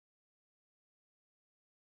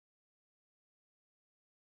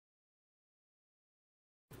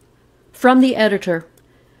From the editor.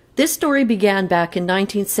 This story began back in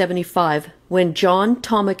 1975 when John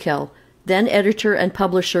Thomakel, then editor and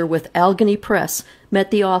publisher with Allegheny Press,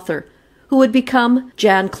 met the author, who would become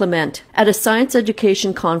Jan Clement, at a science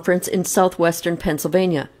education conference in southwestern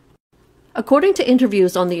Pennsylvania. According to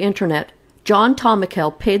interviews on the internet, John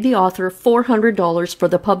Thomakel paid the author $400 for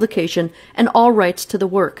the publication and all rights to the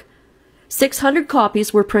work. 600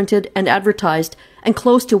 copies were printed and advertised, and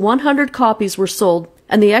close to 100 copies were sold,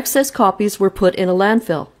 and the excess copies were put in a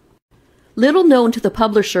landfill. Little known to the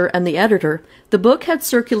publisher and the editor, the book had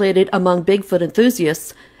circulated among Bigfoot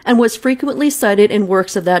enthusiasts and was frequently cited in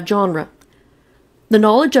works of that genre. The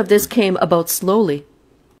knowledge of this came about slowly.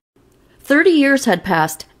 30 years had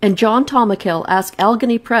passed, and John Thomakel asked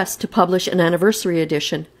Allegheny Press to publish an anniversary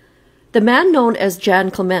edition. The man known as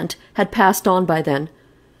Jan Clement had passed on by then.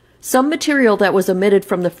 Some material that was omitted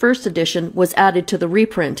from the first edition was added to the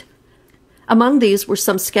reprint. Among these were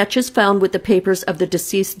some sketches found with the papers of the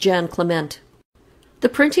deceased Jan Clement. The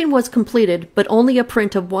printing was completed, but only a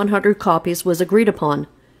print of 100 copies was agreed upon.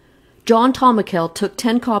 John Thomakel took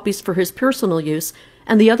 10 copies for his personal use,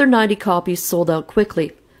 and the other 90 copies sold out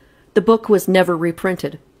quickly. The book was never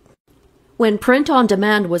reprinted. When print on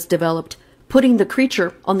demand was developed, putting the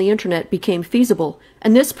creature on the internet became feasible,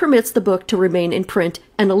 and this permits the book to remain in print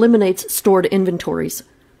and eliminates stored inventories.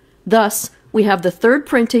 Thus, we have the third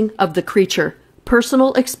printing of The Creature,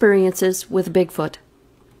 Personal Experiences with Bigfoot.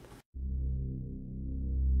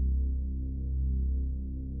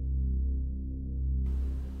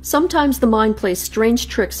 Sometimes the mind plays strange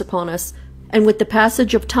tricks upon us, and with the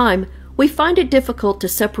passage of time, we find it difficult to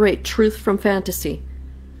separate truth from fantasy.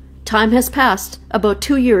 Time has passed, about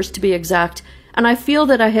 2 years to be exact, and I feel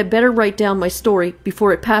that I had better write down my story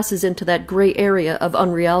before it passes into that gray area of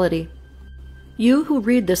unreality. You who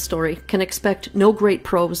read this story can expect no great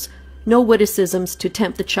prose, no witticisms to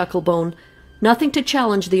tempt the chuckle bone, nothing to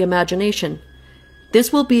challenge the imagination.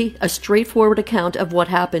 This will be a straightforward account of what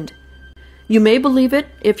happened. You may believe it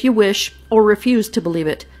if you wish, or refuse to believe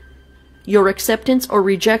it. Your acceptance or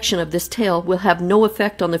rejection of this tale will have no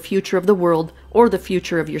effect on the future of the world or the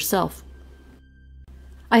future of yourself.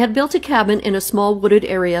 I had built a cabin in a small wooded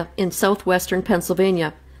area in southwestern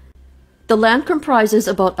Pennsylvania. The land comprises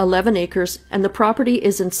about 11 acres, and the property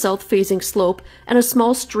is in south-facing slope, and a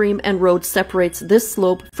small stream and road separates this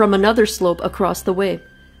slope from another slope across the way.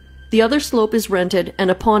 The other slope is rented, and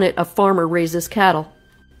upon it a farmer raises cattle.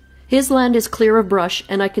 His land is clear of brush,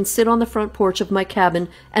 and I can sit on the front porch of my cabin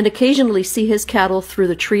and occasionally see his cattle through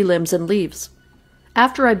the tree limbs and leaves.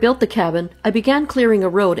 After I built the cabin, I began clearing a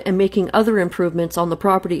road and making other improvements on the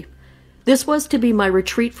property. This was to be my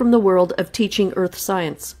retreat from the world of teaching earth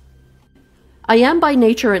science. I am by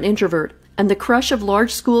nature an introvert, and the crush of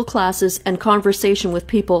large school classes and conversation with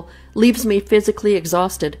people leaves me physically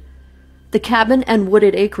exhausted. The cabin and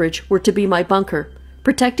wooded acreage were to be my bunker,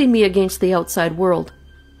 protecting me against the outside world.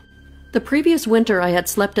 The previous winter I had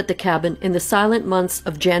slept at the cabin in the silent months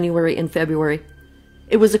of January and February.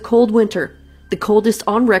 It was a cold winter, the coldest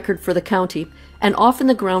on record for the county, and often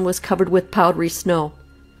the ground was covered with powdery snow.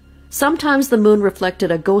 Sometimes the moon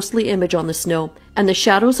reflected a ghostly image on the snow, and the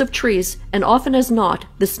shadows of trees, and often as not,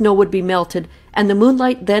 the snow would be melted, and the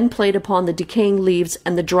moonlight then played upon the decaying leaves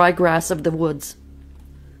and the dry grass of the woods.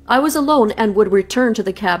 I was alone and would return to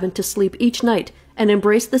the cabin to sleep each night and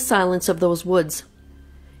embrace the silence of those woods.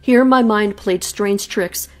 Here my mind played strange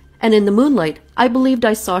tricks, and in the moonlight I believed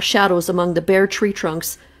I saw shadows among the bare tree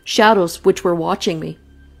trunks, shadows which were watching me.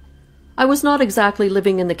 I was not exactly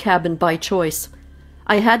living in the cabin by choice.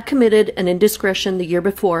 I had committed an indiscretion the year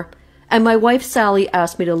before, and my wife Sally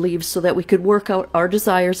asked me to leave so that we could work out our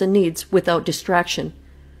desires and needs without distraction.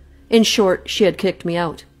 In short, she had kicked me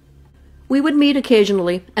out. We would meet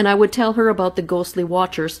occasionally, and I would tell her about the ghostly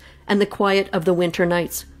watchers and the quiet of the winter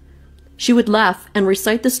nights. She would laugh and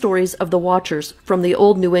recite the stories of the watchers from the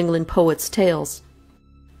old New England poets' tales.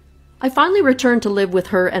 I finally returned to live with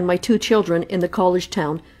her and my 2 children in the college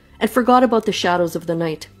town and forgot about the shadows of the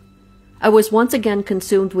night. I was once again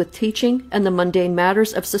consumed with teaching and the mundane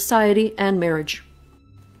matters of society and marriage.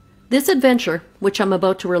 This adventure, which I'm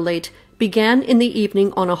about to relate, began in the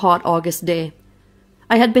evening on a hot August day.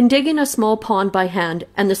 I had been digging a small pond by hand,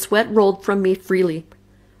 and the sweat rolled from me freely.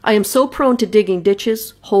 I am so prone to digging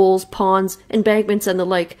ditches, holes, ponds, embankments, and the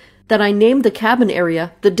like, that I named the cabin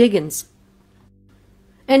area the Diggins.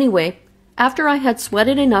 Anyway, after I had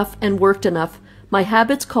sweated enough and worked enough, my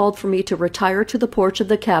habits called for me to retire to the porch of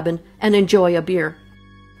the cabin and enjoy a beer.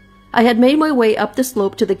 I had made my way up the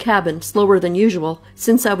slope to the cabin slower than usual,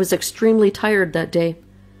 since I was extremely tired that day.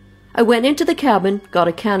 I went into the cabin, got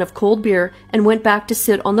a can of cold beer, and went back to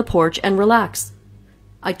sit on the porch and relax.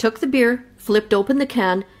 I took the beer, flipped open the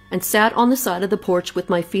can, and sat on the side of the porch with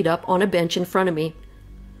my feet up on a bench in front of me.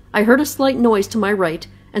 I heard a slight noise to my right,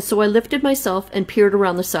 and so I lifted myself and peered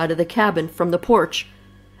around the side of the cabin from the porch,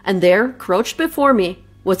 and there, crouched before me,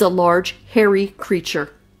 was a large, hairy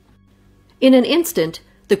creature. In an instant,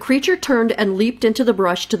 the creature turned and leaped into the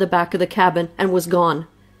brush to the back of the cabin and was gone.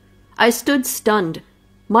 I stood stunned.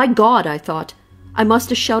 My God, I thought. I must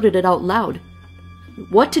have shouted it out loud.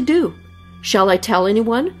 What to do? Shall I tell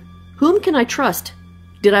anyone? Whom can I trust?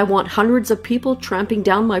 Did I want hundreds of people tramping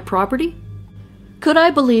down my property? Could I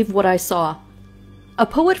believe what I saw? A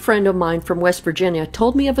poet friend of mine from West Virginia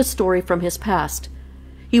told me of a story from his past.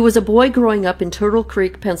 He was a boy growing up in Turtle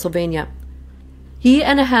Creek, Pennsylvania. He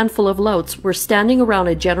and a handful of louts were standing around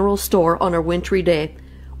a general store on a wintry day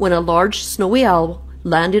when a large snowy owl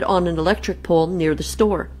landed on an electric pole near the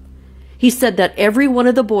store. He said that every one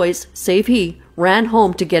of the boys, save he, ran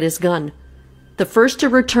home to get his gun. The first to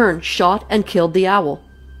return shot and killed the owl.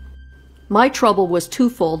 My trouble was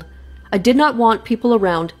twofold. I did not want people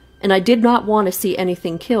around, and I did not want to see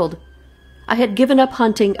anything killed. I had given up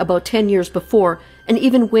hunting about 10 years before, and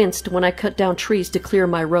even winced when I cut down trees to clear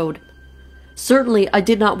my road. Certainly I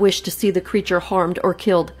did not wish to see the creature harmed or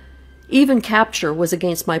killed. Even capture was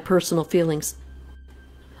against my personal feelings.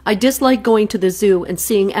 I dislike going to the zoo and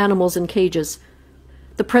seeing animals in cages.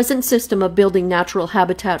 The present system of building natural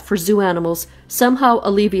habitat for zoo animals somehow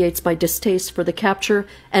alleviates my distaste for the capture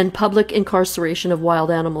and public incarceration of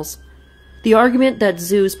wild animals. The argument that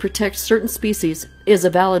zoos protect certain species is a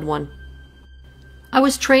valid one. I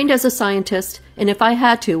was trained as a scientist, and if I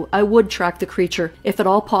had to, I would track the creature, if at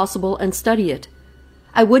all possible, and study it.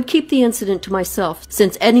 I would keep the incident to myself,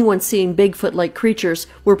 since anyone seeing Bigfoot-like creatures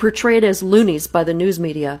were portrayed as loonies by the news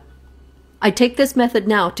media. I take this method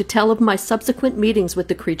now to tell of my subsequent meetings with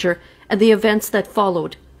the creature and the events that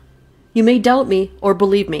followed. You may doubt me or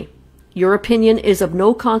believe me. Your opinion is of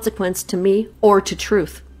no consequence to me or to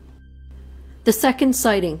truth. The second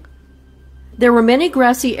sighting. There were many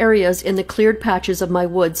grassy areas in the cleared patches of my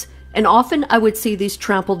woods, and often I would see these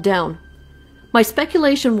trampled down. My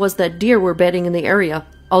speculation was that deer were bedding in the area,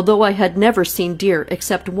 although I had never seen deer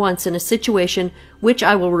except once in a situation which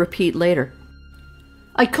I will repeat later.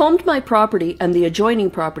 I combed my property and the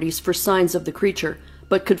adjoining properties for signs of the creature,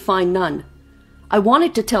 but could find none. I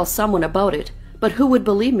wanted to tell someone about it, but who would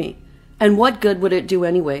believe me? And what good would it do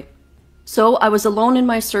anyway? So I was alone in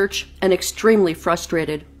my search and extremely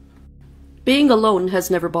frustrated. Being alone has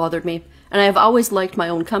never bothered me, and I have always liked my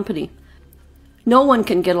own company. No one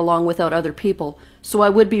can get along without other people, so I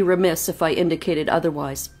would be remiss if I indicated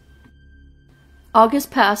otherwise. August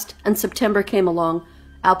passed, and September came along.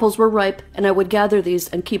 Apples were ripe, and I would gather these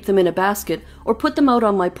and keep them in a basket, or put them out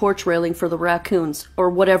on my porch railing for the raccoons, or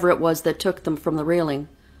whatever it was that took them from the railing.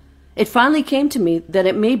 It finally came to me that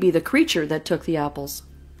it may be the creature that took the apples.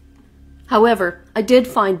 However, I did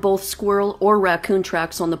find both squirrel or raccoon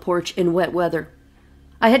tracks on the porch in wet weather.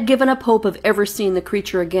 I had given up hope of ever seeing the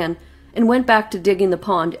creature again, and went back to digging the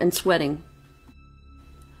pond and sweating.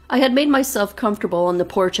 I had made myself comfortable on the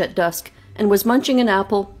porch at dusk, and was munching an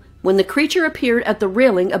apple, when the creature appeared at the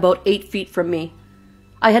railing about 8 feet from me.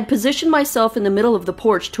 I had positioned myself in the middle of the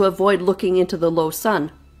porch to avoid looking into the low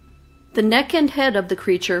sun. The neck and head of the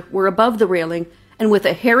creature were above the railing, and with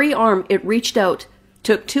a hairy arm it reached out,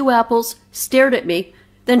 took 2 apples, stared at me,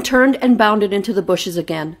 then turned and bounded into the bushes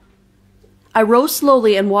again. I rose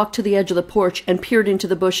slowly and walked to the edge of the porch and peered into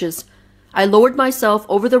the bushes. I lowered myself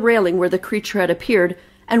over the railing where the creature had appeared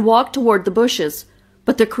and walked toward the bushes,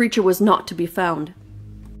 but the creature was not to be found.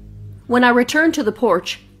 When I returned to the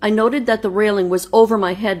porch, I noted that the railing was over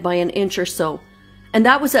my head by an inch or so, and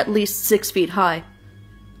that was at least 6 feet high.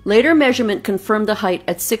 Later measurement confirmed the height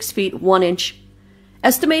at 6 feet 1 inch.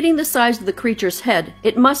 Estimating the size of the creature's head,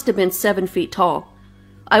 it must have been 7 feet tall.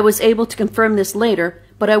 I was able to confirm this later,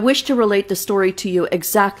 but I wish to relate the story to you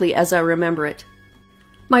exactly as I remember it.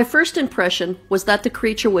 My first impression was that the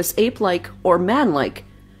creature was ape-like or man-like,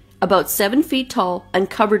 about 7 feet tall and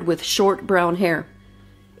covered with short brown hair.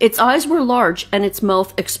 Its eyes were large and its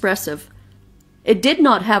mouth expressive. It did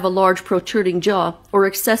not have a large protruding jaw or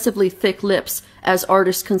excessively thick lips, as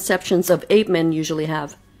artists' conceptions of ape men usually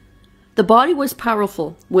have. The body was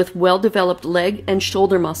powerful, with well-developed leg and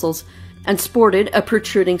shoulder muscles, and sported a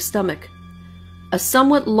protruding stomach. A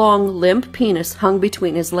somewhat long, limp penis hung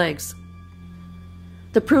between his legs.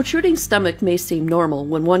 The protruding stomach may seem normal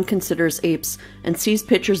when one considers apes and sees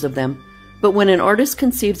pictures of them, but when an artist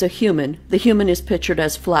conceives a human, the human is pictured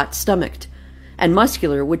as flat-stomached and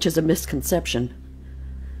muscular, which is a misconception.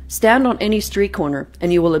 Stand on any street corner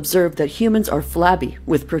and you will observe that humans are flabby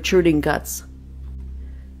with protruding guts.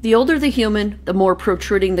 The older the human, the more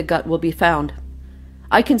protruding the gut will be found.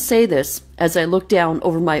 I can say this as I look down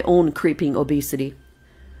over my own creeping obesity.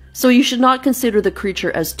 So you should not consider the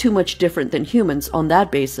creature as too much different than humans on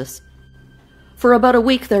that basis. For about a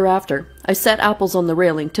week thereafter, I set apples on the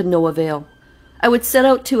railing to no avail. I would set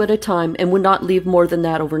out 2 at a time and would not leave more than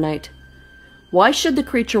that overnight. Why should the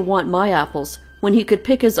creature want my apples when he could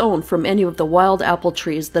pick his own from any of the wild apple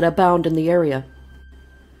trees that abound in the area?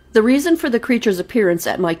 The reason for the creature's appearance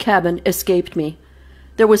at my cabin escaped me.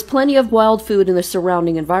 There was plenty of wild food in the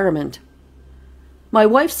surrounding environment. My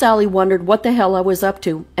wife Sally wondered what the hell I was up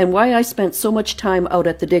to and why I spent so much time out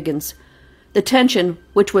at the diggings. The tension,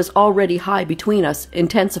 which was already high between us,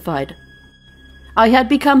 intensified. I had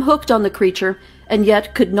become hooked on the creature and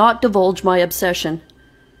yet could not divulge my obsession.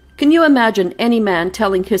 Can you imagine any man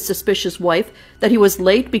telling his suspicious wife that he was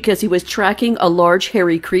late because he was tracking a large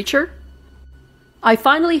hairy creature? I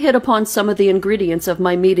finally hit upon some of the ingredients of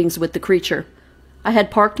my meetings with the creature. I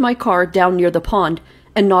had parked my car down near the pond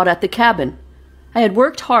and not at the cabin. I had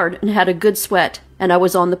worked hard and had a good sweat, and I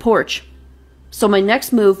was on the porch. So my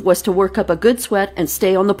next move was to work up a good sweat and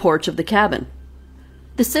stay on the porch of the cabin.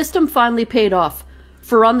 The system finally paid off,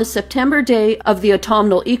 for on the September day of the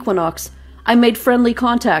autumnal equinox, I made friendly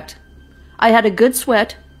contact. I had a good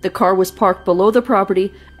sweat, the car was parked below the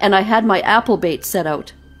property, and I had my apple bait set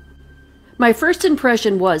out. My first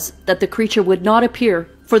impression was that the creature would not appear,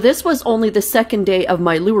 for this was only the 2nd day of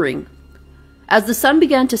my luring. As the sun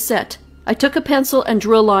began to set, I took a pencil and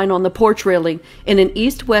drew a line on the porch railing in an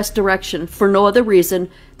east-west direction for no other reason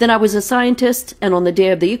than I was a scientist, and on the day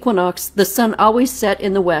of the equinox, the sun always set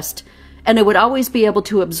in the west, and I would always be able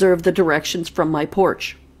to observe the directions from my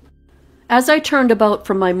porch. As I turned about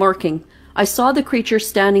from my marking, I saw the creature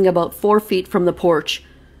standing about 4 feet from the porch.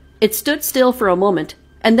 It stood still for a moment,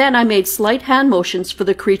 and then I made slight hand motions for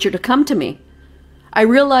the creature to come to me. I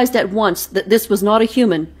realized at once that this was not a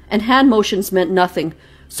human, and hand motions meant nothing,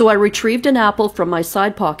 so I retrieved an apple from my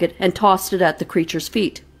side pocket and tossed it at the creature's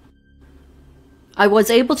feet. I was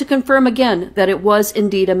able to confirm again that it was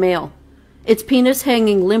indeed a male, its penis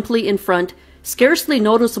hanging limply in front, scarcely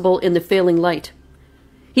noticeable in the failing light.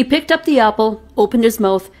 He picked up the apple, opened his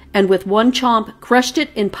mouth, and with one chomp crushed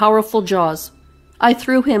it in powerful jaws. I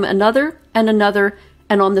threw him another, and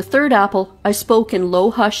on the 3rd apple I spoke in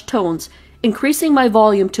low hushed tones, increasing my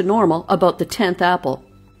volume to normal about the 10th apple.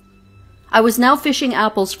 I was now fishing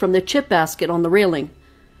apples from the chip basket on the railing.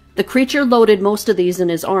 The creature loaded most of these in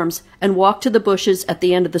his arms and walked to the bushes at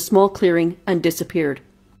the end of the small clearing and disappeared.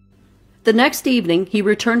 The next evening he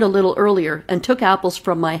returned a little earlier and took apples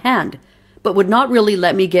from my hand, but would not really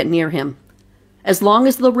let me get near him. As long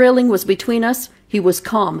as the railing was between us, he was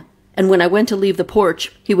calm, and when I went to leave the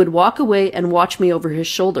porch, he would walk away and watch me over his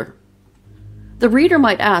shoulder. The reader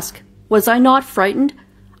might ask, was I not frightened?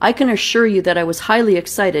 I can assure you that I was highly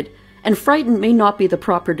excited, and frightened may not be the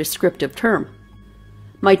proper descriptive term.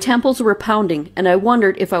 My temples were pounding, and I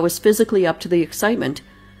wondered if I was physically up to the excitement.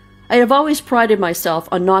 I have always prided myself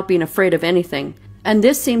on not being afraid of anything, and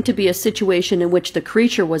this seemed to be a situation in which the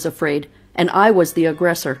creature was afraid, and I was the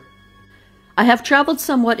aggressor. I have traveled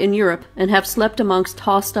somewhat in Europe, and have slept amongst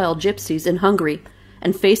hostile gypsies in Hungary,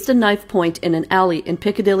 and faced a knife point in an alley in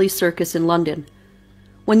Piccadilly Circus in London.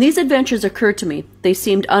 When these adventures occurred to me, they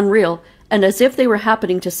seemed unreal, and as if they were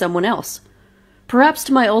happening to someone else. Perhaps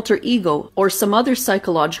to my alter ego, or some other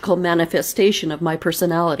psychological manifestation of my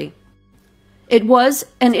personality. It was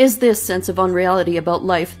and is this sense of unreality about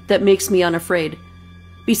life that makes me unafraid.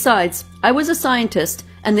 Besides, I was a scientist,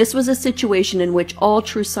 and this was a situation in which all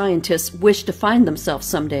true scientists wish to find themselves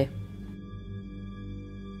someday.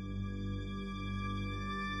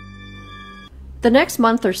 The next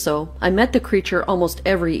month or so, I met the creature almost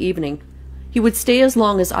every evening. He would stay as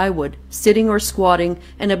long as I would, sitting or squatting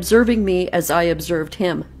and observing me as I observed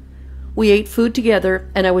him. We ate food together,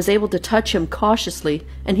 and I was able to touch him cautiously,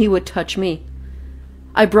 and he would touch me.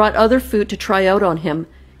 I brought other food to try out on him.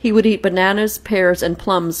 He would eat bananas, pears, and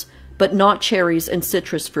plums, but not cherries and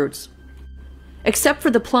citrus fruits. Except for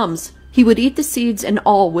the plums, he would eat the seeds and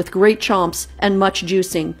all with great chomps and much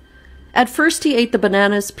juicing. At first he ate the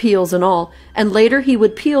bananas, peels and all, and later he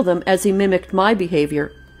would peel them as he mimicked my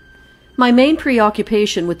behavior. My main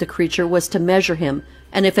preoccupation with the creature was to measure him,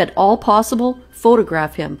 and if at all possible,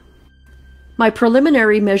 photograph him. My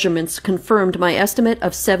preliminary measurements confirmed my estimate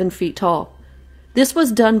of 7 feet tall. This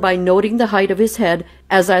was done by noting the height of his head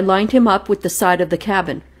as I lined him up with the side of the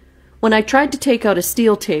cabin. When I tried to take out a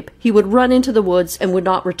steel tape, he would run into the woods and would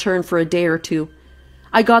not return for a day or two.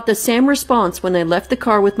 I got the same response when I left the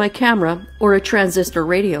car with my camera or a transistor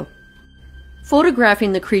radio.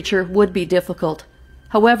 Photographing the creature would be difficult.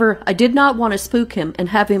 However, I did not want to spook him and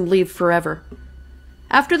have him leave forever.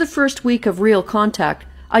 After the first week of real contact,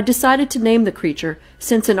 I decided to name the creature,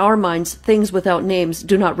 since in our minds things without names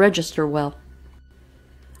do not register well.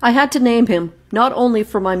 I had to name him, not only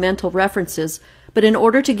for my mental references, but in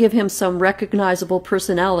order to give him some recognizable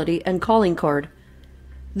personality and calling card.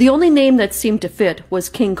 The only name that seemed to fit was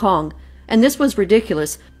King Kong, and this was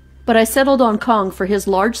ridiculous, but I settled on Kong for his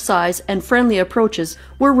large size and friendly approaches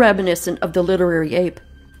were reminiscent of the literary ape.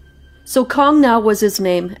 So Kong now was his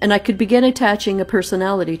name, and I could begin attaching a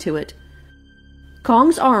personality to it.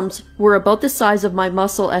 Kong's arms were about the size of my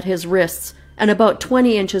muscle at his wrists and about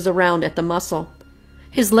 20 inches around at the muscle.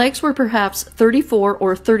 His legs were perhaps 34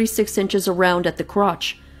 or 36 inches around at the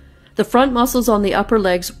crotch. The front muscles on the upper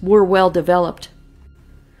legs were well developed.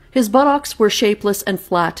 His buttocks were shapeless and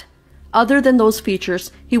flat. Other than those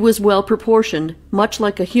features, he was well proportioned, much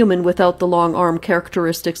like a human without the long arm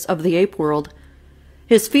characteristics of the ape world.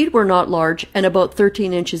 His feet were not large and about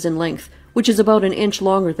 13 inches in length, which is about an inch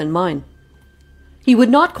longer than mine. He would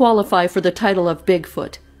not qualify for the title of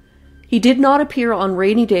Bigfoot. He did not appear on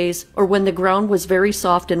rainy days or when the ground was very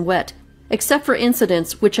soft and wet, except for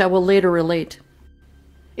incidents which I will later relate.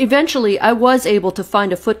 Eventually, I was able to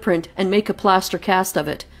find a footprint and make a plaster cast of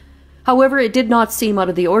it. However, it did not seem out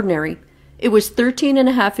of the ordinary. It was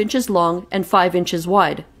 13.5 inches long and 5 inches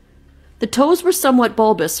wide. The toes were somewhat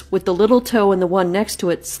bulbous, with the little toe and the one next to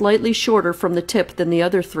it slightly shorter from the tip than the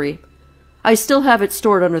other three. I still have it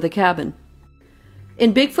stored under the cabin.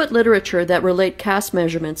 In Bigfoot literature that relate cast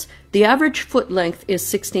measurements, the average foot length is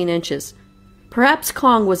 16 inches. Perhaps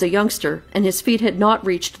Kong was a youngster, and his feet had not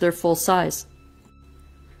reached their full size.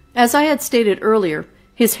 As I had stated earlier,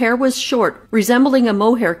 his hair was short, resembling a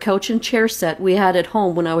mohair couch and chair set we had at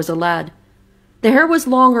home when I was a lad. The hair was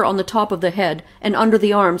longer on the top of the head and under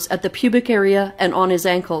the arms at the pubic area and on his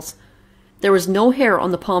ankles. There was no hair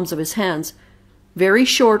on the palms of his hands, very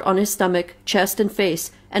short on his stomach, chest, and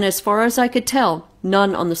face, and as far as I could tell,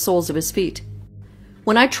 none on the soles of his feet.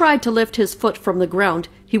 When I tried to lift his foot from the ground,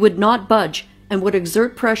 he would not budge and would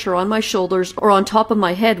exert pressure on my shoulders or on top of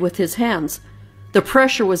my head with his hands. The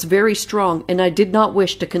pressure was very strong, and I did not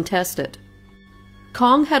wish to contest it.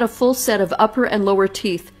 Kong had a full set of upper and lower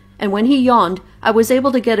teeth, and when he yawned, I was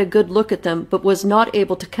able to get a good look at them, but was not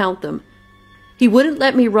able to count them. He wouldn't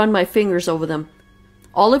let me run my fingers over them.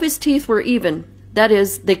 All of his teeth were even, that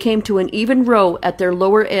is, they came to an even row at their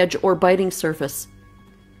lower edge or biting surface.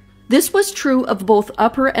 This was true of both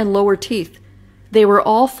upper and lower teeth. They were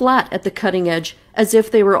all flat at the cutting edge, as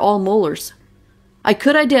if they were all molars. I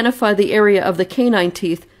could identify the area of the canine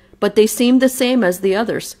teeth, but they seemed the same as the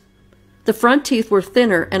others. The front teeth were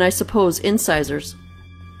thinner and I suppose incisors.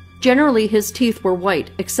 Generally his teeth were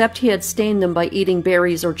white, except he had stained them by eating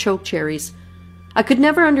berries or choke cherries. I could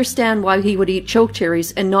never understand why he would eat choke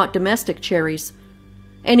cherries and not domestic cherries.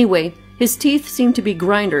 Anyway, his teeth seemed to be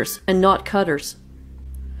grinders and not cutters.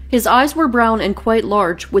 His eyes were brown and quite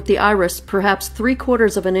large, with the iris perhaps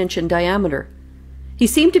 3/4 of an inch in diameter. He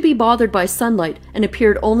seemed to be bothered by sunlight and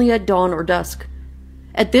appeared only at dawn or dusk.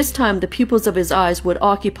 At this time, the pupils of his eyes would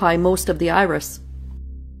occupy most of the iris.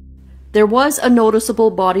 There was a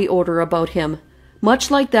noticeable body odor about him,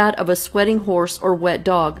 much like that of a sweating horse or wet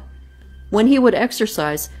dog. When he would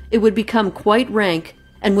exercise, it would become quite rank,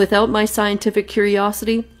 and without my scientific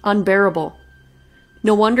curiosity, unbearable.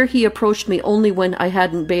 No wonder he approached me only when I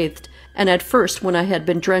hadn't bathed, and at first when I had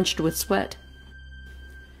been drenched with sweat.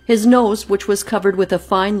 His nose, which was covered with a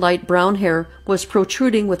fine light brown hair, was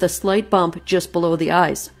protruding with a slight bump just below the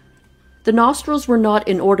eyes. The nostrils were not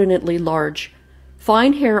inordinately large.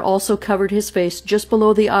 Fine hair also covered his face just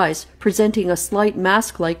below the eyes, presenting a slight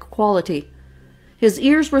mask-like quality. His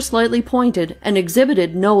ears were slightly pointed and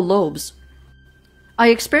exhibited no lobes. I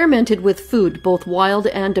experimented with food, both wild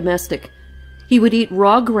and domestic. He would eat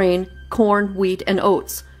raw grain, corn, wheat, and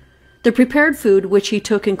oats. The prepared food which he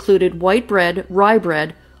took included white bread, rye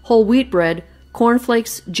bread, whole wheat bread,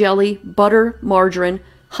 cornflakes, jelly, butter, margarine,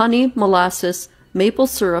 honey, molasses, maple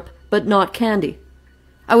syrup, but not candy.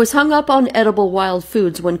 I was hung up on edible wild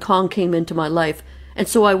foods when Kong came into my life, and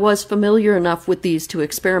so I was familiar enough with these to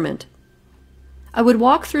experiment. I would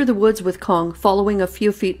walk through the woods with Kong, following a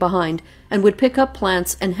few feet behind, and would pick up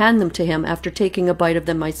plants and hand them to him after taking a bite of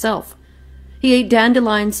them myself. He ate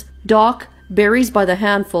dandelions, dock, berries by the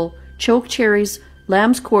handful, choke cherries,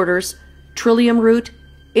 lamb's quarters, trillium root,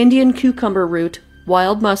 Indian cucumber root,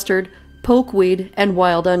 wild mustard, pokeweed, and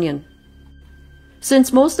wild onion.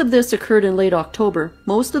 Since most of this occurred in late October,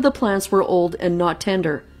 most of the plants were old and not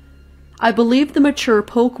tender. I believed the mature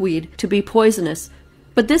pokeweed to be poisonous,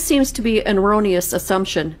 but this seems to be an erroneous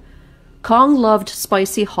assumption. Kong loved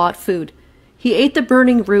spicy hot food. He ate the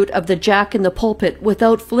burning root of the jack in the pulpit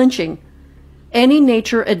without flinching. Any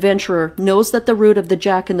nature adventurer knows that the root of the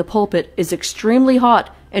jack in the pulpit is extremely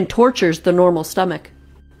hot and tortures the normal stomach.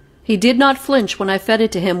 He did not flinch when I fed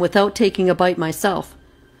it to him without taking a bite myself.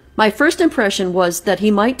 My first impression was that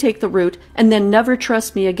he might take the root and then never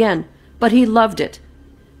trust me again, but he loved it.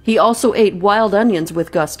 He also ate wild onions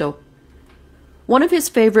with gusto. One of his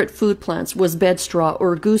favorite food plants was bedstraw,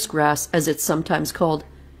 or goosegrass as it's sometimes called.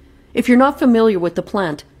 If you're not familiar with the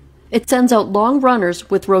plant, it sends out long runners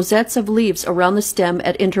with rosettes of leaves around the stem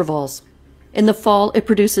at intervals. In the fall, it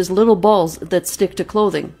produces little balls that stick to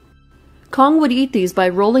clothing. Kong would eat these by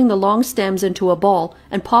rolling the long stems into a ball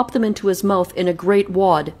and pop them into his mouth in a great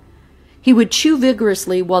wad. He would chew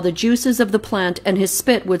vigorously while the juices of the plant and his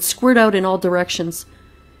spit would squirt out in all directions.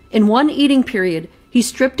 In one eating period, he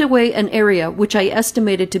stripped away an area which I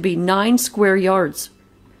estimated to be 9 square yards.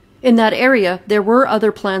 In that area, there were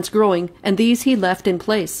other plants growing, and these he left in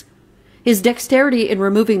place. His dexterity in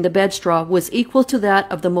removing the bedstraw was equal to that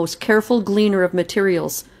of the most careful gleaner of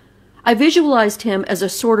materials. I visualized him as a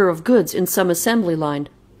sorter of goods in some assembly line.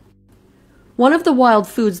 One of the wild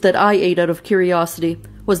foods that I ate out of curiosity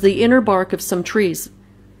was the inner bark of some trees.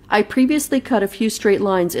 I previously cut a few straight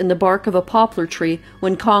lines in the bark of a poplar tree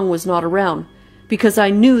when Kong was not around, because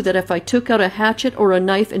I knew that if I took out a hatchet or a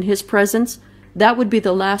knife in his presence, that would be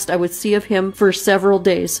the last I would see of him for several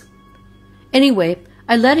days. Anyway,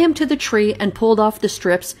 I led him to the tree and pulled off the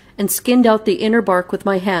strips and skinned out the inner bark with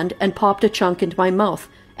my hand and popped a chunk into my mouth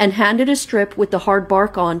and handed a strip with the hard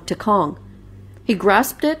bark on to Kong. He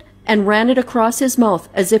grasped it and ran it across his mouth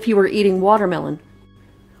as if he were eating watermelon.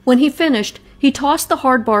 When he finished, he tossed the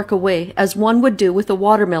hard bark away as one would do with a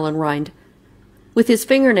watermelon rind. With his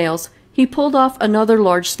fingernails, he pulled off another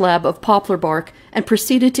large slab of poplar bark and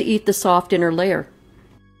proceeded to eat the soft inner layer.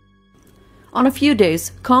 On a few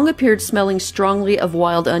days, Kong appeared smelling strongly of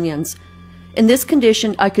wild onions. In this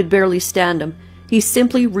condition, I could barely stand him. He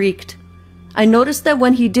simply reeked. I noticed that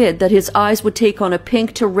when he did, that his eyes would take on a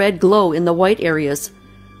pink to red glow in the white areas.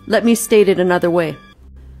 Let me state it another way.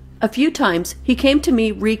 A few times, he came to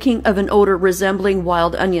me reeking of an odor resembling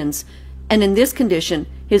wild onions, and in this condition,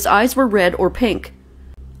 his eyes were red or pink.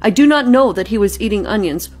 I do not know that he was eating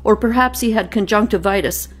onions, or perhaps he had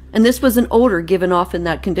conjunctivitis, and this was an odor given off in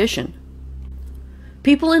that condition.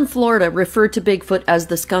 People in Florida refer to Bigfoot as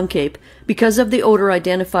the skunk ape because of the odor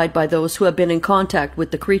identified by those who have been in contact with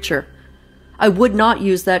the creature. I would not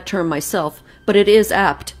use that term myself, but it is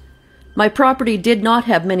apt. My property did not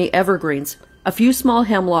have many evergreens, a few small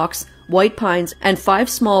hemlocks, white pines, and 5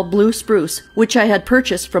 small blue spruce, which I had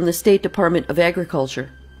purchased from the State Department of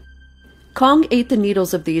Agriculture. Kong ate the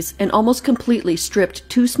needles of these and almost completely stripped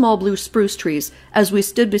 2 small blue spruce trees as we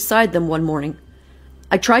stood beside them one morning.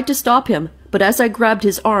 I tried to stop him, but as I grabbed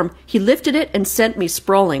his arm, he lifted it and sent me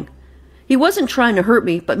sprawling. He wasn't trying to hurt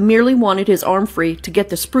me, but merely wanted his arm free to get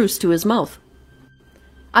the spruce to his mouth.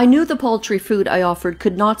 I knew the paltry food I offered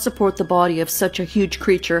could not support the body of such a huge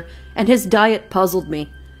creature, and his diet puzzled me.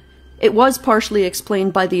 It was partially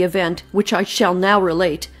explained by the event, which I shall now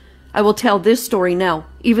relate. I will tell this story now,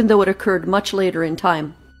 even though it occurred much later in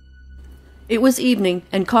time. It was evening,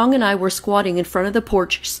 and Kong and I were squatting in front of the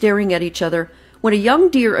porch staring at each other, when a young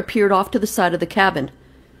deer appeared off to the side of the cabin.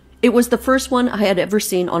 It was the first one I had ever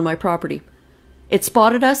seen on my property. It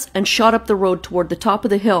spotted us and shot up the road toward the top of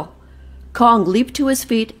the hill. Kong leaped to his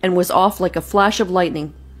feet and was off like a flash of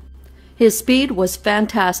lightning. His speed was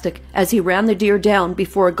fantastic as he ran the deer down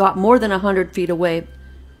before it got more than 100 feet away.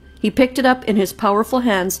 He picked it up in his powerful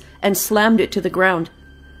hands and slammed it to the ground.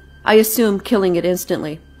 I assume killing it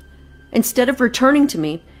instantly. Instead of returning to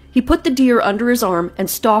me, he put the deer under his arm and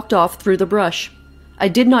stalked off through the brush. I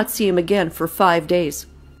did not see him again for 5 days.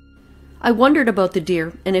 I wondered about the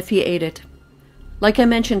deer and if he ate it. Like I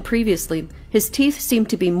mentioned previously, his teeth seemed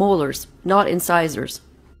to be molars, not incisors.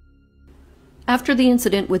 After the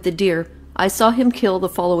incident with the deer, I saw him kill the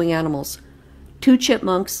following animals: 2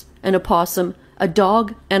 chipmunks, an opossum, a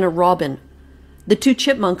dog, and a robin. The 2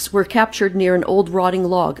 chipmunks were captured near an old rotting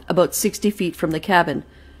log about 60 feet from the cabin.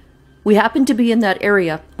 We happened to be in that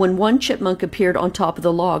area when one chipmunk appeared on top of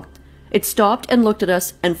the log. It stopped and looked at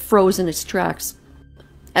us and froze in its tracks.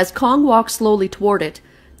 As Kong walked slowly toward it,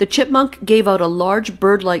 the chipmunk gave out a large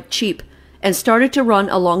bird-like cheep and started to run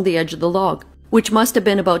along the edge of the log, which must have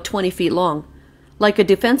been about 20 feet long. Like a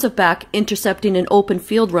defensive back intercepting an open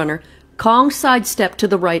field runner, Kong sidestepped to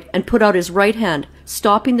the right and put out his right hand,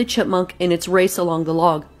 stopping the chipmunk in its race along the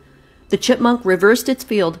log. The chipmunk reversed its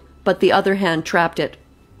field, but the other hand trapped it.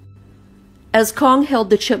 As Kong held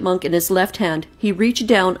the chipmunk in his left hand, he reached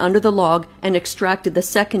down under the log and extracted the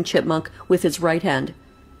second chipmunk with his right hand.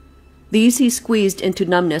 These he squeezed into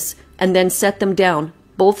numbness and then set them down,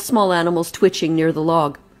 both small animals twitching near the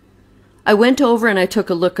log. I went over and I took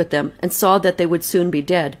a look at them and saw that they would soon be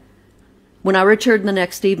dead. When I returned the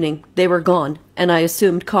next evening, they were gone, and I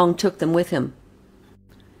assumed Kong took them with him.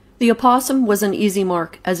 The opossum was an easy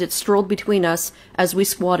mark as it strolled between us as we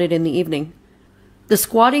squatted in the evening. The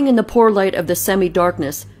squatting in the poor light of the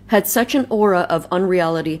semi-darkness had such an aura of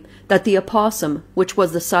unreality that the opossum, which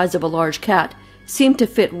was the size of a large cat, seemed to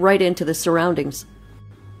fit right into the surroundings.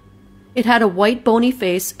 It had a white bony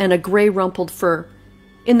face and a gray rumpled fur.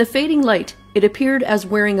 In the fading light, it appeared as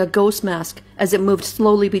wearing a ghost mask as it moved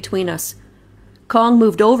slowly between us. Kong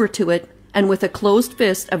moved over to it and with a closed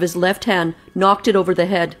fist of his left hand knocked it over the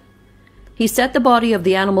head. He set the body of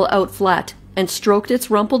the animal out flat and stroked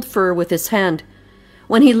its rumpled fur with his hand.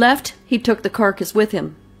 When he left, he took the carcass with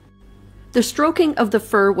him. The stroking of the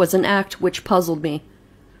fur was an act which puzzled me.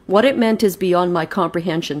 What it meant is beyond my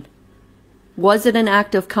comprehension. Was it an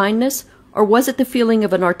act of kindness, or was it the feeling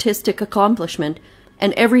of an artistic accomplishment,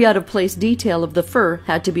 and every out-of-place detail of the fur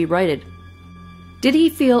had to be righted? Did he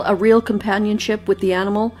feel a real companionship with the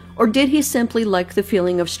animal, or did he simply like the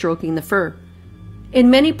feeling of stroking the fur? In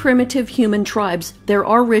many primitive human tribes, there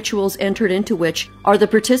are rituals entered into which are the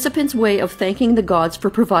participants' way of thanking the gods for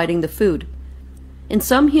providing the food. In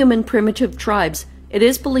some human primitive tribes, it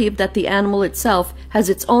is believed that the animal itself has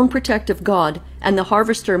its own protective god, and the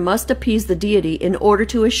harvester must appease the deity in order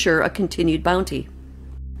to assure a continued bounty.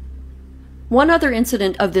 One other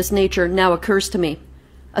incident of this nature now occurs to me.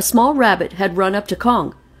 A small rabbit had run up to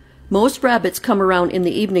Kong. Most rabbits come around in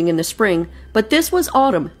the evening in the spring, but this was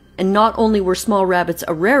autumn, and not only were small rabbits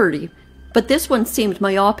a rarity, but this one seemed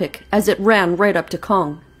myopic as it ran right up to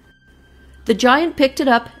Kong. The giant picked it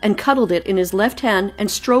up and cuddled it in his left hand and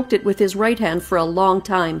stroked it with his right hand for a long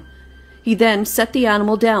time. He then set the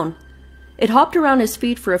animal down. It hopped around his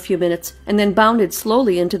feet for a few minutes and then bounded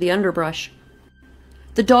slowly into the underbrush.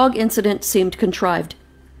 The dog incident seemed contrived.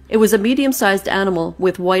 It was a medium-sized animal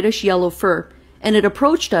with whitish-yellow fur, and it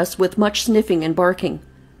approached us with much sniffing and barking.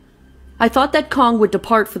 I thought that Kong would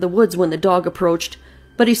depart for the woods when the dog approached,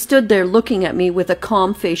 but he stood there looking at me with a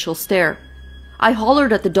calm facial stare. I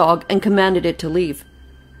hollered at the dog and commanded it to leave.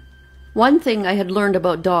 One thing I had learned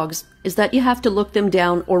about dogs is that you have to look them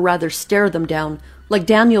down, or rather stare them down, like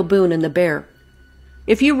Daniel Boone and the bear.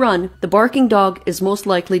 If you run, the barking dog is most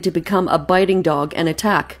likely to become a biting dog and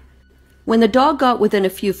attack. When the dog got within a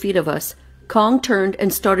few feet of us, Kong turned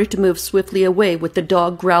and started to move swiftly away with the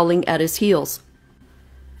dog growling at his heels.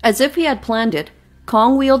 As if he had planned it,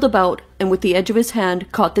 Kong wheeled about and with the edge of his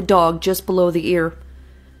hand caught the dog just below the ear.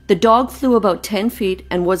 The dog flew about 10 feet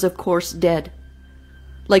and was of course dead.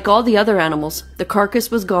 Like all the other animals, the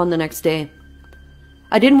carcass was gone the next day.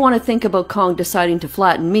 I didn't want to think about Kong deciding to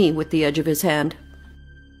flatten me with the edge of his hand.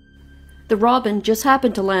 The robin just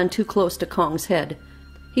happened to land too close to Kong's head.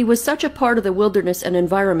 He was such a part of the wilderness and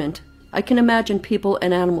environment, I can imagine people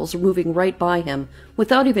and animals moving right by him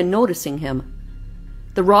without even noticing him.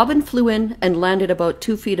 The robin flew in and landed about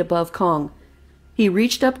 2 feet above Kong. He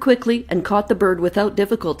reached up quickly and caught the bird without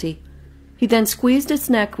difficulty. He then squeezed its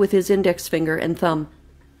neck with his index finger and thumb.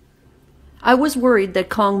 I was worried that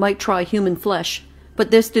Kong might try human flesh,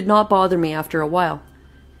 but this did not bother me after a while.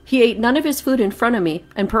 He ate none of his food in front of me,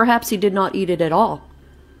 and perhaps he did not eat it at all.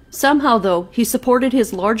 Somehow, though, he supported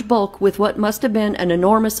his large bulk with what must have been an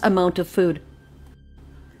enormous amount of food.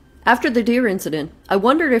 After the deer incident, I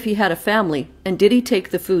wondered if he had a family, and did he take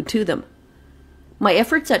the food to them. My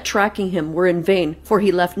efforts at tracking him were in vain, for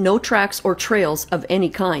he left no tracks or trails of any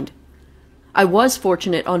kind. I was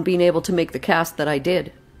fortunate on being able to make the cast that I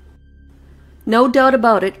did. No doubt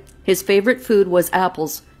about it, his favorite food was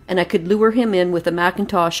apples, and I could lure him in with a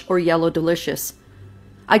Macintosh or Yellow Delicious.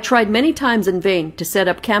 I tried many times in vain to set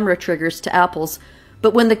up camera triggers to apples,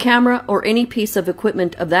 but when the camera or any piece of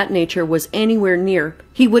equipment of that nature was anywhere near,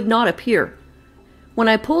 he would not appear. When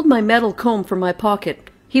I pulled my metal comb from my pocket,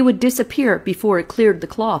 he would disappear before it cleared the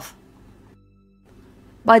cloth.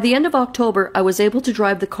 By the end of October, I was able to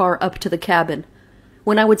drive the car up to the cabin.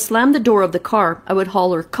 When I would slam the door of the car, I would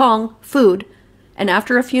holler, "Kong, food," and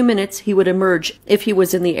after a few minutes he would emerge if he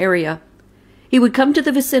was in the area. He would come to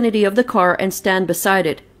the vicinity of the car and stand beside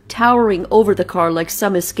it, towering over the car like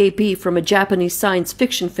some escapee from a Japanese science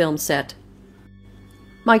fiction film set.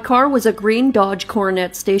 My car was a green Dodge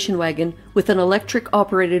Coronet station wagon with an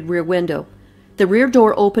electric-operated rear window. The rear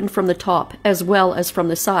door opened from the top as well as from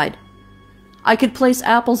the side. I could place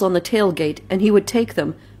apples on the tailgate and he would take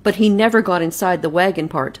them, but he never got inside the wagon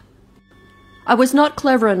part. I was not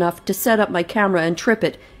clever enough to set up my camera and trip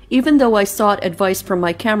it, even though I sought advice from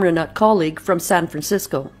my camera nut colleague from San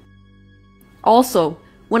Francisco. Also,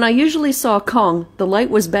 When I usually saw Kong, the light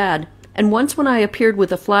was bad, and once when I appeared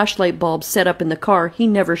with a flashlight bulb set up in the car, he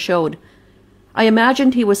never showed. I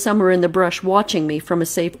imagined he was somewhere in the brush watching me from a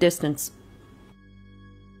safe distance.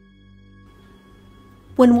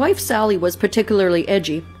 When wife Sally was particularly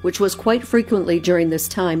edgy, which was quite frequently during this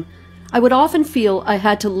time, I would often feel I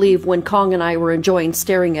had to leave when Kong and I were enjoying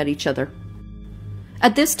staring at each other.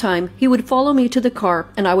 At this time, he would follow me to the car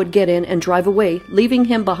and I would get in and drive away, leaving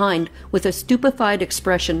him behind with a stupefied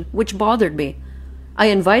expression which bothered me. I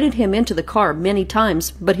invited him into the car many times,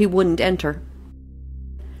 but he wouldn't enter.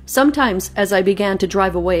 Sometimes, as I began to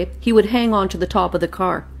drive away, he would hang on to the top of the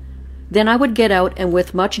car. Then I would get out and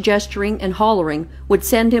with much gesturing and hollering would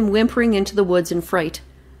send him whimpering into the woods in fright.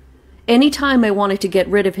 Any time I wanted to get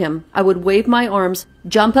rid of him, I would wave my arms,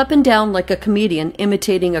 jump up and down like a comedian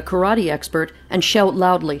imitating a karate expert, and shout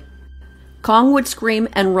loudly. Kong would scream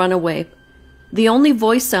and run away. The only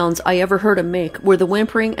voice sounds I ever heard him make were the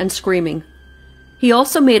whimpering and screaming. He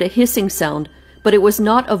also made a hissing sound, but it was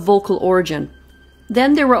not of vocal origin.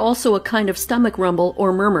 Then there were also a kind of stomach rumble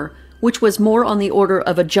or murmur, which was more on the order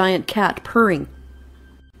of a giant cat purring.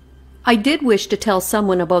 I did wish to tell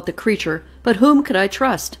someone about the creature, but whom could I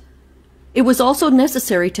trust? It was also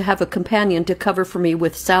necessary to have a companion to cover for me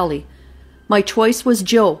with Sally. My choice was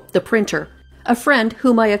Joe, the printer, a friend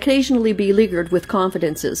whom I occasionally beleaguered with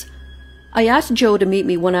confidences. I asked Joe to meet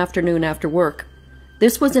me one afternoon after work.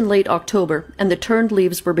 This was in late October, and the turned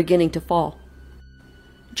leaves were beginning to fall.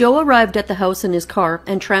 Joe arrived at the house in his car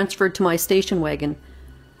and transferred to my station wagon.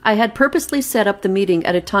 I had purposely set up the meeting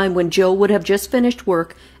at a time when Joe would have just finished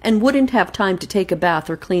work and wouldn't have time to take a bath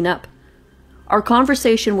or clean up. Our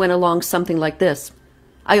conversation went along something like this.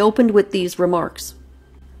 I opened with these remarks.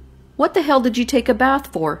 "What the hell did you take a bath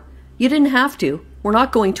for? You didn't have to. We're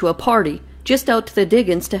not going to a party, just out to the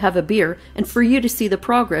diggings to have a beer and for you to see the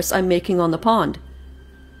progress I'm making on the pond.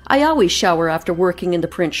 I always shower after working in the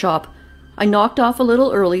print shop. I knocked off a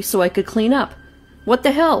little early so I could clean up. What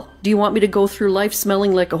the hell? Do you want me to go through life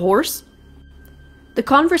smelling like a horse?" The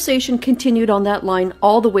conversation continued on that line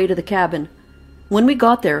all the way to the cabin. When we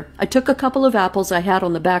got there, I took a couple of apples I had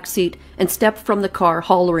on the back seat and stepped from the car,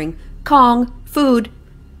 hollering, "Kong, food!"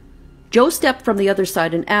 Joe stepped from the other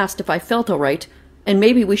side and asked if I felt all right, and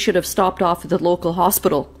maybe we should have stopped off at the local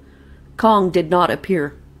hospital. Kong did not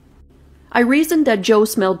appear. I reasoned that Joe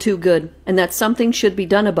smelled too good, and that something should be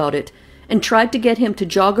done about it, and tried to get him to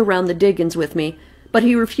jog around the diggings with me, but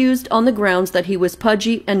he refused on the grounds that he was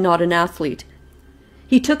pudgy and not an athlete.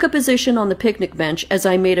 He took a position on the picnic bench as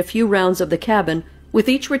I made a few rounds of the cabin. With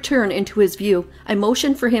each return into his view, I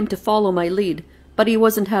motioned for him to follow my lead, but he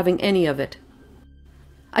wasn't having any of it.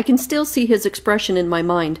 I can still see his expression in my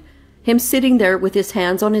mind, him sitting there with his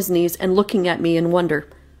hands on his knees and looking at me in wonder.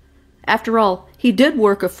 After all, he did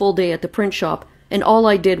work a full day at the print shop, and all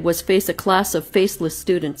I did was face a class of faceless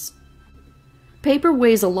students. Paper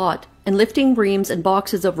weighs a lot, and lifting reams and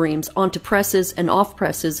boxes of reams onto presses and off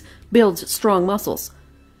presses builds strong muscles.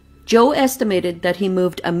 Joe estimated that he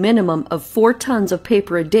moved a minimum of 4 tons of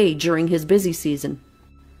paper a day during his busy season.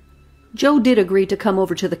 Joe did agree to come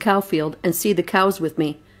over to the cow field and see the cows with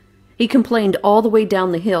me. He complained all the way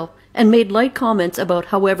down the hill and made light comments about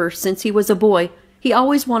however, since he was a boy, he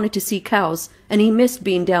always wanted to see cows and he missed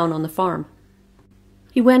being down on the farm.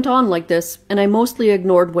 He went on like this, and I mostly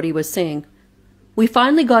ignored what he was saying. We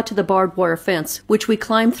finally got to the barbed wire fence, which we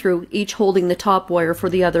climbed through, each holding the top wire for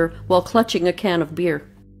the other while clutching a can of beer.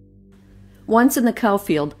 Once in the cow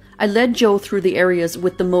field, I led Joe through the areas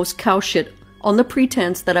with the most cow shit on the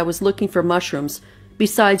pretense that I was looking for mushrooms,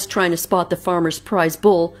 besides trying to spot the farmer's prize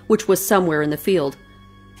bull, which was somewhere in the field.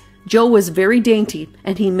 Joe was very dainty,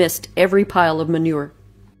 and he missed every pile of manure.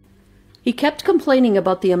 He kept complaining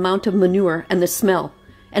about the amount of manure and the smell,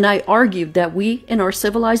 and I argued that we, in our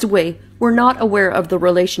civilized way, were not aware of the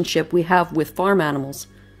relationship we have with farm animals.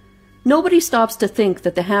 Nobody stops to think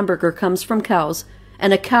that the hamburger comes from cows,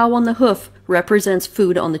 and a cow on the hoof represents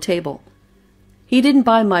food on the table. He didn't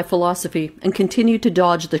buy my philosophy and continued to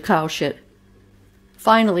dodge the cow shit.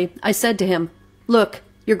 Finally, I said to him, "Look,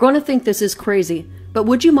 you're going to think this is crazy, but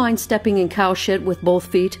would you mind stepping in cow shit with both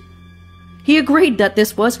feet?" He agreed that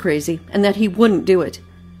this was crazy and that he wouldn't do it.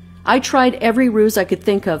 I tried every ruse I could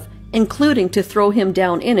think of, including to throw him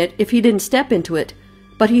down in it if he didn't step into it,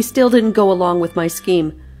 but he still didn't go along with my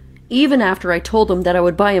scheme. Even after I told him that I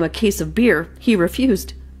would buy him a case of beer, he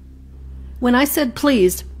refused. When I said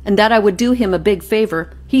please, and that I would do him a big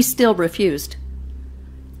favor, he still refused.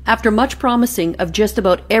 After much promising of just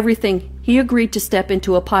about everything, he agreed to step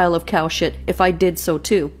into a pile of cow shit if I did so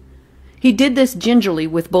too. He did this gingerly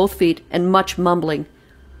with both feet and much mumbling.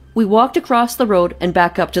 We walked across the road and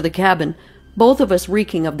back up to the cabin, both of us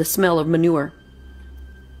reeking of the smell of manure.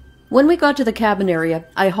 When we got to the cabin area,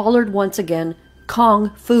 I hollered once again,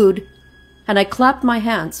 "Kong, food," and I clapped my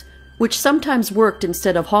hands, which sometimes worked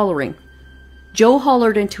instead of hollering. Joe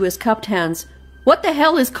hollered into his cupped hands, "What the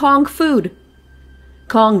hell is Kong food?"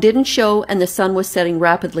 Kong didn't show, and the sun was setting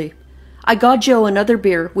rapidly. I got Joe another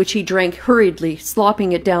beer, which he drank hurriedly,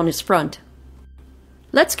 slopping it down his front.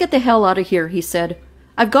 "Let's get the hell out of here," he said.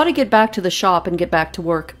 "I've got to get back to the shop and get back to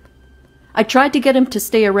work." I tried to get him to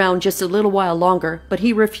stay around just a little while longer, but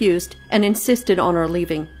he refused and insisted on our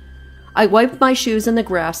leaving. I wiped my shoes in the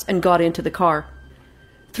grass and got into the car.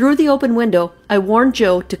 Through the open window, I warned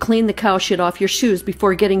Joe to clean the cow shit off your shoes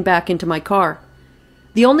before getting back into my car.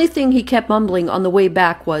 The only thing he kept mumbling on the way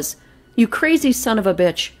back was, "You crazy son of a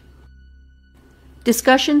bitch."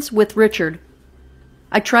 Discussions with Richard.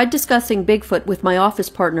 I tried discussing Bigfoot with my office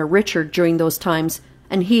partner Richard during those times,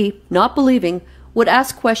 and he, not believing, would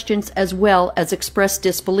ask questions as well as express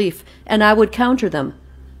disbelief, and I would counter them.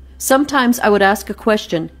 Sometimes I would ask a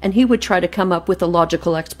question, and he would try to come up with a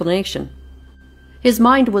logical explanation. His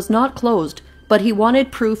mind was not closed, but he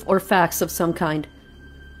wanted proof or facts of some kind.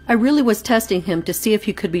 I really was testing him to see if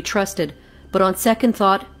he could be trusted, but on second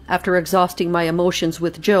thought, after exhausting my emotions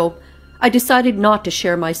with Joe, I decided not to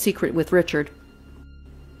share my secret with Richard.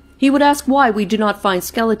 He would ask why we do not find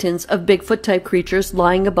skeletons of Bigfoot-type creatures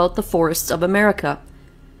lying about the forests of America.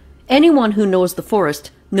 Anyone who knows the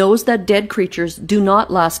forest knows that dead creatures do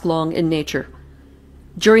not last long in nature.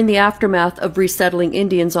 During the aftermath of resettling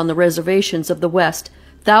Indians on the reservations of the West,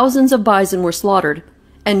 thousands of bison were slaughtered,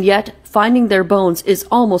 and yet finding their bones is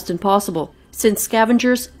almost impossible, since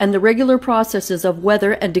scavengers and the regular processes of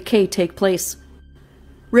weather and decay take place.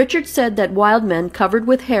 Richard said that wild men covered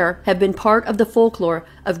with hair have been part of the folklore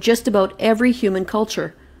of just about every human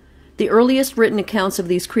culture. The earliest written accounts of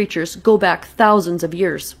these creatures go back thousands of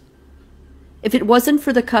years. If it wasn't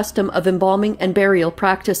for the custom of embalming and burial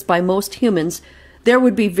practiced by most humans, there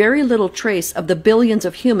would be very little trace of the billions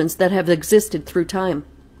of humans that have existed through time.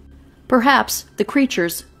 Perhaps the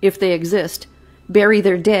creatures, if they exist, bury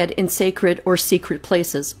their dead in sacred or secret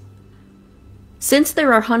places. Since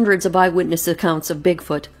there are hundreds of eyewitness accounts of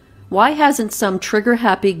Bigfoot, why hasn't some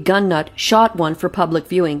trigger-happy gun nut shot one for public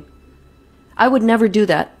viewing? I would never do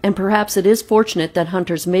that, and perhaps it is fortunate that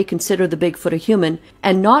hunters may consider the Bigfoot a human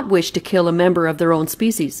and not wish to kill a member of their own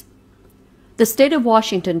species. The state of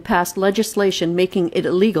Washington passed legislation making it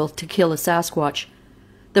illegal to kill a Sasquatch.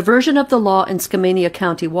 The version of the law in Skamania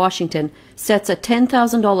County, Washington, sets a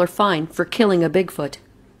 $10,000 fine for killing a Bigfoot.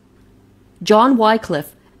 John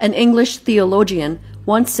Wycliffe, an English theologian,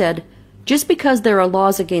 once said, "Just because there are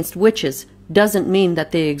laws against witches doesn't mean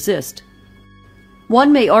that they exist."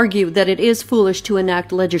 One may argue that it is foolish to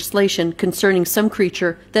enact legislation concerning some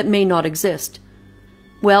creature that may not exist.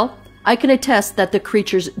 Well, I can attest that the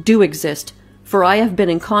creatures do exist, for I have been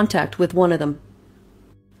in contact with one of them.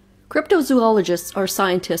 Cryptozoologists are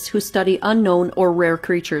scientists who study unknown or rare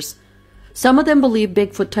creatures. Some of them believe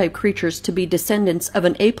Bigfoot-type creatures to be descendants of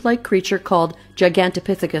an ape-like creature called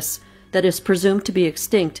Gigantopithecus that is presumed to be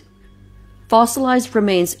extinct. Fossilized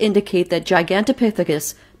remains indicate that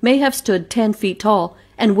Gigantopithecus may have stood 10 feet tall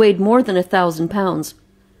and weighed more than 1,000 pounds.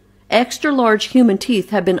 Extra-large human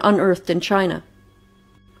teeth have been unearthed in China.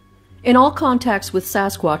 In all contacts with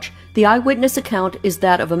Sasquatch, the eyewitness account is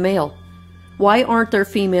that of a male. Why aren't there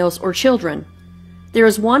females or children? There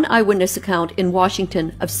is one eyewitness account in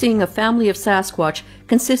Washington of seeing a family of Sasquatch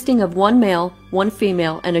consisting of one male, one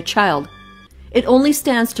female, and a child. It only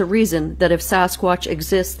stands to reason that if Sasquatch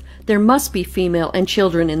exists, there must be female and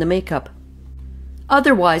children in the makeup.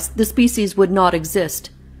 Otherwise, the species would not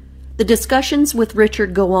exist. The discussions with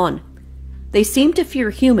Richard go on. They seem to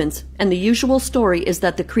fear humans, and the usual story is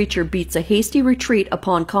that the creature beats a hasty retreat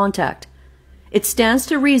upon contact. It stands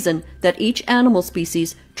to reason that each animal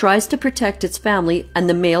species tries to protect its family and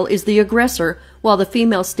the male is the aggressor while the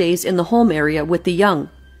female stays in the home area with the young.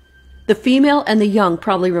 The female and the young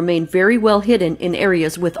probably remain very well hidden in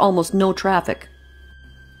areas with almost no traffic.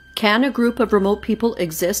 Can a group of remote people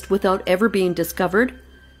exist without ever being discovered?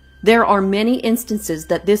 There are many instances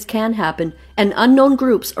that this can happen, and unknown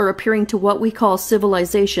groups are appearing to what we call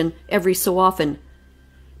civilization every so often.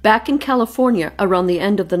 Back in California around the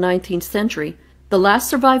end of the 19th century, the last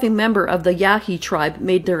surviving member of the Yahi tribe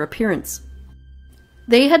made their appearance.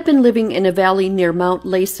 They had been living in a valley near Mount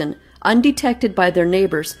Layson, undetected by their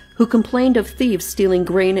neighbors, who complained of thieves stealing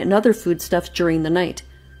grain and other foodstuffs during the night.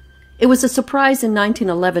 It was a surprise in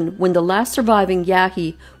 1911 when the last surviving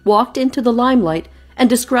Yahi walked into the limelight and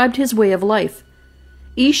described his way of life.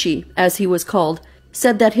 Ishi, as he was called,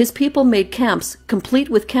 said that his people made camps complete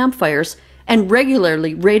with campfires and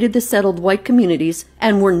regularly raided the settled white communities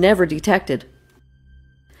and were never detected.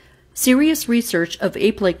 Serious research of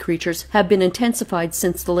ape-like creatures have been intensified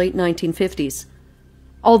since the late 1950s.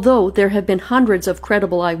 Although there have been hundreds of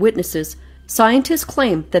credible eyewitnesses, scientists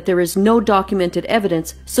claim that there is no documented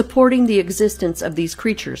evidence supporting the existence of these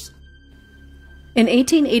creatures. In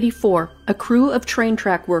 1884, a crew of train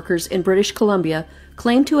track workers in British Columbia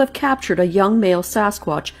claimed to have captured a young male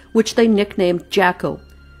Sasquatch, which they nicknamed Jacko.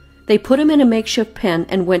 They put him in a makeshift pen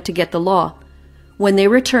and went to get the law. When they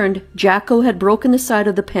returned, Jacko had broken the side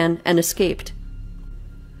of the pen and escaped.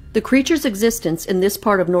 The creature's existence in this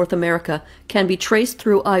part of North America can be traced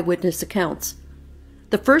through eyewitness accounts.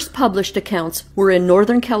 The first published accounts were in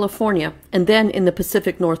Northern California and then in the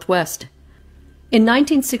Pacific Northwest. In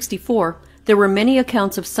 1964, there were many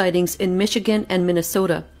accounts of sightings in Michigan and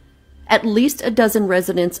Minnesota. At least a dozen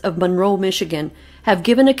residents of Monroe, Michigan, have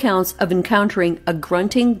given accounts of encountering a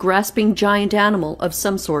grunting, grasping giant animal of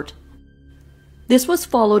some sort. This was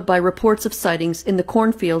followed by reports of sightings in the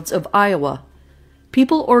cornfields of Iowa.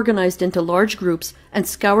 People organized into large groups and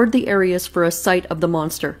scoured the areas for a sight of the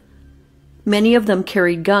monster. Many of them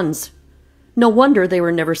carried guns. No wonder they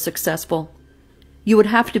were never successful. You would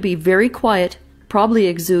have to be very quiet, probably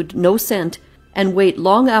exude no scent, and wait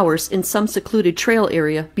long hours in some secluded trail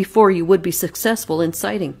area before you would be successful in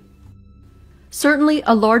sighting. Certainly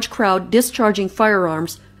a large crowd discharging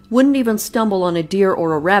firearms wouldn't even stumble on a deer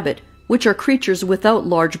or a rabbit, which are creatures without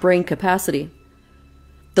large brain capacity.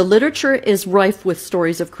 The literature is rife with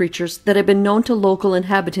stories of creatures that have been known to local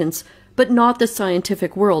inhabitants, but not the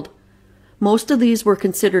scientific world. Most of these were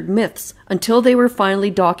considered myths until they were finally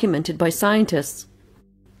documented by scientists.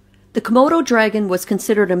 The Komodo dragon was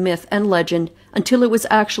considered a myth and legend until it was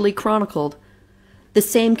actually chronicled. The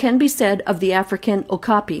same can be said of the African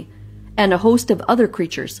okapi and a host of other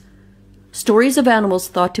creatures. Stories of animals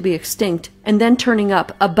thought to be extinct and then turning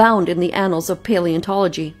up abound in the annals of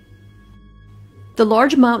paleontology. The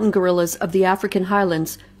large mountain gorillas of the African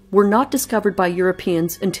highlands were not discovered by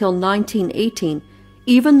Europeans until 1918,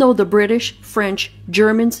 even though the British, French,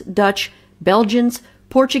 Germans, Dutch, Belgians,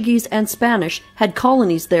 Portuguese, and Spanish had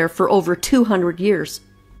colonies there for over 200 years.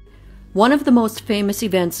 One of the most famous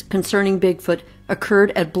events concerning Bigfoot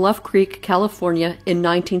occurred at Bluff Creek, California in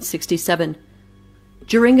 1967.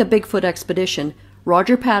 During a Bigfoot expedition,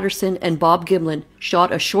 Roger Patterson and Bob Gimlin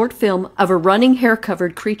shot a short film of a running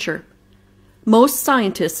hair-covered creature. Most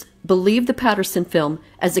scientists believe the Patterson film,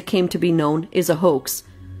 as it came to be known, is a hoax.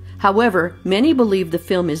 However, many believe the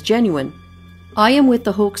film is genuine. I am with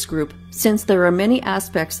the hoax group, since there are many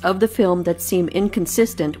aspects of the film that seem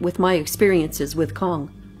inconsistent with my experiences with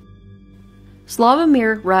Kong.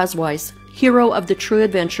 Slavomir Razwais, hero of the true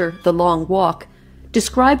adventure The Long Walk,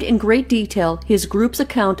 described in great detail his group's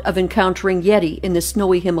account of encountering Yeti in the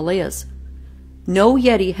snowy Himalayas. No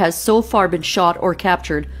Yeti has so far been shot or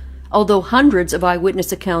captured, although hundreds of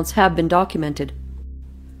eyewitness accounts have been documented.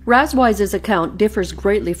 Razwais's account differs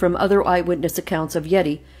greatly from other eyewitness accounts of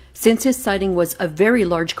Yeti, since his sighting was a very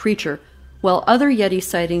large creature, while other Yeti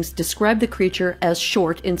sightings describe the creature as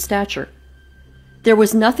short in stature. There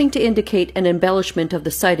was nothing to indicate an embellishment of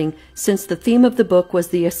the sighting, since the theme of the book was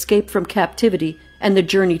the escape from captivity and the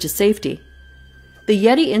journey to safety. The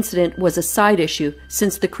Yeti incident was a side issue,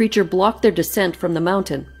 since the creature blocked their descent from the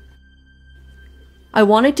mountain. I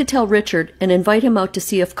wanted to tell Richard and invite him out to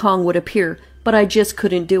see if Kong would appear, but I just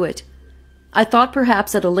couldn't do it. I thought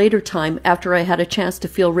perhaps at a later time, after I had a chance to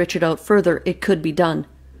feel Richard out further, it could be done.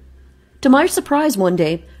 To my surprise one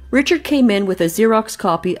day, Richard came in with a Xerox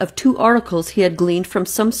copy of 2 articles he had gleaned from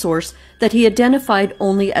some source that he identified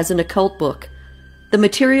only as an occult book. The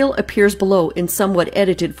material appears below in somewhat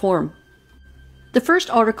edited form. The first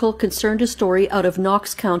article concerned a story out of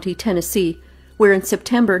Knox County, Tennessee, where in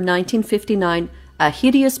September 1959, a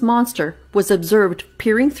hideous monster was observed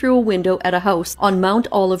peering through a window at a house on Mount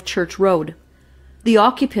Olive Church Road. The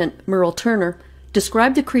occupant, Merle Turner,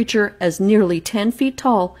 described the creature as nearly 10 feet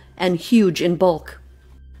tall and huge in bulk.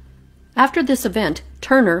 After this event,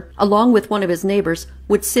 Turner, along with one of his neighbors,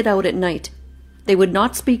 would sit out at night. They would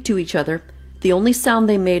not speak to each other. The only sound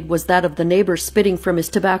they made was that of the neighbor spitting from his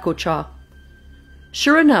tobacco chaw.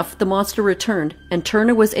 Sure enough, the monster returned, and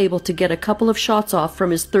Turner was able to get a couple of shots off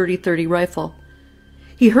from his .30-30 rifle.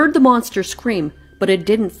 He heard the monster scream, but it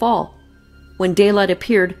didn't fall. When daylight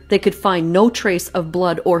appeared, they could find no trace of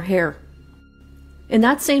blood or hair. In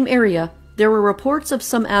that same area, there were reports of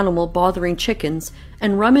some animal bothering chickens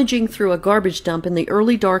and rummaging through a garbage dump in the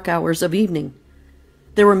early dark hours of evening.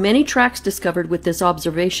 There were many tracks discovered with this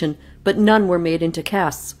observation, but none were made into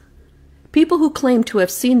casts. People who claimed to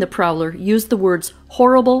have seen the prowler used the words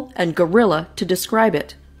horrible and gorilla to describe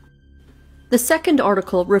it. The second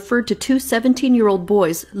article referred to two 17-year-old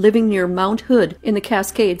boys living near Mount Hood in the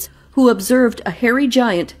Cascades who observed a hairy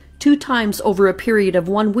giant 2 times over a period of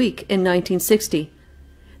 1 week in 1960.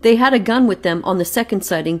 They had a gun with them on the second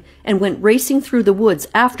sighting and went racing through the woods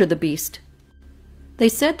after the beast. They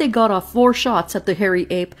said they got off 4 shots at the hairy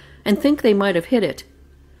ape and think they might have hit it.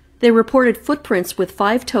 They reported footprints with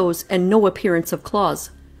 5 toes and no appearance of claws.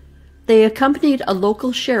 They accompanied a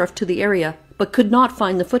local sheriff to the area but could not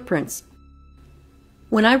find the footprints.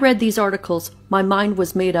 When I read these articles, my mind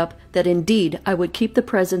was made up that indeed I would keep the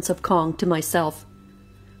presence of Kong to myself.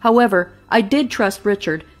 However, I did trust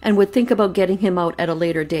Richard and would think about getting him out at a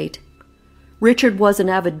later date. Richard was an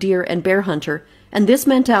avid deer and bear hunter, and this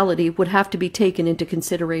mentality would have to be taken into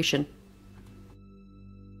consideration.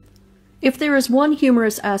 If there is one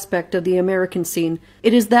humorous aspect of the American scene,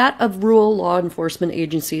 it is that of rural law enforcement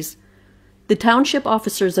agencies. The township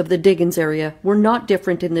officers of the Diggins area were not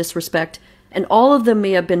different in this respect, and all of them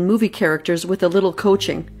may have been movie characters with a little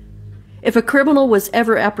coaching. If a criminal was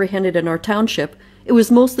ever apprehended in our township, it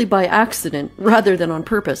was mostly by accident rather than on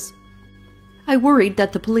purpose. I worried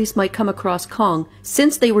that the police might come across Kong,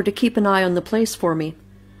 since they were to keep an eye on the place for me.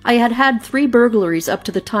 I had had 3 burglaries up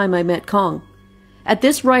to the time I met Kong. At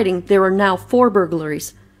this writing, there are now 4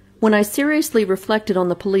 burglaries. When I seriously reflected on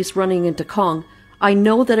the police running into Kong, I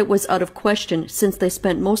know that it was out of question, since they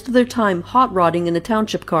spent most of their time hot rodding in the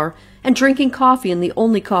township car and drinking coffee in the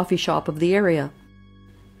only coffee shop of the area.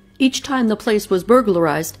 Each time the place was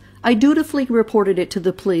burglarized, I dutifully reported it to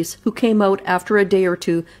the police, who came out after a day or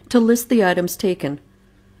 2 to list the items taken.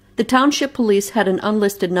 The township police had an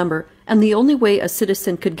unlisted number, and the only way a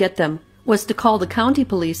citizen could get them was to call the county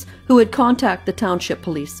police, who would contact the township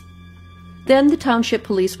police. Then the township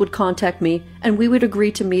police would contact me, and we would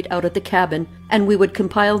agree to meet out at the cabin, and we would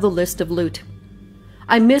compile the list of loot.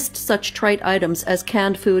 I missed such trite items as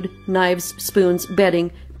canned food, knives, spoons,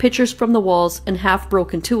 bedding, pictures from the walls, and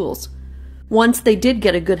half-broken tools. Once they did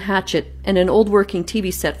get a good hatchet and an old working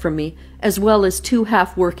TV set from me, as well as 2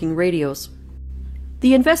 half-working radios.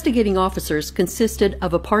 The investigating officers consisted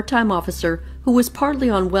of a part-time officer who was partly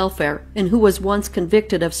on welfare and who was once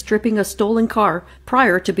convicted of stripping a stolen car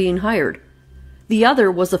prior to being hired. The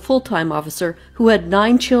other was a full-time officer who had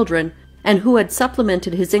 9 children and who had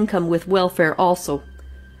supplemented his income with welfare also.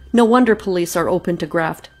 No wonder police are open to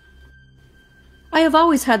graft. I have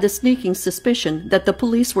always had the sneaking suspicion that the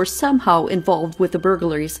police were somehow involved with the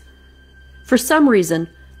burglaries. For some reason,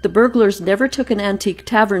 the burglars never took an antique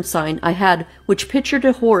tavern sign I had which pictured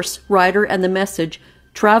a horse, rider, and the message,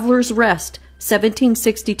 "Traveler's Rest,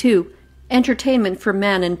 1762, entertainment for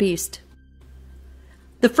man and beast."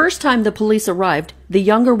 The first time the police arrived, the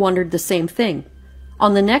younger wondered the same thing.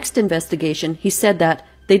 On the next investigation, he said that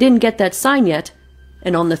they didn't get that sign yet,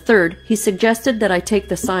 and on the third, he suggested that I take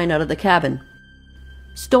the sign out of the cabin.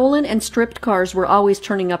 Stolen and stripped cars were always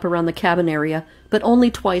turning up around the cabin area, but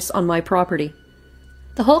only twice on my property.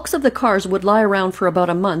 The hulks of the cars would lie around for about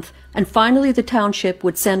a month, and finally the township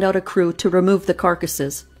would send out a crew to remove the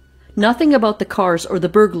carcasses. Nothing about the cars or the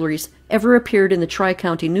burglaries ever appeared in the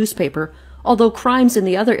Tri-County newspaper, although crimes in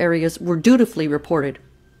the other areas were dutifully reported.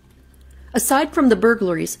 Aside from the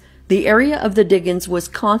burglaries, the area of the Diggins was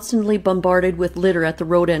constantly bombarded with litter at the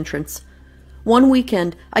road entrance. One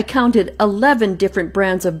weekend, I counted 11 different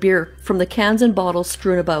brands of beer from the cans and bottles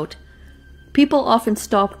strewn about. People often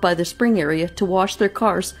stopped by the spring area to wash their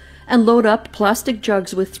cars and load up plastic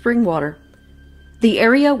jugs with spring water. The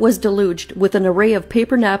area was deluged with an array of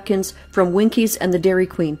paper napkins from Winkies and the Dairy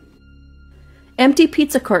Queen. Empty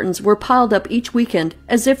pizza cartons were piled up each weekend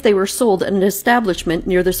as if they were sold at an establishment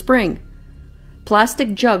near the spring.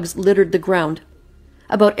 Plastic jugs littered the ground.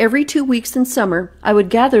 About every 2 weeks in summer, I would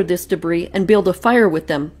gather this debris and build a fire with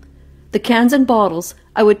them. The cans and bottles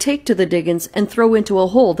I would take to the Diggins and throw into a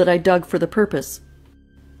hole that I dug for the purpose.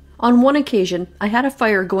 On one occasion, I had a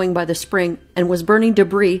fire going by the spring and was burning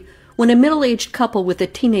debris when a middle-aged couple with a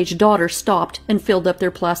teenage daughter stopped and filled up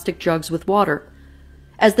their plastic jugs with water.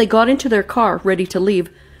 As they got into their car, ready to leave,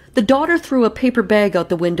 the daughter threw a paper bag out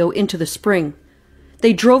the window into the spring.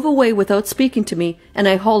 They drove away without speaking to me, and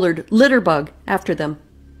I hollered, "Litterbug," after them.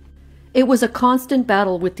 It was a constant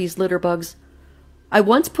battle with these litterbugs. I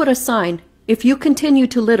once put a sign, "If you continue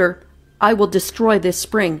to litter, I will destroy this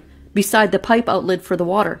spring," beside the pipe outlet for the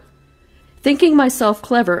water. Thinking myself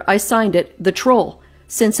clever, I signed it, "The Troll,"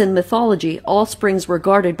 since in mythology all springs were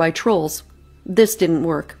guarded by trolls. This didn't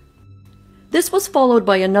work. This was followed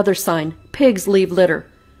by another sign, "Pigs leave litter,"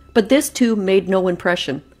 but this too made no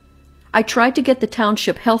impression. I tried to get the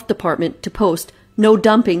township health department to post "No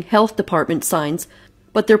dumping health department" signs,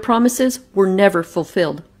 but their promises were never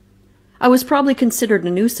fulfilled. I was probably considered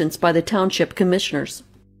a nuisance by the township commissioners.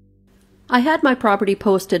 I had my property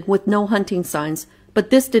posted with no hunting signs,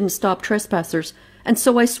 but this didn't stop trespassers, and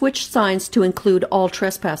so I switched signs to include all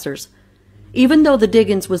trespassers. Even though the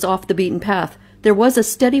diggins was off the beaten path, there was a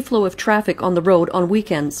steady flow of traffic on the road on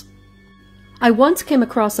weekends. I once came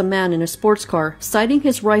across a man in a sports car sighting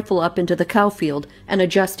his rifle up into the cow field and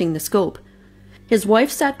adjusting the scope. His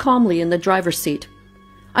wife sat calmly in the driver's seat.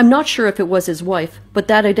 I'm not sure if it was his wife, but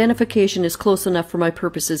that identification is close enough for my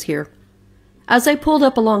purposes here. As I pulled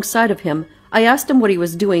up alongside of him, I asked him what he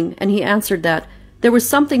was doing, and he answered that there was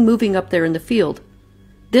something moving up there in the field.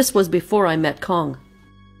 This was before I met Kong.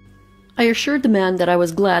 I assured the man that I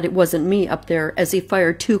was glad it wasn't me up there as he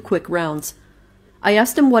fired 2 quick rounds. I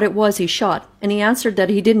asked him what it was he shot, and he answered that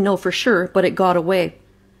he didn't know for sure, but it got away.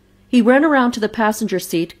 He ran around to the passenger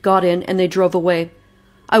seat, got in, and they drove away.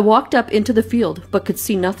 I walked up into the field, but could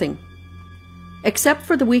see nothing. Except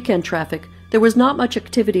for the weekend traffic, there was not much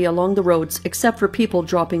activity along the roads except for people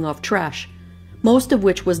dropping off trash, most of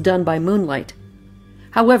which was done by moonlight.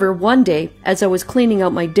 However, one day, as I was cleaning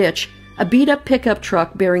out my ditch, a beat-up pickup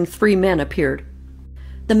truck bearing 3 men appeared.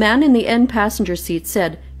 The man in the end passenger seat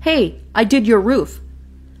said, "Hey, I did your roof."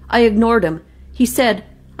 I ignored him. He said,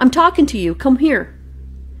 "I'm talking to you, come here."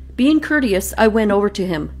 Being courteous, I went over to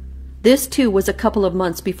him. This too was a couple of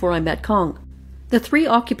months before I met Kong. The 3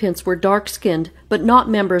 occupants were dark-skinned, but not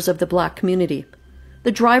members of the black community.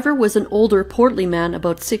 The driver was an older, portly man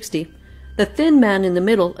about 60. The thin man in the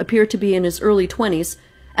middle appeared to be in his early 20s,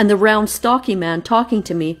 and the round, stocky man talking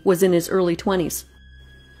to me was in his early 20s.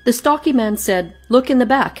 The stocky man said, "Look in the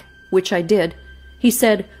back," which I did. He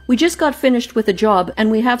said, "We just got finished with a job and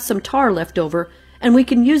we have some tar left over, and we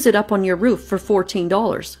can use it up on your roof for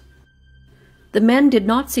 $14. The men did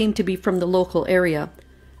not seem to be from the local area.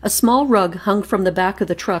 A small rug hung from the back of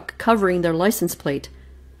the truck covering their license plate.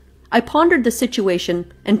 I pondered the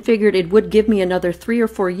situation and figured it would give me another 3 or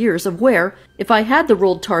 4 years of wear if I had the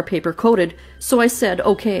rolled tar paper coated, so I said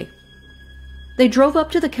okay. They drove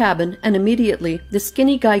up to the cabin, and immediately the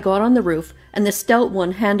skinny guy got on the roof and the stout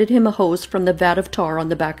one handed him a hose from the vat of tar on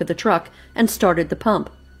the back of the truck and started the pump.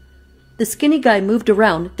 The skinny guy moved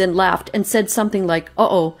around, then laughed and said something like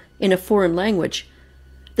 "uh-oh" in a foreign language.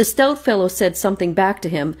 The stout fellow said something back to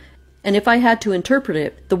him, and if I had to interpret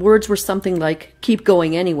it, the words were something like, "Keep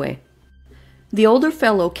going anyway." The older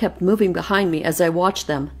fellow kept moving behind me as I watched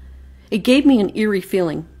them. It gave me an eerie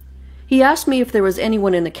feeling. He asked me if there was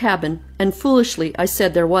anyone in the cabin, and foolishly I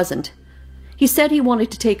said there wasn't. He said he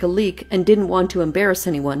wanted to take a leak and didn't want to embarrass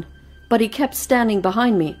anyone, but he kept standing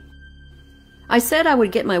behind me. I said I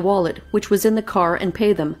would get my wallet, which was in the car, and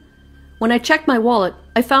pay them. When I checked my wallet,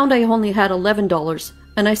 I found I only had $11,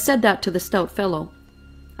 and I said that to the stout fellow.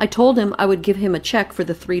 I told him I would give him a check for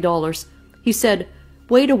the $3. He said,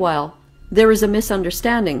 "Wait a while. There is a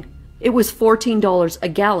misunderstanding. It was $14 a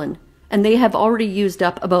gallon, and they have already used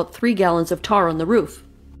up about 3 gallons of tar on the roof."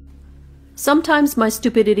 Sometimes my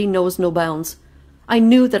stupidity knows no bounds. I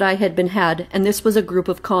knew that I had been had, and this was a group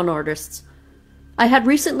of con artists. I had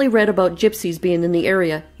recently read about gypsies being in the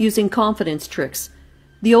area, using confidence tricks.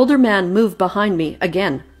 The older man moved behind me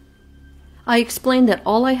again. I explained that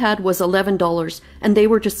all I had was $11, and they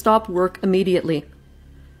were to stop work immediately.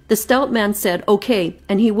 The stout man said okay,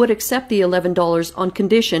 and he would accept the $11 on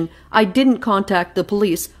condition I didn't contact the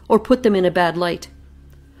police or put them in a bad light.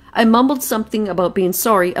 I mumbled something about being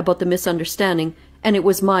sorry about the misunderstanding, and it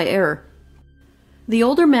was my error. The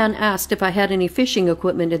older man asked if I had any fishing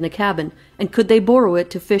equipment in the cabin, and could they borrow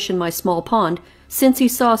it to fish in my small pond, since he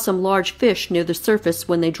saw some large fish near the surface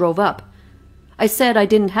when they drove up. I said I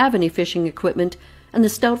didn't have any fishing equipment, and the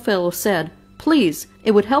stout fellow said, "Please,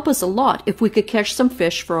 it would help us a lot if we could catch some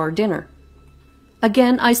fish for our dinner."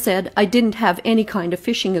 Again I said I didn't have any kind of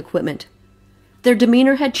fishing equipment. Their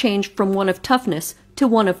demeanor had changed from one of toughness to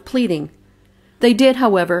one of pleading. They did,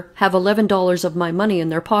 however, have $11 of my money in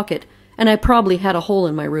their pocket, and I probably had a hole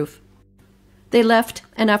in my roof. They left,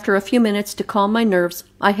 and after a few minutes to calm my nerves,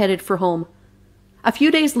 I headed for home. A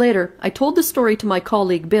few days later, I told the story to my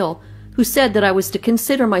colleague Bill, who said that I was to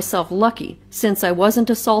consider myself lucky since I wasn't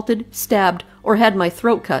assaulted, stabbed, or had my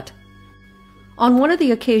throat cut. On one of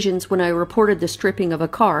the occasions when I reported the stripping of a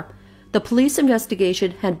car, the police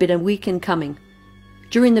investigation had been a week in coming.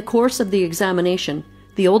 During the course of the examination,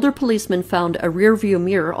 the older policeman found a rear-view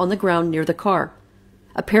mirror on the ground near the car.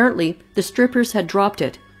 Apparently, the strippers had dropped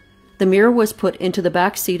it. The mirror was put into the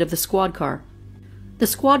back seat of the squad car. The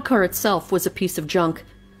squad car itself was a piece of junk.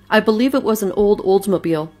 I believe it was an old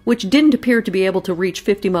Oldsmobile, which didn't appear to be able to reach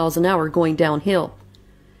 50 miles an hour going downhill.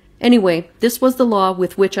 Anyway, this was the law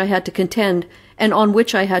with which I had to contend and on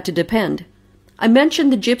which I had to depend. I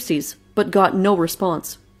mentioned the gypsies, but got no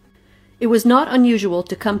response. It was not unusual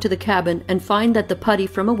to come to the cabin and find that the putty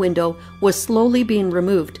from a window was slowly being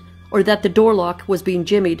removed, or that the door lock was being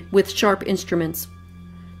jimmied with sharp instruments.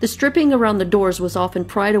 The stripping around the doors was often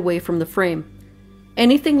pried away from the frame.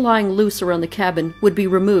 Anything lying loose around the cabin would be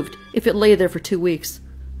removed if it lay there for 2 weeks.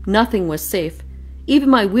 Nothing was safe. Even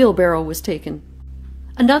my wheelbarrow was taken.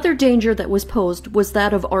 Another danger that was posed was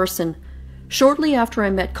that of arson. Shortly after I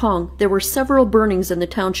met Kong, there were several burnings in the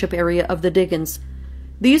township area of the Diggins.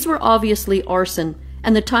 These were obviously arson,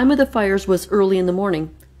 and the time of the fires was early in the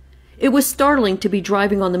morning. It was startling to be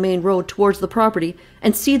driving on the main road towards the property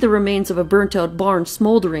and see the remains of a burnt-out barn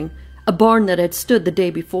smoldering, a barn that had stood the day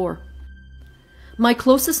before. My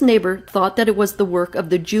closest neighbor thought that it was the work of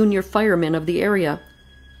the junior firemen of the area.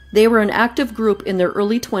 They were an active group in their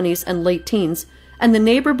early 20s and late teens, and the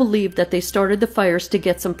neighbor believed that they started the fires to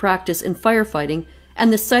get some practice in firefighting,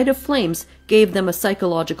 and the sight of flames gave them a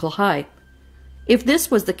psychological high. If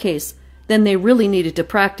this was the case, then they really needed to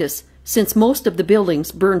practice, since most of the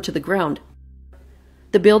buildings burned to the ground.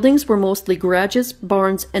 The buildings were mostly garages,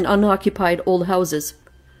 barns, and unoccupied old houses.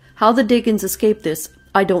 How the Diggins escaped this,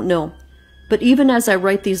 I don't know. But even as I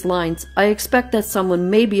write these lines, I expect that someone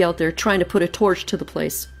may be out there trying to put a torch to the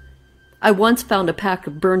place. I once found a pack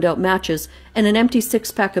of burned-out matches and an empty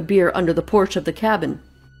 6-pack of beer under the porch of the cabin.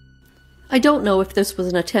 I don't know if this was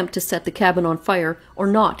an attempt to set the cabin on fire or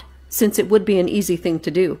not, since it would be an easy thing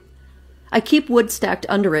to do. I keep wood stacked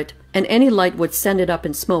under it, and any light would send it up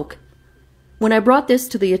in smoke. When I brought this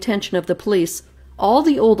to the attention of the police, all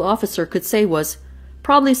the old officer could say was,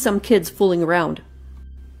 "Probably some kids fooling around."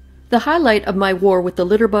 The highlight of my war with the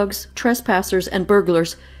litterbugs, trespassers, and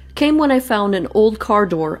burglars came when I found an old car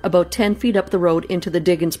door about 10 feet up the road into the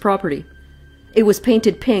Diggins property. It was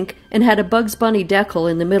painted pink and had a Bugs Bunny decal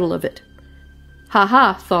in the middle of it. "Ha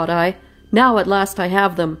ha," thought I, "now at last I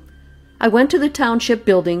have them." I went to the township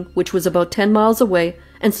building, which was about 10 miles away,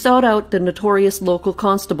 and sought out the notorious local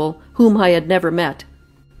constable, whom I had never met.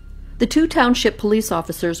 The 2 township police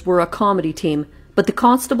officers were a comedy team, but the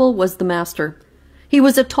constable was the master. He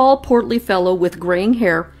was a tall, portly fellow with graying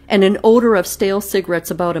hair and an odor of stale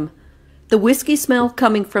cigarettes about him. The whiskey smell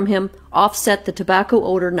coming from him offset the tobacco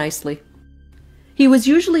odor nicely. He was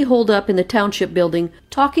usually holed up in the township building,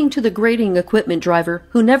 talking to the grading equipment driver,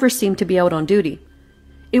 who never seemed to be out on duty.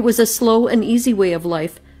 It was a slow and easy way of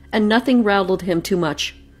life, and nothing rattled him too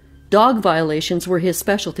much. Dog violations were his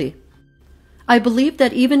specialty. I believe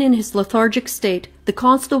that even in his lethargic state, the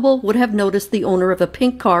constable would have noticed the owner of a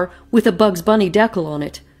pink car with a Bugs Bunny decal on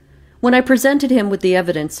it. When I presented him with the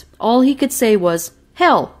evidence, all he could say was,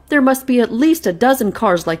 "Hell, there must be at least a dozen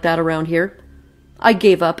cars like that around here." I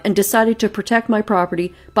gave up and decided to protect my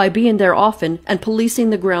property by being there often and policing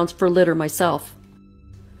the grounds for litter myself.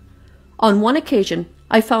 On one occasion,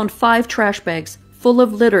 I found 5 trash bags full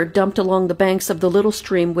of litter dumped along the banks of the little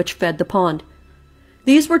stream which fed the pond.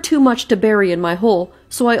 These were too much to bury in my hole,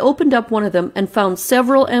 so I opened up one of them and found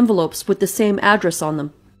several envelopes with the same address on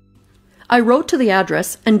them. I wrote to the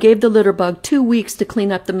address and gave the litter bug 2 weeks to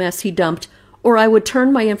clean up the mess he dumped, or I would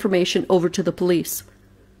turn my information over to the police.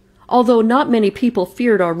 Although not many people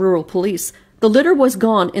feared our rural police, the litter was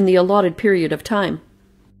gone in the allotted period of time.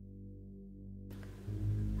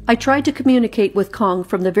 I tried to communicate with Kong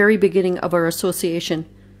from the very beginning of our association.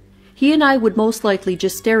 He and I would most likely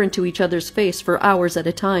just stare into each other's face for hours at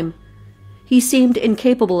a time. He seemed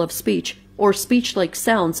incapable of speech, or speech-like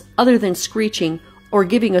sounds other than screeching or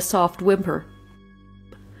giving a soft whimper.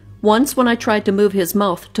 Once when I tried to move his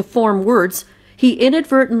mouth to form words, he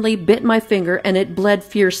inadvertently bit my finger and it bled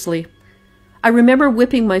fiercely. I remember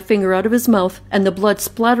whipping my finger out of his mouth and the blood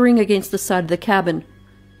splattering against the side of the cabin.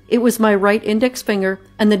 It was my right index finger,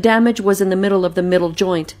 and the damage was in the middle of the middle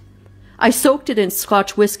joint. I soaked it in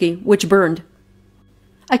Scotch whiskey, which burned.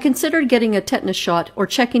 I considered getting a tetanus shot or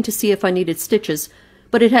checking to see if I needed stitches,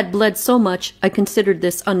 but it had bled so much I considered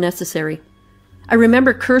this unnecessary. I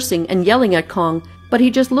remember cursing and yelling at Kong, but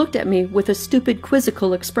he just looked at me with a stupid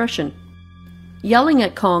quizzical expression. Yelling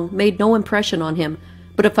at Kong made no impression on him,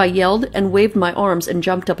 but if I yelled and waved my arms and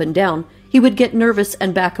jumped up and down, he would get nervous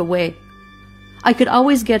and back away. I could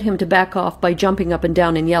always get him to back off by jumping up and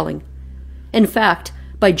down and yelling. In fact,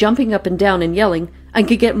 by jumping up and down and yelling, I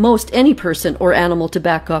could get most any person or animal to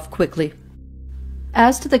back off quickly.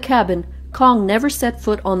 As to the cabin, Kong never set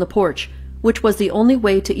foot on the porch, which was the only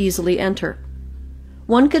way to easily enter.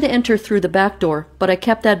 One could enter through the back door, but I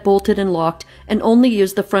kept that bolted and locked and only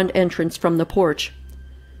used the front entrance from the porch.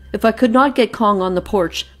 If I could not get Kong on the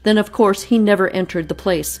porch, then of course he never entered the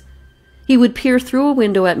place. He would peer through a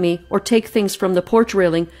window at me or take things from the porch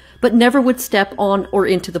railing, but never would step on or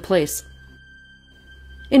into the place.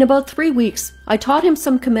 In about 3 weeks, I taught him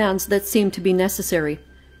some commands that seemed to be necessary.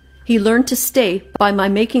 He learned to stay by my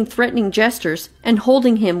making threatening gestures and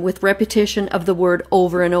holding him with repetition of the word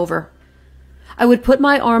over and over. I would put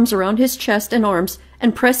my arms around his chest and arms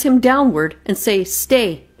and press him downward and say,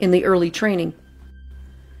 "Stay," in the early training.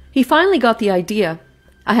 He finally got the idea.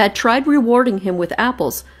 I had tried rewarding him with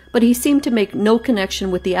apples, but he seemed to make no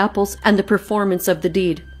connection with the apples and the performance of the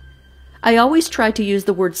deed. I always tried to use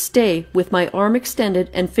the word "stay" with my arm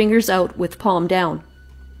extended and fingers out with palm down.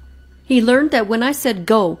 He learned that when I said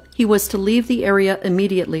 "go," he was to leave the area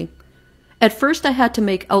immediately. At first I had to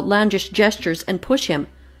make outlandish gestures and push him.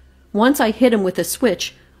 Once I hit him with a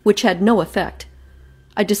switch, which had no effect.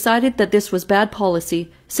 I decided that this was bad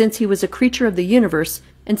policy, since he was a creature of the universe,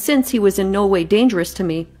 and since he was in no way dangerous to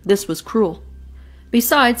me, this was cruel.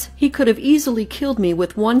 Besides, he could have easily killed me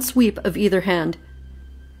with one sweep of either hand.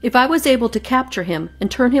 If I was able to capture him and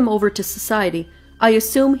turn him over to society, I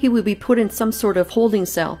assumed he would be put in some sort of holding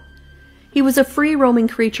cell. He was a free-roaming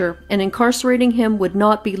creature, and incarcerating him would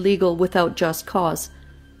not be legal without just cause.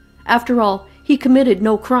 After all, he committed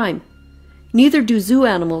no crime. Neither do zoo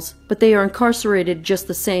animals, but they are incarcerated just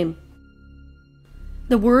the same.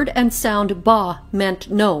 The word and sound "ba" meant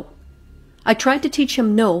no. I tried to teach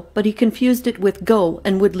him no, but he confused it with go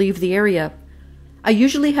and would leave the area. I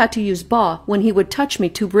usually had to use "ba" when he would touch me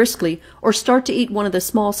too briskly or start to eat one of the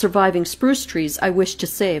small surviving spruce trees I wished to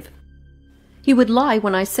save. He would lie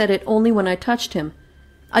when I said it only when I touched him.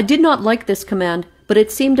 I did not like this command, but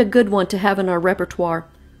it seemed a good one to have in our repertoire.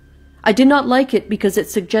 I did not like it because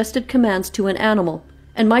it suggested commands to an animal,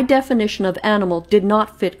 and my definition of animal did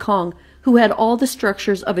not fit Kong, who had all the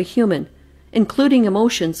structures of a human, including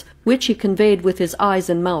emotions, which he conveyed with his eyes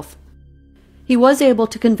and mouth. He was able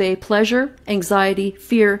to convey pleasure, anxiety,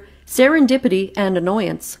 fear, serendipity, and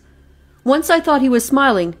annoyance. Once I thought he was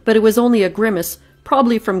smiling, but it was only a grimace,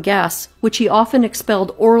 probably from gas, which he often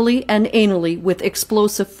expelled orally and anally with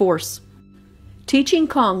explosive force. Teaching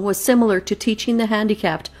Kong was similar to teaching the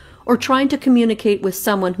handicapped or trying to communicate with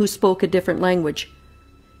someone who spoke a different language.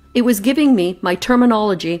 It was giving me my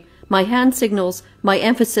terminology, my hand signals, my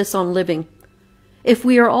emphasis on living. If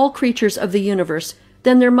we are all creatures of the universe,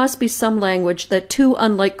 then there must be some language that two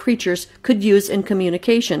unlike creatures could use in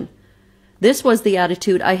communication. This was the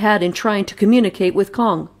attitude I had in trying to communicate with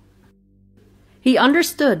Kong. He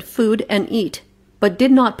understood food and eat, but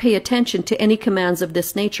did not pay attention to any commands of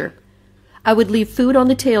this nature. I would leave food on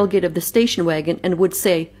the tailgate of the station wagon and would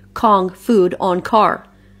say, "Kong, food on car."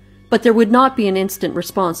 But there would not be an instant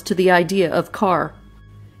response to the idea of car.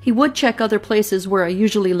 He would check other places where I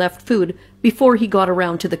usually left food before he got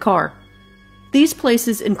around to the car. These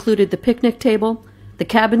places included the picnic table, the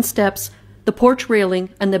cabin steps, the porch railing,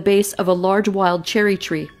 and the base of a large wild cherry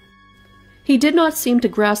tree. He did not seem to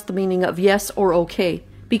grasp the meaning of yes or okay,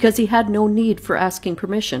 because he had no need for asking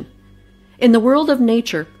permission. In the world of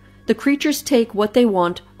nature, the creatures take what they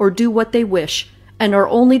want or do what they wish, and are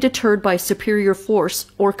only deterred by superior force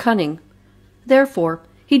or cunning. Therefore,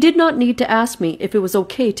 he did not need to ask me if it was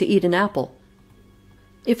okay to eat an apple.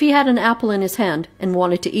 If he had an apple in his hand and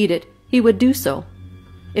wanted to eat it, he would do so.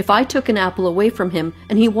 If I took an apple away from him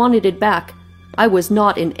and he wanted it back, I was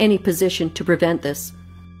not in any position to prevent this.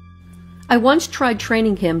 I once tried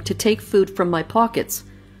training him to take food from my pockets.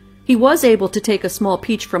 He was able to take a small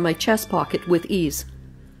peach from my chest pocket with ease.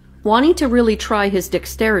 Wanting to really try his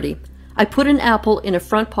dexterity, I put an apple in a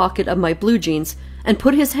front pocket of my blue jeans and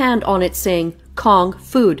put his hand on it saying, "Kong,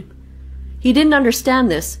 food." He didn't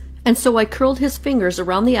understand this, and so I curled his fingers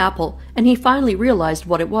around the apple and he finally realized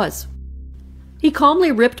what it was. He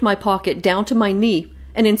calmly ripped my pocket down to my knee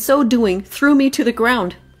and in so doing threw me to the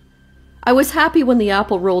ground. I was happy when the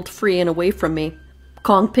apple rolled free and away from me.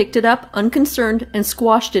 Kong picked it up, unconcerned, and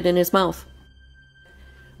squashed it in his mouth.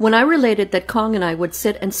 When I related that Kong and I would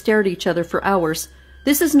sit and stare at each other for hours,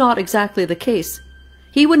 this is not exactly the case.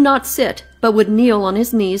 He would not sit, but would kneel on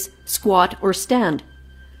his knees, squat, or stand.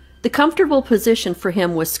 The comfortable position for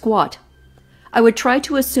him was squat. I would try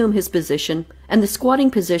to assume his position, and the squatting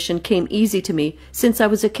position came easy to me since I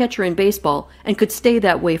was a catcher in baseball and could stay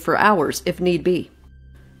that way for hours if need be.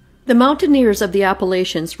 The mountaineers of the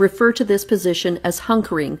Appalachians refer to this position as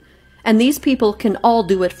hunkering, and these people can all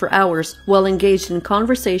do it for hours while engaged in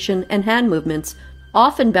conversation and hand movements,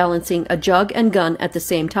 often balancing a jug and gun at the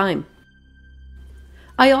same time.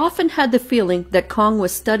 I often had the feeling that Kong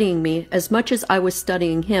was studying me as much as I was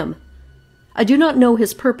studying him. I do not know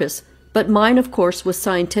his purpose, but mine of course was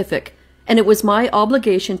scientific, and it was my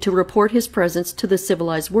obligation to report his presence to the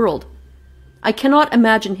civilized world. I cannot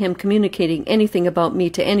imagine him communicating anything about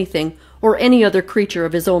me to anything or any other creature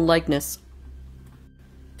of his own likeness.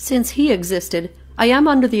 Since he existed, I am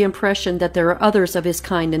under the impression that there are others of his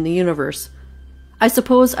kind in the universe. I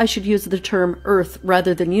suppose I should use the term Earth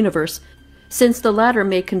rather than universe, since the latter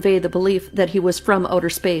may convey the belief that he was from outer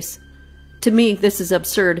space. To me, this is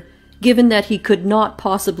absurd, given that he could not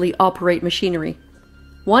possibly operate machinery.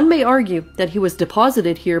 One may argue that he was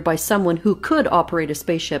deposited here by someone who could operate a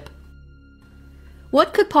spaceship.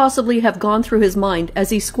 What could possibly have gone through his mind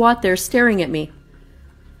as he squat there staring at me?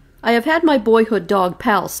 I have had my boyhood dog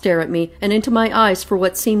Powell stare at me and into my eyes for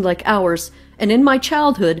what seemed like hours, and in my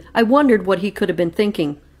childhood I wondered what he could have been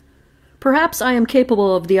thinking. Perhaps I am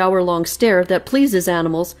capable of the hour-long stare that pleases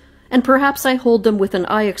animals, and perhaps I hold them with an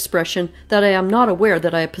eye expression that I am not aware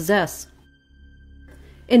that I possess.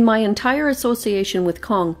 In my entire association with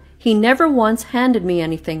Kong, he never once handed me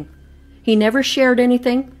anything. He never shared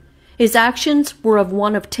anything. His actions were of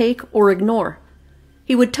one of take or ignore.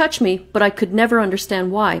 He would touch me, but I could never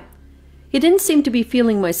understand why. He didn't seem to be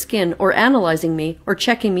feeling my skin or analyzing me or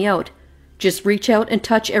checking me out. Just reach out and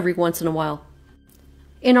touch every once in a while.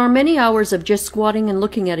 In our many hours of just squatting and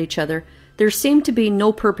looking at each other, there seemed to be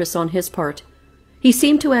no purpose on his part. He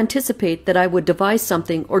seemed to anticipate that I would devise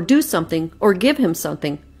something or do something or give him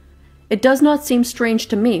something. It does not seem strange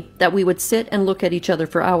to me that we would sit and look at each other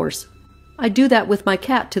for hours. I do that with my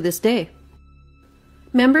cat to this day.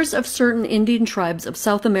 Members of certain Indian tribes of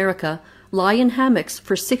South America lie in hammocks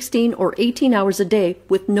for 16 or 18 hours a day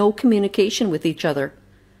with no communication with each other.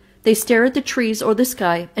 They stare at the trees or the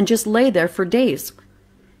sky and just lay there for days.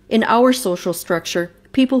 In our social structure,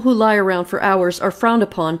 people who lie around for hours are frowned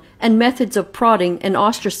upon, and methods of prodding and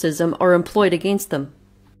ostracism are employed against them.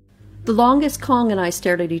 The longest Kong and I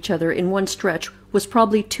stared at each other in one stretch was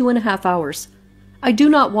probably 2.5 hours. I do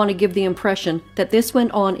not want to give the impression that this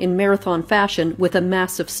went on in marathon fashion with a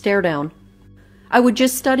massive stare-down. I would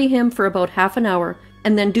just study him for about half an hour,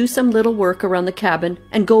 and then do some little work around the cabin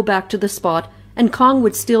and go back to the spot, and Kong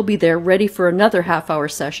would still be there ready for another half-hour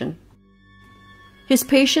session. His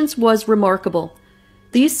patience was remarkable.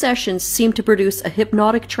 These sessions seemed to produce a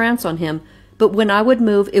hypnotic trance on him, but when I would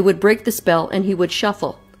move it would break the spell and he would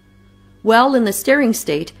shuffle. While in the staring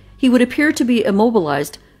state, he would appear to be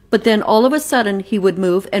immobilized, but then all of a sudden he would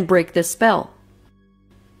move and break this spell.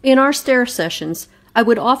 In our stare sessions, I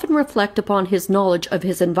would often reflect upon his knowledge of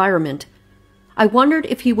his environment. I wondered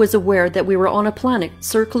if he was aware that we were on a planet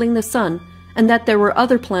circling the sun and that there were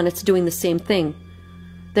other planets doing the same thing.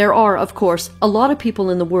 There are, of course, a lot of people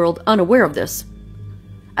in the world unaware of this.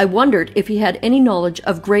 I wondered if he had any knowledge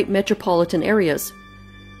of great metropolitan areas.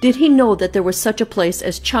 Did he know that there was such a place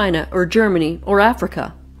as China or Germany or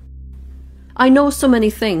Africa? I know so many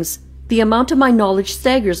things. The amount of my knowledge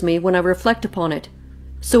staggers me when I reflect upon it.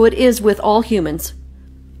 So it is with all humans.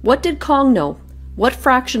 What did Kong know? What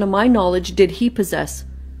fraction of my knowledge did he possess?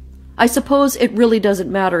 I suppose it really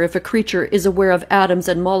doesn't matter if a creature is aware of atoms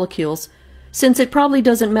and molecules, since it probably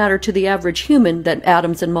doesn't matter to the average human that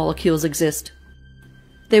atoms and molecules exist.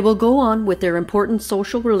 They will go on with their important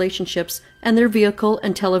social relationships and their vehicle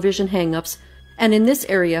and television hang-ups, and in this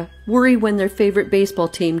area, worry when their favorite baseball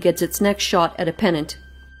team gets its next shot at a pennant.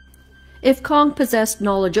 If Kong possessed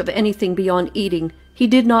knowledge of anything beyond eating, he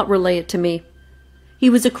did not relay it to me. He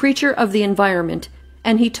was a creature of the environment,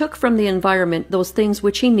 and he took from the environment those things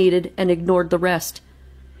which he needed and ignored the rest.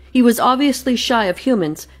 He was obviously shy of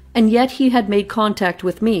humans, and yet he had made contact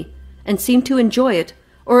with me, and seemed to enjoy it,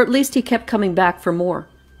 or at least he kept coming back for more.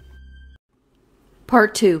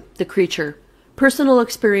 Part 2. The Creature. Personal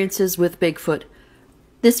Experiences with Bigfoot.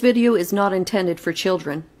 This video is not intended for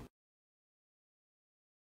children.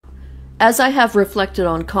 As I have reflected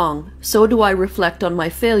on Kong, so do I reflect on my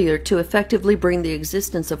failure to effectively bring the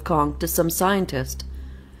existence of Kong to some scientist.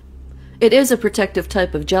 It is a protective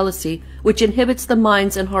type of jealousy which inhibits the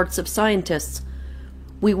minds and hearts of scientists.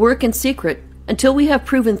 We work in secret until we have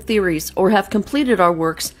proven theories or have completed our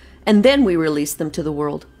works, and then we release them to the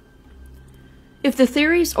world. If the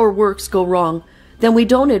theories or works go wrong, then we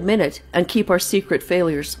don't admit it and keep our secret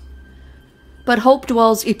failures. But hope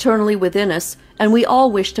dwells eternally within us, and we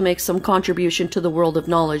all wish to make some contribution to the world of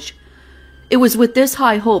knowledge. It was with this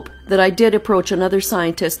high hope that I did approach another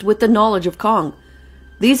scientist with the knowledge of Kong.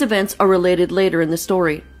 These events are related later in the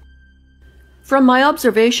story. From my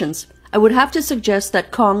observations, I would have to suggest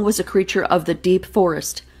that Kong was a creature of the deep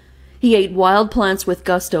forest. He ate wild plants with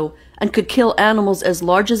gusto and could kill animals as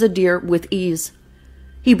large as a deer with ease.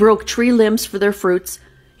 He broke tree limbs for their fruits.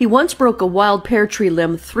 He once broke a wild pear tree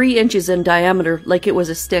limb 3 inches in diameter like it was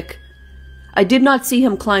a stick. I did not see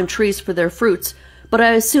him climb trees for their fruits, but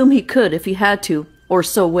I assume he could if he had to, or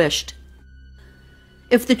so wished.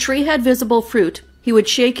 If the tree had visible fruit, he would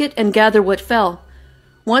shake it and gather what fell.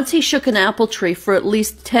 Once he shook an apple tree for at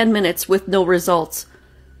least 10 minutes with no results.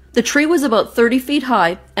 The tree was about 30 feet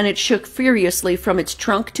high, and it shook furiously from its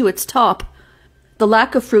trunk to its top. The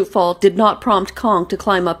lack of fruit fall did not prompt Kong to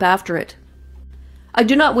climb up after it. I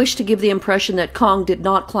do not wish to give the impression that Kong did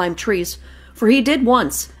not climb trees, for he did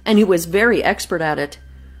once, and he was very expert at it.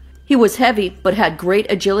 He was heavy, but had great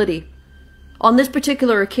agility. On this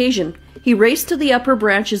particular occasion, he raced to the upper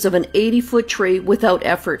branches of an 80-foot tree without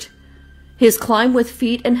effort. His climb with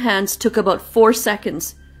feet and hands took about 4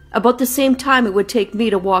 seconds, about the same time it would take me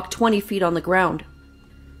to walk 20 feet on the ground.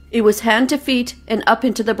 It was hand to feet and up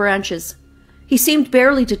into the branches. He seemed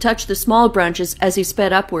barely to touch the small branches as he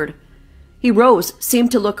sped upward. He rose,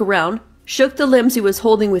 seemed to look around, shook the limbs he was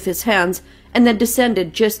holding with his hands, and then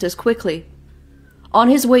descended just as quickly. On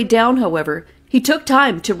his way down, however, he took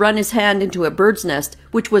time to run his hand into a bird's nest,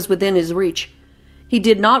 which was within his reach. He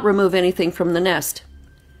did not remove anything from the nest.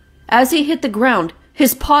 As he hit the ground,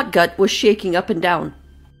 his pot gut was shaking up and down.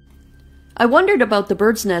 I wondered about the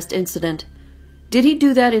bird's nest incident. Did he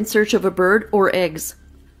do that in search of a bird or eggs?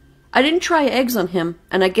 I didn't try eggs on him,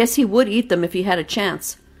 and I guess he would eat them if he had a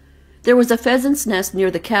chance. There was a pheasant's nest near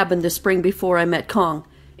the cabin the spring before I met Kong.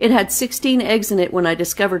 It had 16 eggs in it when I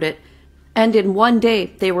discovered it, and in one day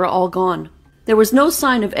they were all gone. There was no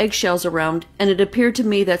sign of eggshells around, and it appeared to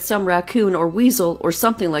me that some raccoon or weasel or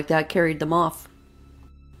something like that carried them off.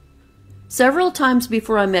 Several times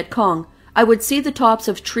before I met Kong, I would see the tops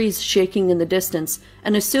of trees shaking in the distance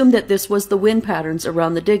and assume that this was the wind patterns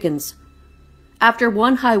around the diggings. After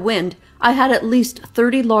one high wind, I had at least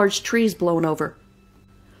 30 large trees blown over.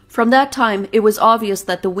 From that time, it was obvious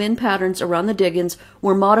that the wind patterns around the diggings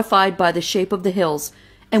were modified by the shape of the hills,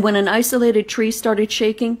 and when an isolated tree started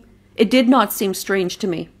shaking, it did not seem strange to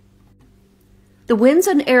me. The winds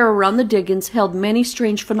and air around the diggings held many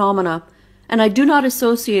strange phenomena, and I do not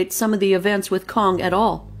associate some of the events with Kong at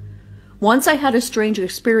all. Once I had a strange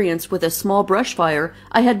experience with a small brush fire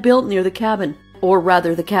I had built near the cabin, or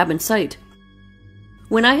rather the cabin site.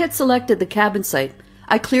 When I had selected the cabin site,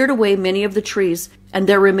 I cleared away many of the trees, and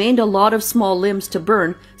there remained a lot of small limbs to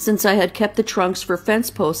burn since I had kept the trunks for fence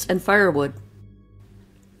posts and firewood.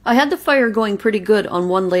 I had the fire going pretty good on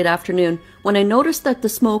one late afternoon when I noticed that the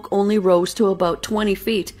smoke only rose to about 20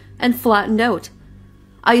 feet and flattened out.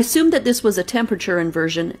 I assumed that this was a temperature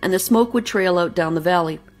inversion and the smoke would trail out down the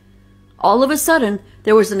valley. All of a sudden,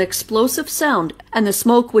 there was an explosive sound, and the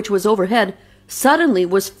smoke, which was overhead, suddenly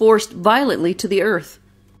was forced violently to the earth.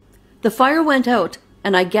 The fire went out,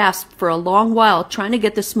 and I gasped for a long while trying to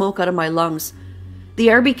get the smoke out of my lungs.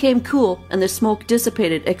 The air became cool, and the smoke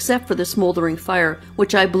dissipated except for the smoldering fire,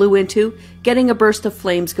 which I blew into, getting a burst of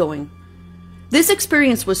flames going. This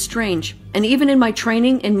experience was strange, and even in my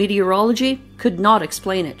training in meteorology, could not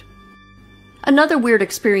explain it. Another weird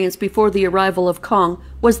experience before the arrival of Kong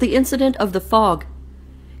was the incident of the fog.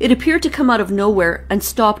 It appeared to come out of nowhere and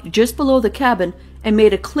stopped just below the cabin and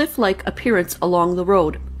made a cliff-like appearance along the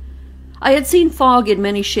road. I had seen fog in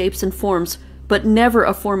many shapes and forms, but never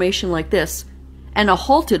a formation like this, and a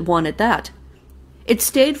halted one at that. It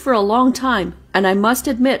stayed for a long time, and I must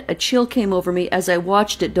admit a chill came over me as I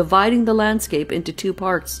watched it dividing the landscape into 2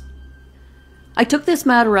 parts. I took this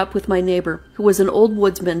matter up with my neighbor, who was an old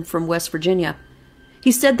woodsman from West Virginia.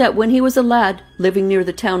 He said that when he was a lad, living near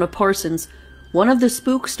the town of Parsons, one of the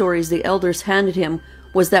spook stories the elders handed him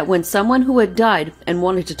was that when someone who had died and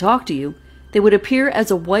wanted to talk to you, they would appear as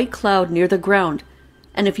a white cloud near the ground,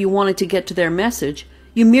 and if you wanted to get to their message,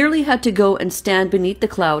 you merely had to go and stand beneath the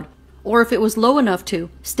cloud, or if it was low enough to,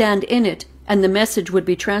 stand in it, and the message would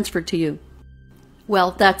be transferred to you.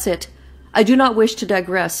 Well, that's it. I do not wish to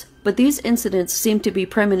digress, but these incidents seem to be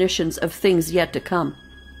premonitions of things yet to come.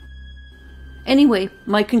 Anyway,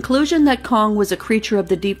 my conclusion that Kong was a creature of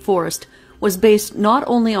the deep forest was based not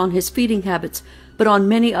only on his feeding habits, but on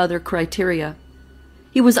many other criteria.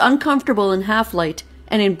 He was uncomfortable in half-light,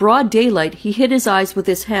 and in broad daylight he hid his eyes with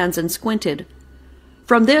his hands and squinted.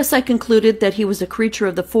 From this I concluded that he was a creature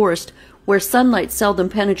of the forest, where sunlight seldom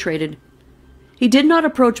penetrated. He did not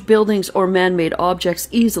approach buildings or man-made objects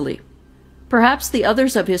easily. Perhaps the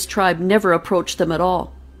others of his tribe never approached them at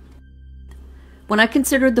all. When I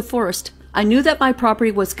considered the forest, I knew that my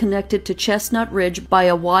property was connected to Chestnut Ridge by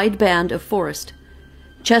a wide band of forest.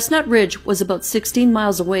 Chestnut Ridge was about 16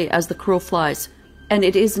 miles away as the crow flies, and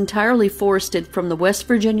it is entirely forested from the West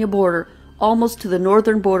Virginia border almost to the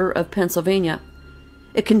northern border of Pennsylvania.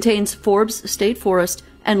 It contains Forbes State Forest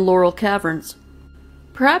and Laurel Caverns.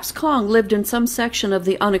 Perhaps Kong lived in some section of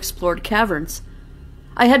the unexplored caverns.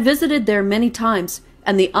 I had visited there many times,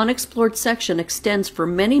 and the unexplored section extends for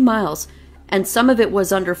many miles, and some of it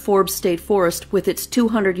was under Forbes State Forest with its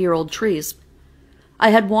 200-year-old trees. I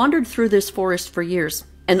had wandered through this forest for years,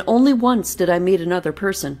 and only once did I meet another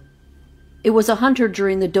person. It was a hunter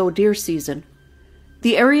during the doe deer season.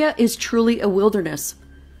 The area is truly a wilderness.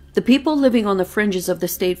 The people living on the fringes of the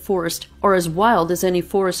state forest are as wild as any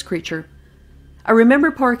forest creature. I remember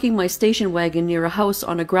parking my station wagon near a house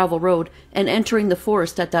on a gravel road and entering the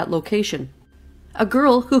forest at that location. A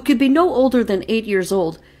girl, who could be no older than 8 years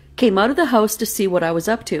old, came out of the house to see what I was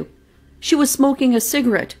up to. She was smoking a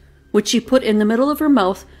cigarette, which she put in the middle of her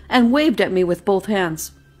mouth and waved at me with both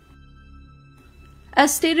hands.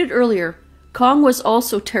 As stated earlier, Kong was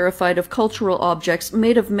also terrified of cultural objects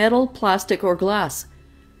made of metal, plastic, or glass.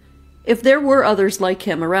 If there were others like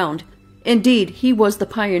him around, indeed he was the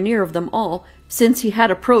pioneer of them all, since he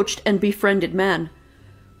had approached and befriended man.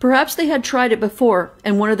 Perhaps they had tried it before,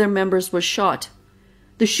 and one of their members was shot.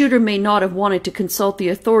 The shooter may not have wanted to consult the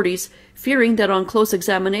authorities, fearing that on close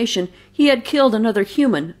examination he had killed another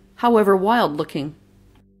human, however wild-looking.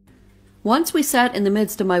 Once we sat in the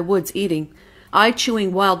midst of my woods eating, I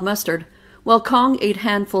chewing wild mustard, while Kong ate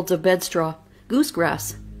handfuls of bedstraw,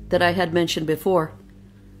 goosegrass, that I had mentioned before.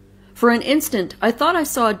 For an instant I thought I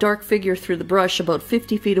saw a dark figure through the brush about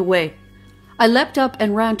 50 feet away. I leapt up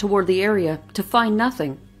and ran toward the area, to find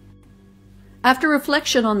nothing. After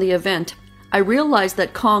reflection on the event, I realized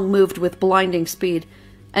that Kong moved with blinding speed,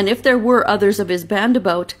 and if there were others of his band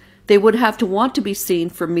about, they would have to want to be seen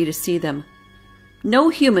for me to see them. No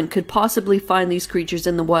human could possibly find these creatures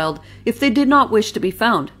in the wild if they did not wish to be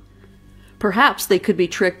found. Perhaps they could be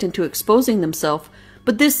tricked into exposing themselves,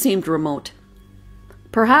 but this seemed remote.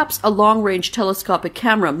 Perhaps a long-range telescopic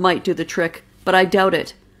camera might do the trick, but I doubt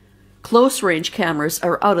it. Close-range cameras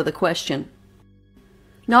are out of the question.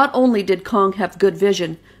 Not only did Kong have good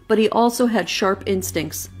vision, but he also had sharp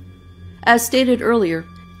instincts. As stated earlier,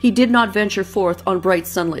 he did not venture forth on bright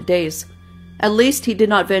sunlit days. At least he did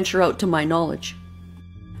not venture out to my knowledge.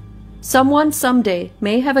 Someone someday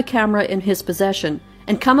may have a camera in his possession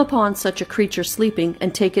and come upon such a creature sleeping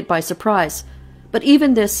and take it by surprise, but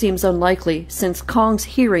even this seems unlikely since Kong's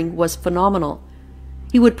hearing was phenomenal.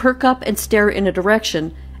 He would perk up and stare in a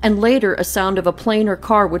direction, and later a sound of a plane or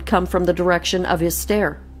car would come from the direction of his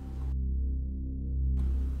stare.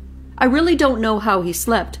 I really don't know how he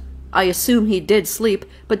slept. I assume he did sleep,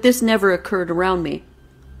 but this never occurred around me.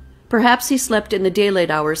 Perhaps he slept in the daylight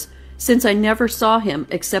hours, since I never saw him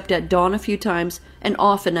except at dawn a few times and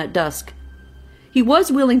often at dusk. He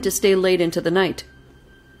was willing to stay late into the night.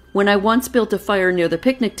 When I once built a fire near the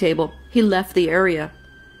picnic table, he left the area.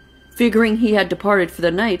 Figuring he had departed for the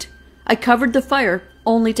night, I covered the fire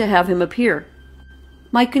only to have him appear.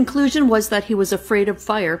 My conclusion was that he was afraid of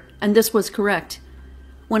fire, and this was correct.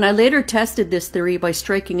 When I later tested this theory by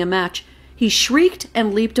striking a match, he shrieked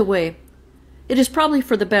and leaped away. It is probably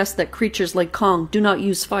for the best that creatures like Kong do not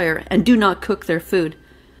use fire and do not cook their food.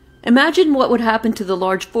 Imagine what would happen to the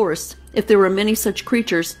large forests if there were many such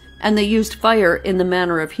creatures and they used fire in the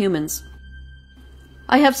manner of humans.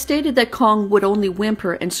 I have stated that Kong would only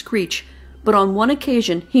whimper and screech, but on one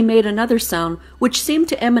occasion he made another sound which seemed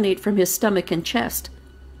to emanate from his stomach and chest.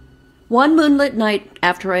 One moonlit night,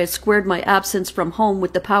 after I had squared my absence from home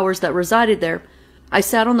with the powers that resided there, I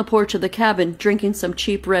sat on the porch of the cabin drinking some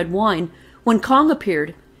cheap red wine when Kong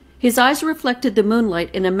appeared. His eyes reflected the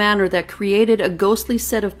moonlight in a manner that created a ghostly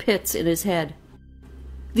set of pits in his head.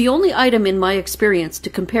 The only item in my experience to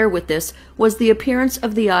compare with this was the appearance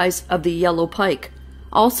of the eyes of the yellow pike,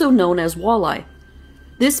 also known as walleye.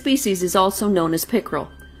 This species is also known as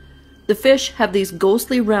pickerel. The fish have these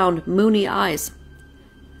ghostly round, moony eyes.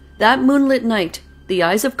 That moonlit night, the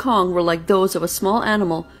eyes of Kong were like those of a small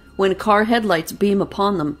animal when car headlights beam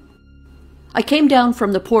upon them. I came down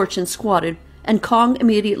from the porch and squatted, and Kong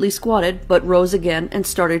immediately squatted, but rose again and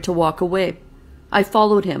started to walk away. I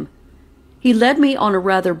followed him. He led me on a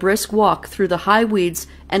rather brisk walk through the high weeds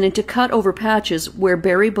and into cut-over patches where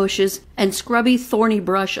berry bushes and scrubby, thorny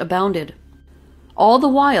brush abounded. All the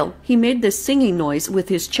while, he made this singing noise with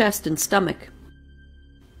his chest and stomach.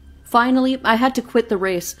 Finally, I had to quit the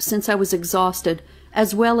race since I was exhausted,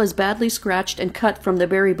 as well as badly scratched and cut from the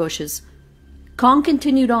berry bushes. Kong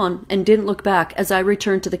continued on and didn't look back as I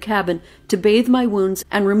returned to the cabin to bathe my wounds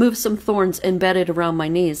and remove some thorns embedded around my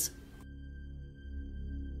knees.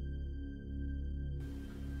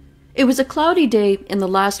 It was a cloudy day in the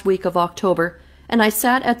last week of October, and I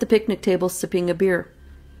sat at the picnic table sipping a beer.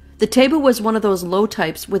 The table was one of those low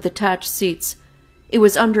types with attached seats. It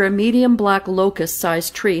was under a medium black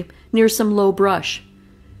locust-sized tree near some low brush.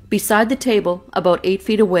 Beside the table, about 8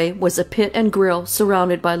 feet away, was a pit and grill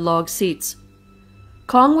surrounded by log seats.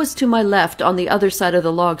 Kong was to my left on the other side of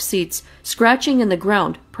the log seats, scratching in the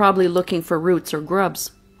ground, probably looking for roots or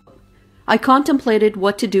grubs. I contemplated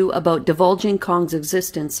what to do about divulging Kong's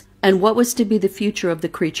existence and what was to be the future of the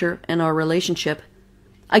creature and our relationship.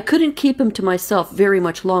 I couldn't keep him to myself very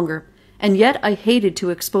much longer, and yet I hated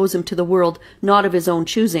to expose him to the world not of his own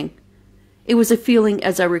choosing. It was a feeling,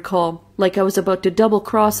 as I recall, like I was about to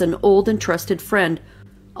double-cross an old and trusted friend,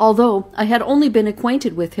 although I had only been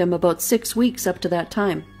acquainted with him about 6 weeks up to that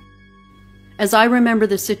time. As I remember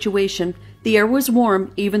the situation, the air was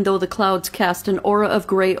warm even though the clouds cast an aura of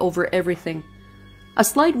gray over everything. A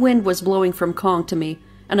slight wind was blowing from Kong to me,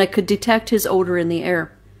 and I could detect his odor in the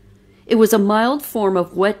air. It was a mild form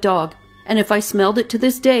of wet dog, and if I smelled it to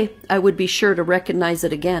this day, I would be sure to recognize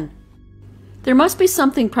it again. There must be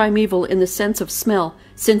something primeval in the sense of smell,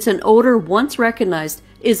 since an odor once recognized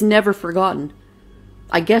is never forgotten.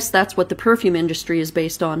 I guess that's what the perfume industry is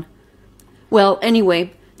based on. Well,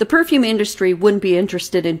 anyway, the perfume industry wouldn't be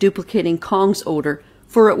interested in duplicating Kong's odor,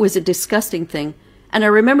 for it was a disgusting thing, and I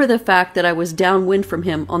remember the fact that I was downwind from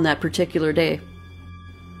him on that particular day.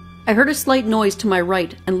 I heard a slight noise to my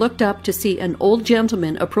right and looked up to see an old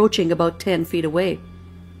gentleman approaching about 10 feet away.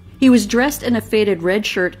 He was dressed in a faded red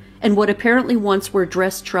shirt and what apparently once were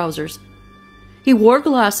dress trousers. He wore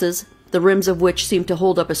glasses, the rims of which seemed to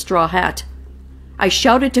hold up a straw hat. I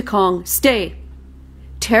shouted to Kong, "Stay!"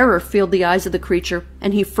 Terror filled the eyes of the creature,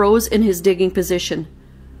 and he froze in his digging position.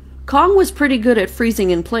 Kong was pretty good at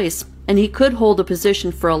freezing in place, and he could hold a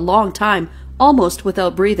position for a long time, almost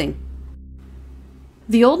without breathing.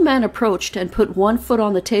 The old man approached and put one foot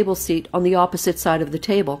on the table seat on the opposite side of the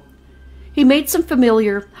table. He made some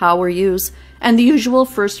familiar "how are yous" and the usual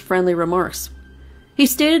first friendly remarks. He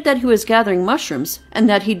stated that he was gathering mushrooms and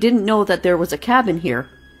that he didn't know that there was a cabin here.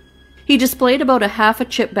 He displayed about a half a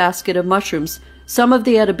chip basket of mushrooms, some of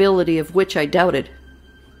the edibility of which I doubted.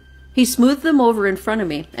 He smoothed them over in front of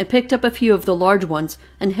me and picked up a few of the large ones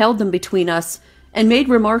and held them between us and made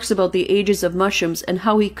remarks about the ages of mushrooms and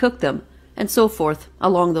how he cooked them, and so forth,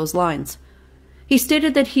 along those lines. He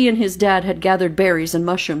stated that he and his dad had gathered berries and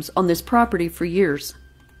mushrooms on this property for years.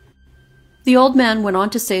 The old man went on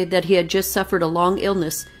to say that he had just suffered a long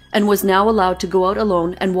illness and was now allowed to go out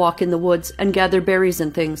alone and walk in the woods and gather berries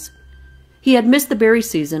and things. He had missed the berry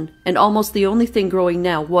season, and almost the only thing growing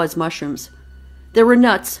now was mushrooms. There were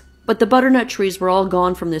nuts, but the butternut trees were all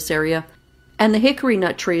gone from this area, and the hickory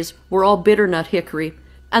nut trees were all bitternut hickory,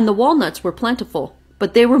 and the walnuts were plentiful,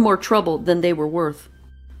 but they were more trouble than they were worth.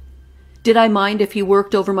 Did I mind if he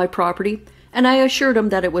worked over my property? And I assured him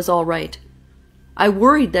that it was all right. I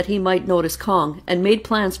worried that he might notice Kong, and made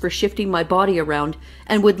plans for shifting my body around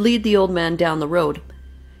and would lead the old man down the road.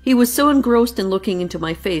 He was so engrossed in looking into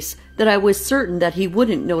my face that I was certain that he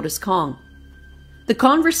wouldn't notice Kong. The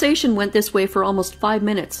conversation went this way for almost 5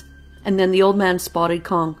 minutes, and then the old man spotted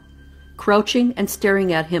Kong, crouching and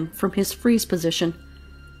staring at him from his freeze position.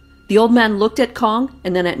 The old man looked at Kong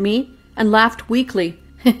and then at me and laughed weakly.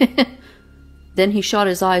 Then he shot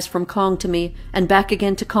his eyes from Kong to me and back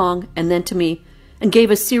again to Kong and then to me and gave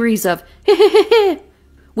a series of "heh,"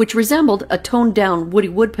 which resembled a toned-down Woody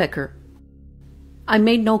Woodpecker. I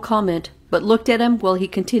made no comment, but looked at him while he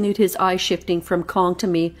continued his eye shifting from Kong to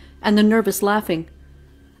me and the nervous laughing.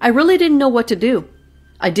 I really didn't know what to do.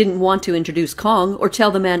 I didn't want to introduce Kong or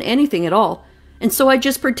tell the man anything at all, and so I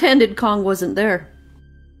just pretended Kong wasn't there.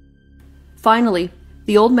 Finally,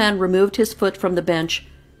 the old man removed his foot from the bench,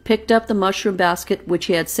 picked up the mushroom basket which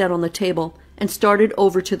he had set on the table, and started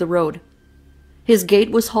over to the road. His gait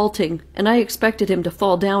was halting, and I expected him to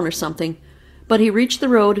fall down or something, but he reached the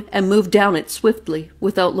road and moved down it swiftly,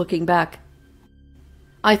 without looking back.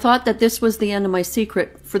 I thought that this was the end of my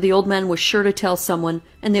secret, for the old man was sure to tell someone,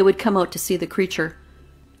 and they would come out to see the creature.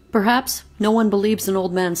 Perhaps no one believes an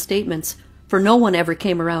old man's statements, for no one ever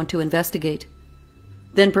came around to investigate.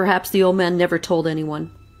 Then perhaps the old man never told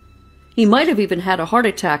anyone. He might have even had a heart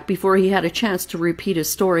attack before he had a chance to repeat his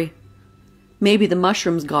story. Maybe the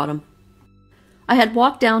mushrooms got him. I had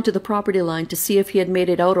walked down to the property line to see if he had made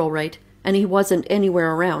it out all right, and he wasn't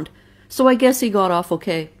anywhere around, so I guess he got off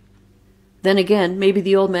okay. Then again, maybe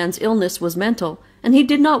the old man's illness was mental, and he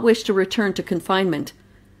did not wish to return to confinement.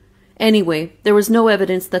 Anyway, there was no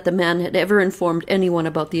evidence that the man had ever informed anyone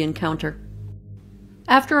about the encounter.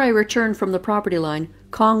 After I returned from the property line,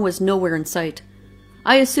 Kong was nowhere in sight.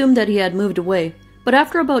 I assumed that he had moved away, but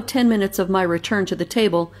after about 10 minutes of my return to the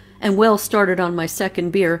table, and well started on my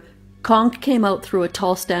second beer, Kong came out through a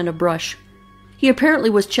tall stand of brush. He apparently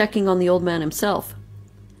was checking on the old man himself.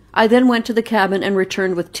 I then went to the cabin and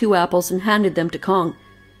returned with 2 apples and handed them to Kong.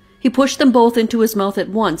 He pushed them both into his mouth at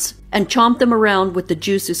once and chomped them around with the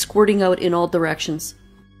juices squirting out in all directions.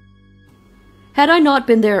 Had I not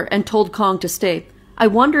been there and told Kong to stay, I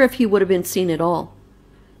wonder if he would have been seen at all.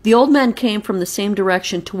 The old man came from the same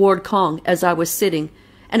direction toward Kong as I was sitting,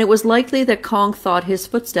 and it was likely that Kong thought his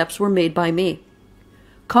footsteps were made by me.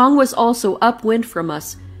 Kong was also upwind from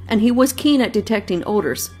us, and he was keen at detecting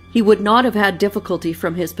odors. He would not have had difficulty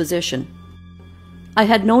from his position. I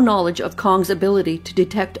had no knowledge of Kong's ability to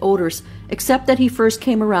detect odors, except that he first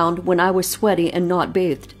came around when I was sweaty and not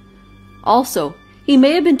bathed. Also, he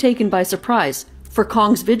may have been taken by surprise, for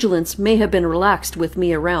Kong's vigilance may have been relaxed with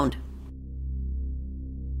me around.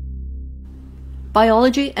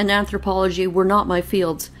 Biology and anthropology were not my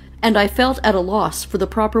fields, and I felt at a loss for the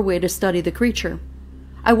proper way to study the creature.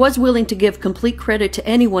 I was willing to give complete credit to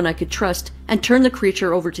anyone I could trust and turn the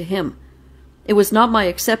creature over to him. It was not my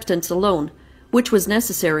acceptance alone, which was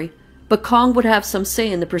necessary, but Kong would have some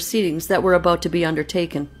say in the proceedings that were about to be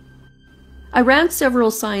undertaken. I ran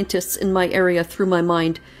several scientists in my area through my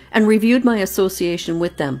mind and reviewed my association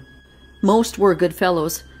with them. Most were good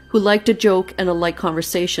fellows, who liked a joke and a light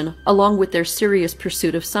conversation, along with their serious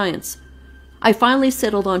pursuit of science. I finally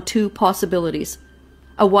settled on two possibilities: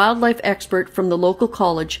 a wildlife expert from the local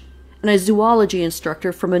college and a zoology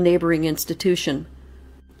instructor from a neighboring institution.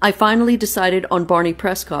 I finally decided on Barney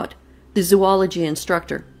Prescott, the zoology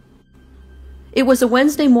instructor. It was a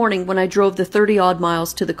Wednesday morning when I drove the 30-odd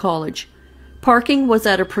miles to the college. Parking was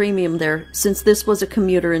at a premium there, since this was a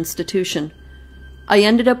commuter institution. I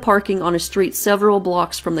ended up parking on a street several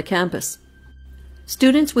blocks from the campus.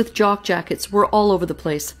 Students with jock jackets were all over the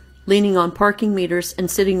place, leaning on parking meters and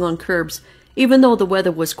sitting on curbs, even though the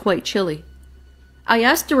weather was quite chilly. I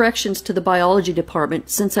asked directions to the biology department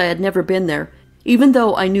since I had never been there, even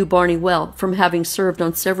though I knew Barney well from having served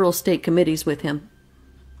on several state committees with him.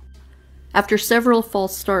 After several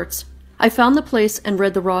false starts, I found the place and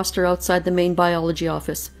read the roster outside the main biology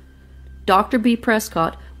office. Dr. B.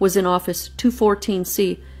 Prescott was in office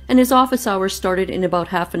 214C, and his office hours started in about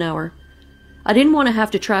half an hour. I didn't want to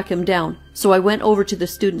have to track him down, so I went over to the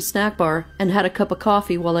student snack bar and had a cup of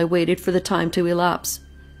coffee while I waited for the time to elapse.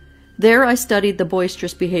 There I studied the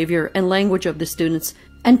boisterous behavior and language of the students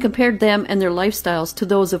and compared them and their lifestyles to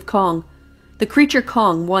those of Kong. The creature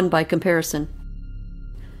Kong won by comparison.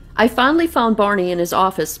 I finally found Barney in his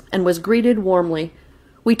office and was greeted warmly.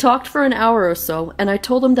 We talked for an hour or so, and I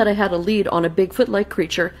told him that I had a lead on a Bigfoot-like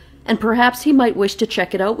creature and perhaps he might wish to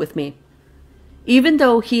check it out with me. Even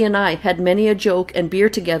though he and I had many a joke and beer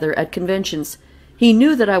together at conventions, he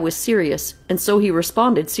knew that I was serious, and so he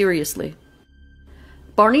responded seriously.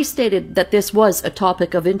 Barney stated that this was a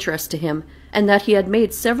topic of interest to him, and that he had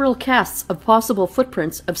made several casts of possible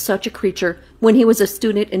footprints of such a creature when he was a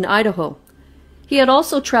student in Idaho. He had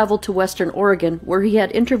also traveled to Western Oregon, where he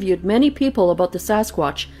had interviewed many people about the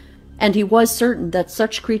Sasquatch, and he was certain that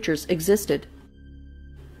such creatures existed.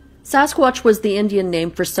 Sasquatch was the Indian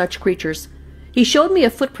name for such creatures. He showed me a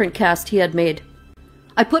footprint cast he had made.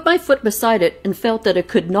 I put my foot beside it and felt that it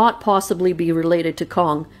could not possibly be related to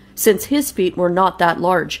Kong, since his feet were not that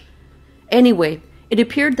large. Anyway, it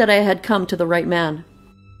appeared that I had come to the right man.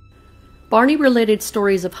 Barney related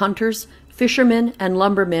stories of hunters, fishermen, and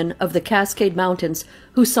lumbermen of the Cascade Mountains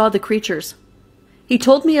who saw the creatures. He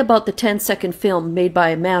told me about the 10-second film made by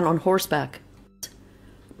a man on horseback.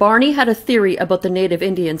 Barney had a theory about the native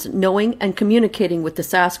Indians knowing and communicating with the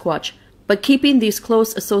Sasquatch, but keeping these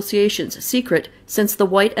close associations secret since the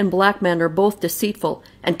white and black men are both deceitful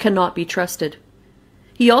and cannot be trusted.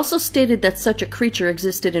 He also stated that such a creature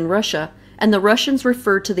existed in Russia, and the Russians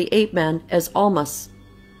referred to the ape-man as Almas.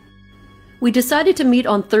 We decided to meet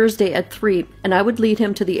on Thursday at 3, and I would lead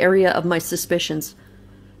him to the area of my suspicions.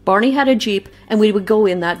 Barney had a Jeep, and we would go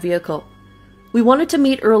in that vehicle. We wanted to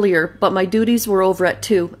meet earlier, but my duties were over at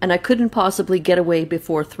 2, and I couldn't possibly get away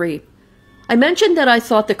before 3. I mentioned that I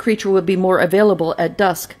thought the creature would be more available at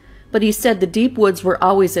dusk, but he said the deep woods were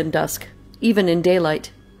always in dusk, even in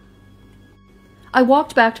daylight. I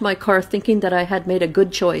walked back to my car thinking that I had made a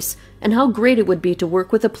good choice, and how great it would be to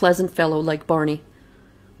work with a pleasant fellow like Barney.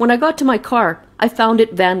 When I got to my car, I found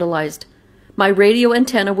it vandalized. My radio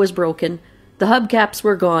antenna was broken, the hubcaps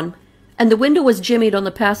were gone, and the window was jimmied on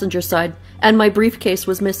the passenger side, and my briefcase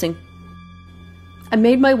was missing. I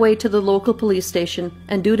made my way to the local police station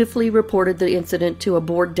and dutifully reported the incident to a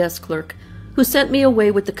board desk clerk, who sent me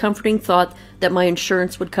away with the comforting thought that my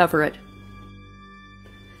insurance would cover it.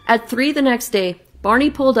 At 3 the next day, Barney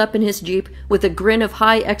pulled up in his Jeep with a grin of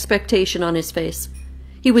high expectation on his face.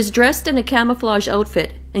 He was dressed in a camouflage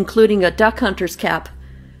outfit, including a duck hunter's cap.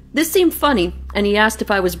 This seemed funny, and he asked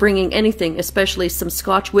if I was bringing anything, especially some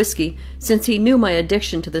Scotch whiskey, since he knew my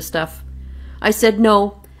addiction to the stuff. I said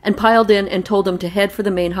no, and piled in and told him to head for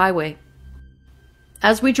the main highway.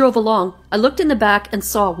 As we drove along, I looked in the back and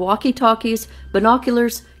saw walkie-talkies,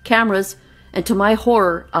 binoculars, cameras, and to my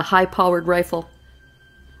horror, a high-powered rifle.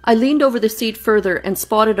 I leaned over the seat further and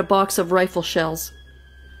spotted a box of rifle shells.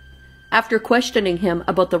 After questioning him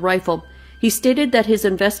about the rifle, he stated that his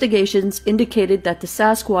investigations indicated that the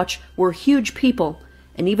Sasquatch were huge people,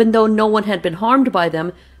 and even though no one had been harmed by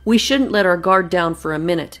them, we shouldn't let our guard down for a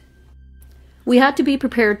minute. We had to be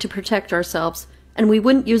prepared to protect ourselves, and we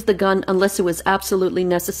wouldn't use the gun unless it was absolutely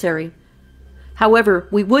necessary. However,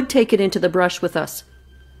 we would take it into the brush with us.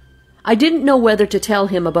 I didn't know whether to tell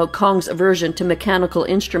him about Kong's aversion to mechanical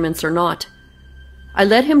instruments or not. I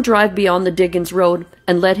let him drive beyond the Diggins Road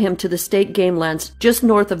and led him to the state game lands just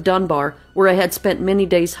north of Dunbar, where I had spent many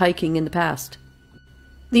days hiking in the past.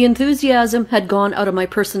 The enthusiasm had gone out of my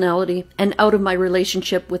personality and out of my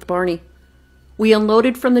relationship with Barney. We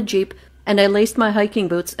unloaded from the Jeep, and I laced my hiking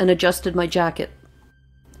boots and adjusted my jacket.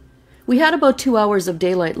 We had about 2 hours of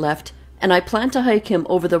daylight left, and I planned to hike him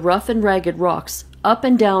over the rough and ragged rocks, up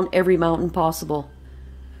and down every mountain possible.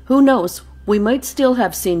 Who knows, we might still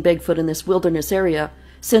have seen Bigfoot in this wilderness area,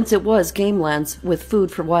 since it was game lands with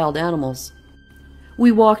food for wild animals.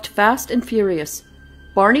 We walked fast and furious.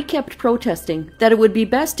 Barney kept protesting that it would be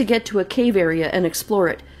best to get to a cave area and explore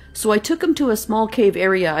it, so I took him to a small cave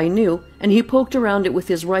area I knew, and he poked around it with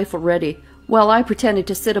his rifle ready, while I pretended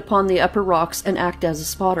to sit upon the upper rocks and act as a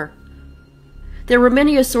spotter. There were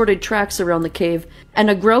many assorted tracks around the cave, and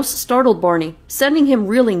a grouse startled Barney, sending him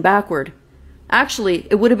reeling backward. Actually,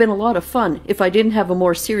 it would have been a lot of fun if I didn't have a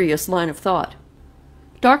more serious line of thought.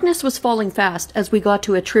 Darkness was falling fast as we got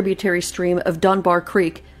to a tributary stream of Dunbar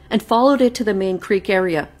Creek and followed it to the main creek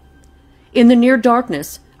area. In the near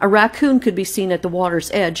darkness, a raccoon could be seen at the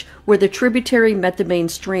water's edge where the tributary met the main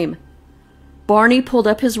stream. Barney pulled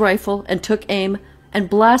up his rifle and took aim and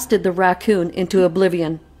blasted the raccoon into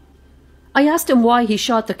oblivion. I asked him why he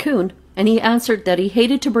shot the coon, and he answered that he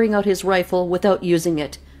hated to bring out his rifle without using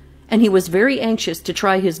it, and he was very anxious to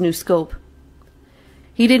try his new scope.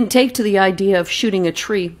 He didn't take to the idea of shooting a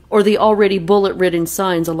tree or the already bullet-ridden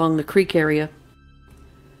signs along the creek area.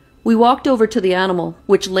 We walked over to the animal,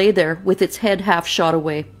 which lay there with its head half shot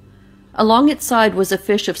away. Along its side was a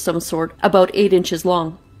fish of some sort, about 8 inches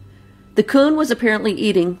long. The coon was apparently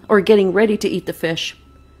eating or getting ready to eat the fish.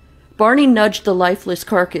 Barney nudged the lifeless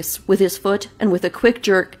carcass with his foot, and with a quick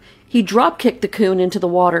jerk, he drop-kicked the coon into the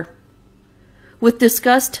water. With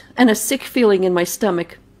disgust and a sick feeling in my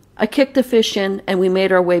stomach, I kicked the fish in, and we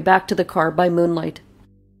made our way back to the car by moonlight.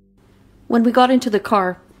 When we got into the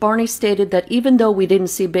car, Barney stated that even though we didn't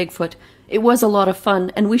see Bigfoot, it was a lot of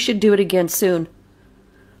fun and we should do it again soon.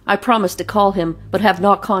 I promised to call him, but have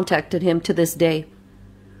not contacted him to this day.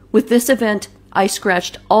 With this event, I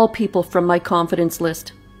scratched all people from my confidence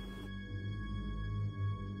list.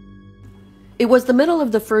 It was the middle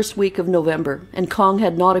of the first week of November, and Kong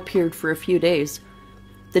had not appeared for a few days.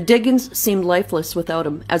 The Diggins seemed lifeless without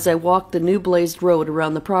him as I walked the new blazed road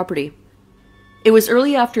around the property. It was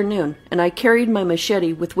early afternoon, and I carried my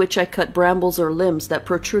machete with which I cut brambles or limbs that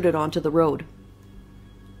protruded onto the road.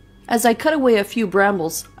 As I cut away a few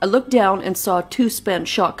brambles, I looked down and saw 2 spent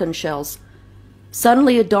shotgun shells.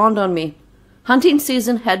 Suddenly it dawned on me. Hunting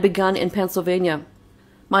season had begun in Pennsylvania.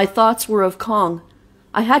 My thoughts were of Kong.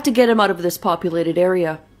 I had to get him out of this populated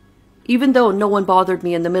area, even though no one bothered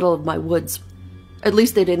me in the middle of my woods. At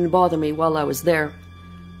least they didn't bother me while I was there.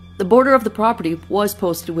 The border of the property was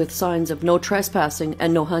posted with signs of no trespassing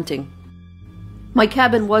and no hunting. My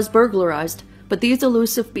cabin was burglarized, but these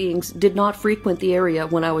elusive beings did not frequent the area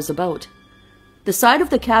when I was about. The side of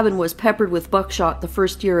the cabin was peppered with buckshot the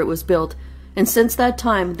first year it was built, and since that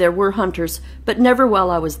time there were hunters, but never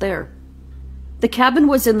while I was there. The cabin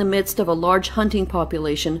was in the midst of a large hunting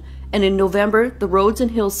population, and in November the roads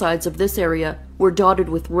and hillsides of this area were dotted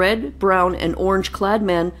with red, brown, and orange-clad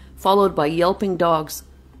men, followed by yelping dogs.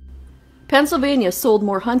 Pennsylvania sold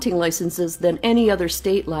more hunting licenses than any other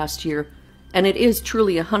state last year, and it is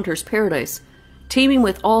truly a hunter's paradise, teeming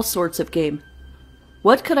with all sorts of game.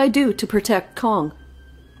 What could I do to protect Kong?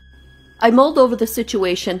 I mulled over the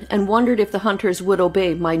situation and wondered if the hunters would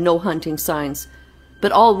obey my no-hunting signs,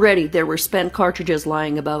 but already there were spent cartridges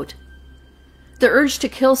lying about. The urge to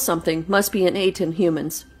kill something must be innate in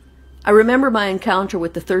humans. I remember my encounter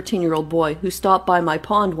with the 13-year-old boy who stopped by my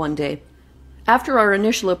pond one day. After our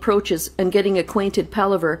initial approaches and getting acquainted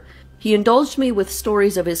palaver, he indulged me with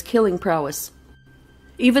stories of his killing prowess.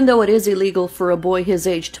 Even though it is illegal for a boy his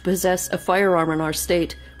age to possess a firearm in our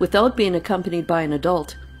state without being accompanied by an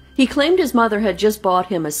adult, he claimed his mother had just bought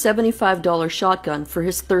him a $75 shotgun for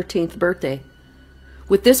his 13th birthday.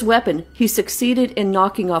 With this weapon, he succeeded in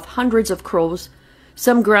knocking off hundreds of crows,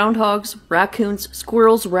 some groundhogs, raccoons,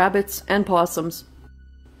 squirrels, rabbits, and possums.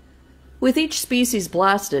 With each species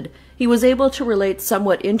blasted, he was able to relate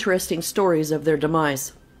somewhat interesting stories of their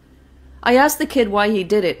demise. I asked the kid why he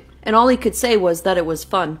did it, and all he could say was that it was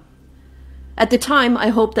fun. At the time, I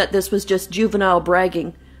hoped that this was just juvenile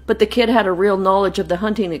bragging, but the kid had a real knowledge of the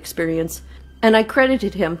hunting experience, and I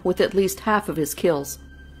credited him with at least half of his kills.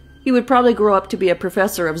 He would probably grow up to be a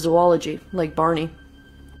professor of zoology, like Barney.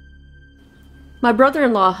 My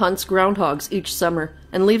brother-in-law hunts groundhogs each summer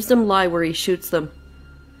and leaves them lie where he shoots them.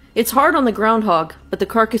 It's hard on the groundhog, but the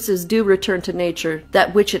carcasses do return to nature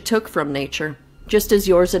that which it took from nature, just as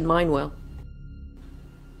yours and mine will.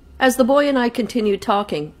 As the boy and I continued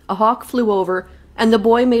talking, a hawk flew over, and the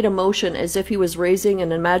boy made a motion as if he was raising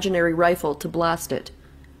an imaginary rifle to blast it.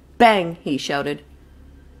 "Bang!" he shouted.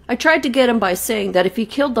 I tried to get him by saying that if he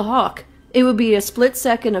killed the hawk, it would be a split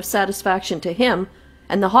second of satisfaction to him,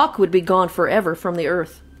 and the hawk would be gone forever from the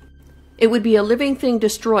earth. It would be a living thing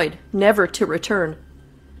destroyed, never to return.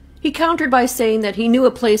 He countered by saying that he knew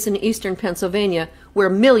a place in eastern Pennsylvania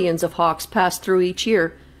where millions of hawks passed through each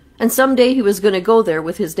year, and someday he was going to go there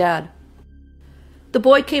with his dad. The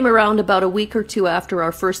boy came around about a week or two after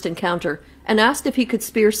our first encounter and asked if he could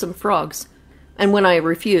spear some frogs, and when I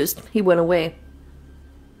refused, he went away.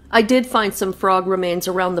 I did find some frog remains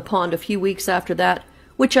around the pond a few weeks after that,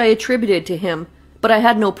 which I attributed to him, but I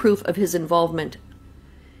had no proof of his involvement.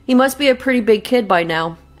 He must be a pretty big kid by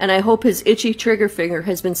now, and I hope his itchy trigger finger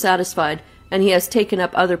has been satisfied and he has taken up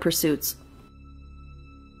other pursuits.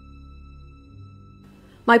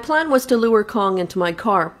 My plan was to lure Kong into my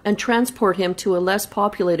car and transport him to a less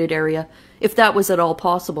populated area, if that was at all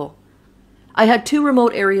possible. I had two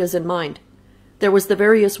remote areas in mind. There was the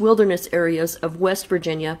various wilderness areas of West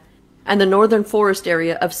Virginia and the northern forest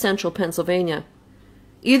area of central Pennsylvania.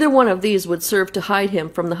 Either one of these would serve to hide him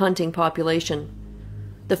from the hunting population.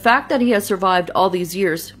 The fact that he had survived all these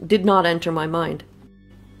years did not enter my mind.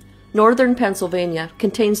 Northern Pennsylvania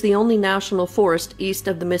contains the only national forest east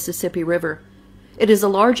of the Mississippi River. It is a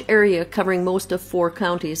large area covering most of 4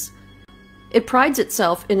 counties. It prides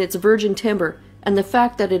itself in its virgin timber and the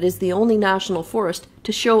fact that it is the only national forest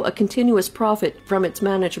to show a continuous profit from its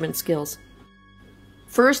management skills.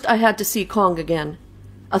 First, I had to see Kong again.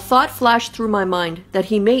 A thought flashed through my mind that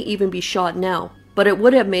he may even be shot now, but it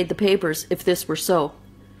would have made the papers if this were so.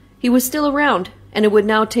 He was still around, and it would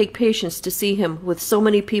now take patience to see him with so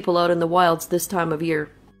many people out in the wilds this time of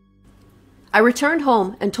year. I returned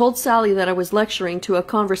home and told Sally that I was lecturing to a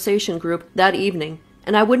conversation group that evening,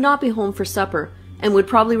 and I would not be home for supper, and would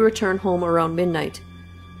probably return home around midnight.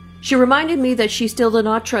 She reminded me that she still did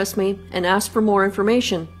not trust me and asked for more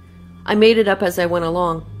information. I made it up as I went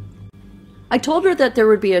along. I told her that there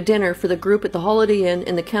would be a dinner for the group at the Holiday Inn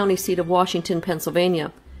in the county seat of Washington,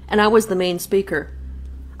 Pennsylvania, and I was the main speaker.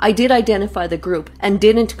 I did identify the group and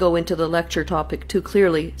didn't go into the lecture topic too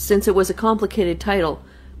clearly since it was a complicated title,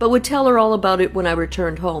 but would tell her all about it when I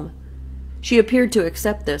returned home. She appeared to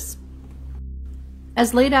accept this.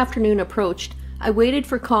 As late afternoon approached, I waited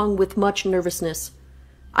for Kong with much nervousness.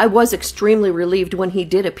 I was extremely relieved when he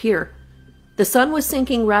did appear. The sun was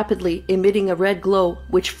sinking rapidly, emitting a red glow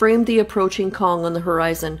which framed the approaching Kong on the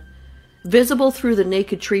horizon, visible through the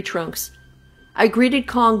naked tree trunks. I greeted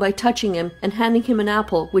Kong by touching him and handing him an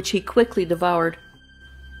apple, which he quickly devoured.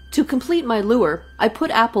 To complete my lure, I put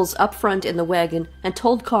apples up front in the wagon and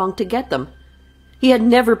told Kong to get them. He had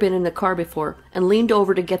never been in a car before and leaned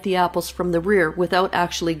over to get the apples from the rear without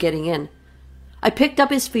actually getting in. I picked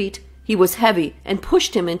up his feet, he was heavy, and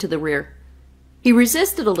pushed him into the rear. He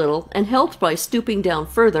resisted a little and, helped by stooping down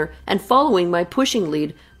further and following my pushing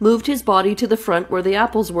lead, moved his body to the front where the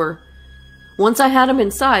apples were. Once I had him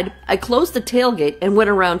inside, I closed the tailgate and went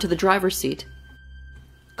around to the driver's seat.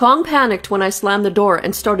 Kong panicked when I slammed the door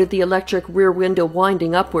and started the electric rear window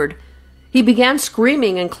winding upward. He began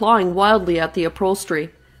screaming and clawing wildly at the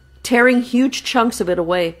upholstery, tearing huge chunks of it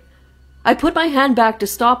away. I put my hand back to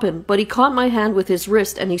stop him, but he caught my hand with his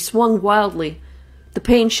wrist and he swung wildly. The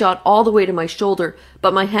pain shot all the way to my shoulder,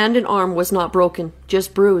 but my hand and arm was not broken,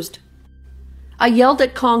 just bruised. I yelled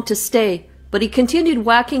at Kong to stay, but he continued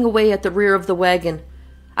whacking away at the rear of the wagon.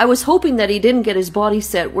 I was hoping that he didn't get his body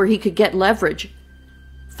set where he could get leverage.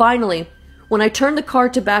 Finally, when I turned the car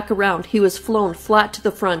to back around, he was flown flat to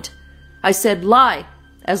the front. I said, "Lie,"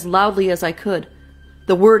 as loudly as I could.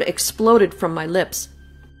 The word exploded from my lips.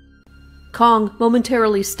 Kong,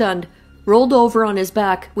 momentarily stunned, rolled over on his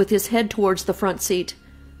back with his head towards the front seat.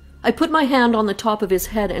 I put my hand on the top of his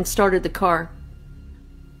head and started the car.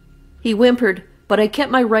 He whimpered, but I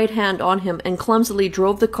kept my right hand on him and clumsily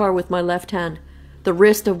drove the car with my left hand, the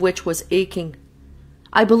wrist of which was aching.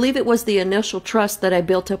 I believe it was the initial trust that I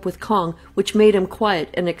built up with Kong which made him quiet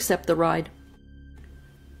and accept the ride.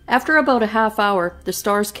 After about a half hour, the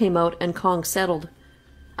stars came out and Kong settled.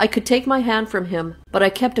 I could take my hand from him, but I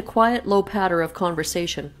kept a quiet, low patter of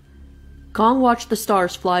conversation. Kong watched the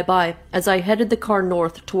stars fly by as I headed the car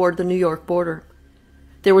north toward the New York border.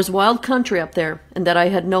 There was wild country up there, and that I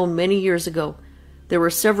had known many years ago. There were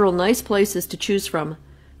several nice places to choose from.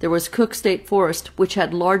 There was Cook State Forest, which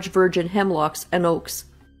had large virgin hemlocks and oaks.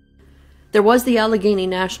 There was the Allegheny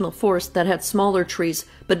National Forest that had smaller trees,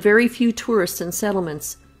 but very few tourists and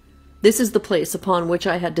settlements. This is the place upon which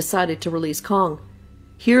I had decided to release Kong.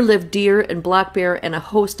 Here lived deer and black bear and a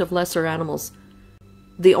host of lesser animals.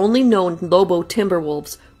 The only known Lobo timber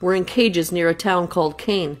wolves were in cages near a town called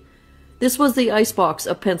Kane. This was the icebox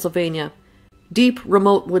of Pennsylvania. Deep,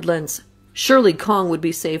 remote woodlands. Surely Kong would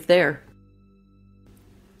be safe there.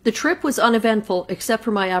 The trip was uneventful except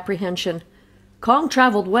for my apprehension. Kong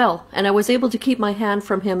traveled well, and I was able to keep my hand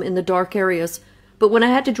from him in the dark areas, but when I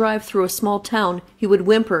had to drive through a small town, he would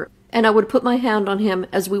whimper, and I would put my hand on him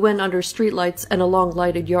as we went under streetlights and along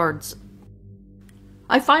lighted yards.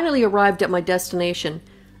 I finally arrived at my destination,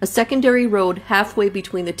 a secondary road halfway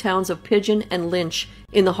between the towns of Pigeon and Lynch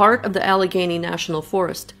in the heart of the Allegheny National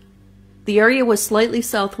Forest. The area was slightly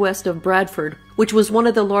southwest of Bradford, which was one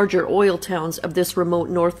of the larger oil towns of this remote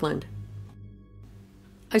Northland.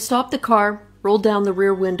 I stopped the car, rolled down the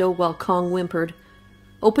rear window while Kong whimpered.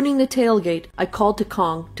 Opening the tailgate, I called to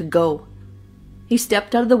Kong to go. He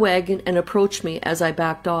stepped out of the wagon and approached me as I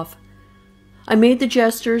backed off. I made the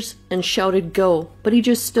gestures and shouted go, but he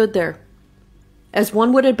just stood there. As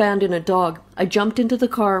one would abandon a dog, I jumped into the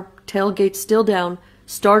car, tailgate still down,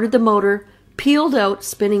 started the motor, peeled out,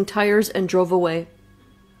 spinning tires, and drove away.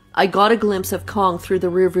 I got a glimpse of Kong through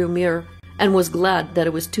the rearview mirror and was glad that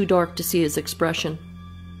it was too dark to see his expression.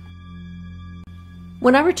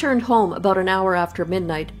 When I returned home about an hour after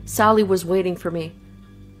midnight, Sally was waiting for me.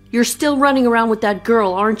 "You're still running around with that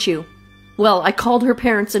girl, aren't you? Well, I called her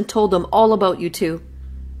parents and told them all about you two."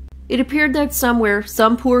 It appeared that somewhere,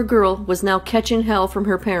 some poor girl was now catching hell from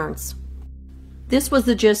her parents. This was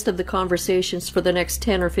the gist of the conversations for the next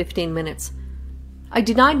 10 or 15 minutes. I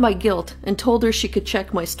denied my guilt and told her she could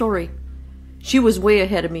check my story. She was way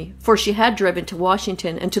ahead of me, for she had driven to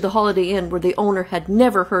Washington and to the Holiday Inn where the owner had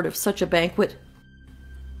never heard of such a banquet.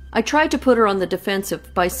 I tried to put her on the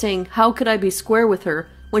defensive by saying how could I be square with her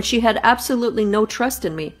when she had absolutely no trust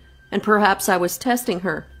in me, and perhaps I was testing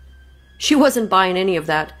her. She wasn't buying any of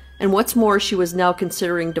that, and what's more, she was now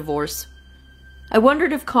considering divorce. I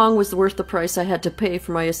wondered if Kong was worth the price I had to pay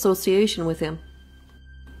for my association with him.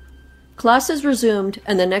 Classes resumed,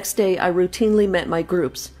 and the next day I routinely met my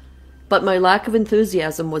groups, but my lack of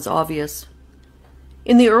enthusiasm was obvious.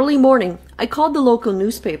 In the early morning, I called the local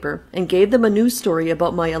newspaper and gave them a news story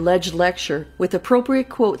about my alleged lecture with appropriate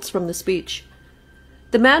quotes from the speech.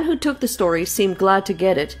 The man who took the story seemed glad to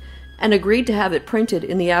get it and agreed to have it printed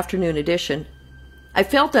in the afternoon edition. I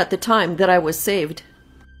felt at the time that I was saved.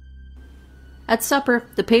 At supper,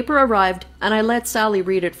 the paper arrived, and I let Sally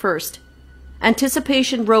read it first.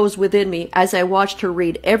 Anticipation rose within me as I watched her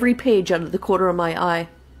read every page out of the corner of my eye.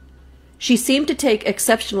 She seemed to take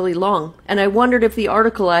exceptionally long, and I wondered if the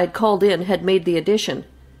article I had called in had made the edition.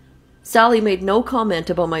 Sally made no comment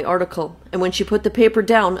about my article, and when she put the paper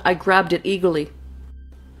down, I grabbed it eagerly.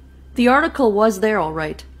 The article was there all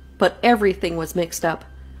right, but everything was mixed up.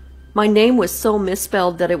 My name was so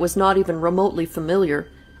misspelled that it was not even remotely familiar,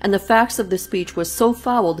 and the facts of the speech was so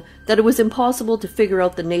fouled that it was impossible to figure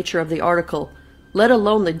out the nature of the article, let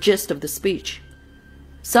alone the gist of the speech.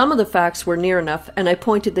 Some of the facts were near enough, and I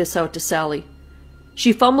pointed this out to Sally.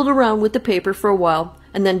 She fumbled around with the paper for a while,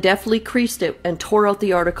 and then deftly creased it and tore out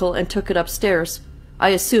the article and took it upstairs, I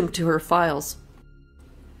assumed to her files.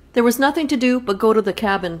 There was nothing to do but go to the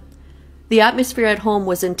cabin. The atmosphere at home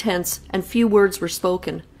was intense, and few words were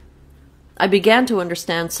spoken. I began to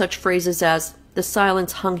understand such phrases as, "The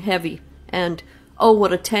silence hung heavy," and, "Oh,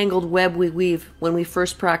 what a tangled web we weave when we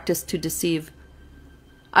first practice to deceive."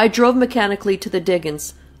 I drove mechanically to the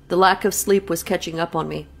diggings. The lack of sleep was catching up on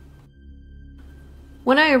me.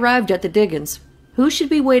 When I arrived at the diggings, who should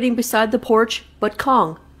be waiting beside the porch but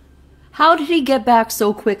Kong? How did he get back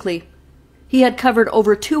so quickly? He had covered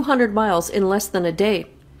over 200 miles in less than a day.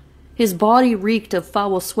 His body reeked of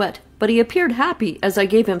foul sweat, but he appeared happy as I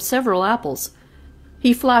gave him several apples.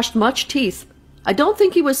 He flashed much teeth. I don't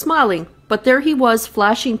think he was smiling, but there he was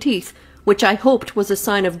flashing teeth, which I hoped was a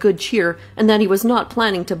sign of good cheer and that he was not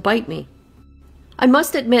planning to bite me. I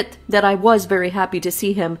must admit that I was very happy to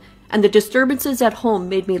see him, and the disturbances at home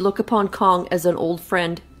made me look upon Kong as an old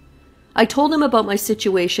friend. I told him about my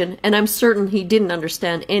situation, and I'm certain he didn't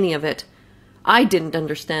understand any of it. I didn't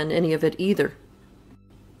understand any of it either.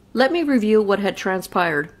 Let me review what had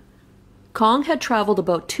transpired. Kong had traveled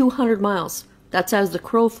about 200 miles, that's as the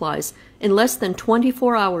crow flies, in less than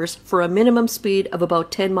 24 hours for a minimum speed of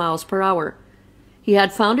about 10 miles per hour. He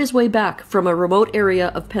had found his way back from a remote area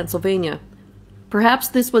of Pennsylvania. Perhaps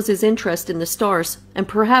this was his interest in the stars, and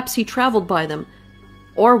perhaps he traveled by them.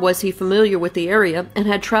 Or was he familiar with the area and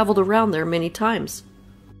had traveled around there many times?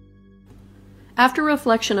 After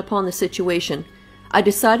reflection upon the situation, I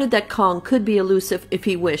decided that Kong could be elusive if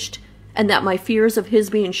he wished, and that my fears of his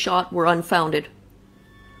being shot were unfounded.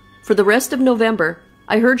 For the rest of November,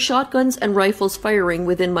 I heard shotguns and rifles firing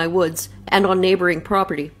within my woods and on neighboring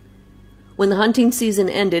property. When the hunting season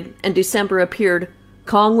ended and December appeared,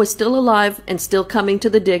 Kong was still alive and still coming to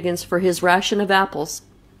the diggings for his ration of apples.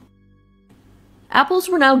 Apples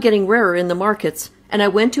were now getting rarer in the markets, and I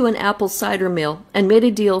went to an apple cider mill and made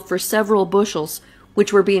a deal for several bushels,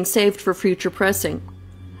 which were being saved for future pressing.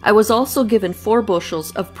 I was also given 4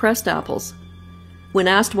 bushels of pressed apples. When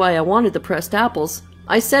asked why I wanted the pressed apples,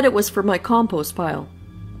 I said it was for my compost pile.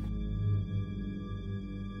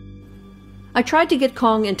 I tried to get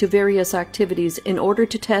Kong into various activities in order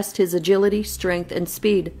to test his agility, strength, and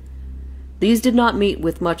speed. These did not meet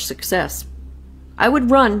with much success. I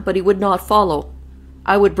would run, but he would not follow.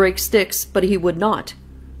 I would break sticks, but he would not.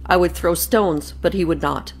 I would throw stones, but he would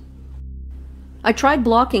not. I tried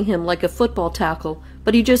blocking him like a football tackle,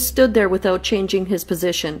 but he just stood there without changing his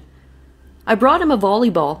position. I brought him a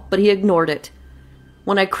volleyball, but he ignored it.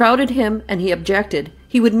 When I crowded him and he objected,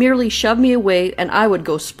 he would merely shove me away and I would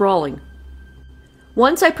go sprawling.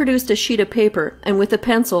 Once I produced a sheet of paper, and with a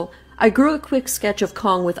pencil, I drew a quick sketch of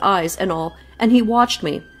Kong with eyes and all, and he watched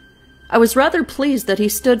me. I was rather pleased that he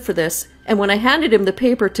stood for this, and when I handed him the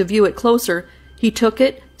paper to view it closer, he took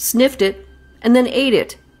it, sniffed it, and then ate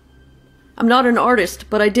it. I'm not an artist,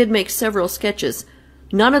 but I did make several sketches.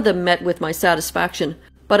 None of them met with my satisfaction,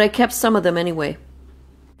 but I kept some of them anyway.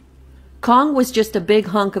 Kong was just a big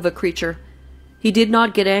hunk of a creature. He did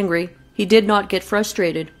not get angry. He did not get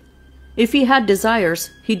frustrated. If he had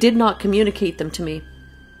desires, he did not communicate them to me.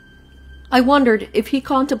 I wondered if he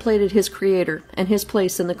contemplated his creator and his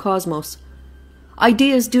place in the cosmos.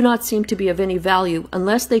 Ideas do not seem to be of any value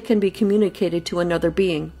unless they can be communicated to another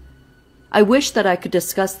being. I wished that I could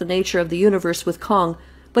discuss the nature of the universe with Kong,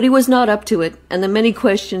 but he was not up to it, and the many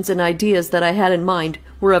questions and ideas that I had in mind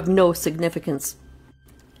were of no significance.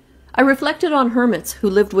 I reflected on hermits who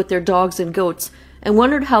lived with their dogs and goats, and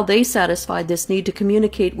wondered how they satisfied this need to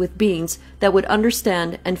communicate with beings that would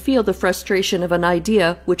understand and feel the frustration of an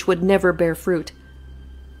idea which would never bear fruit.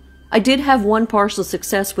 I did have one partial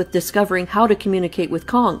success with discovering how to communicate with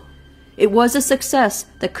Kong. It was a success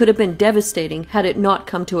that could have been devastating had it not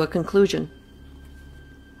come to a conclusion.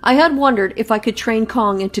 I had wondered if I could train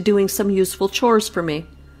Kong into doing some useful chores for me.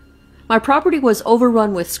 My property was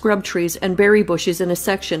overrun with scrub trees and berry bushes in a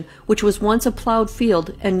section which was once a plowed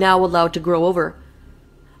field and now allowed to grow over.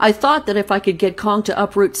 I thought that if I could get Kong to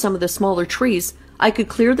uproot some of the smaller trees, I could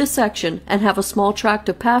clear the section and have a small tract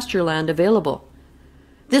of pasture land available.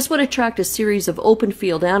 This would attract a series of open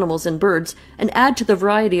field animals and birds and add to the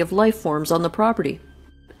variety of life forms on the property.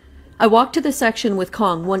 I walked to the section with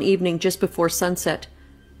Kong one evening just before sunset.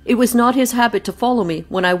 It was not his habit to follow me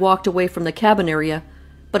when I walked away from the cabin area,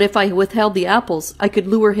 but if I withheld the apples, I could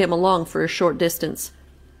lure him along for a short distance.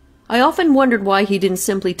 I often wondered why he didn't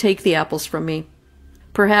simply take the apples from me.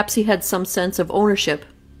 Perhaps he had some sense of ownership.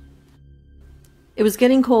 It was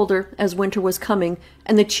getting colder as winter was coming,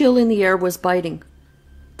 and the chill in the air was biting.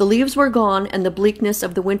 The leaves were gone, and the bleakness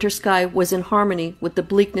of the winter sky was in harmony with the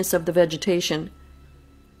bleakness of the vegetation.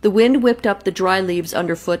 The wind whipped up the dry leaves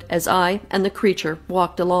underfoot as I and the creature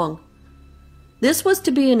walked along. This was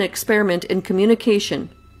to be an experiment in communication,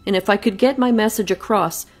 and if I could get my message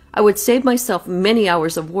across, I would save myself many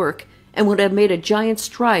hours of work and would have made a giant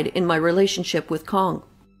stride in my relationship with Kong.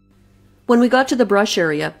 When we got to the brush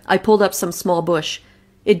area, I pulled up some small bush.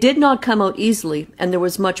 It did not come out easily, and there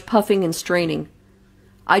was much puffing and straining.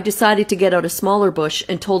 I decided to get out a smaller bush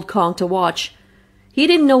and told Kong to watch. He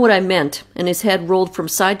didn't know what I meant, and his head rolled from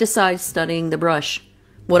side to side studying the brush.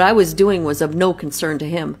 What I was doing was of no concern to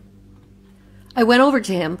him. I went over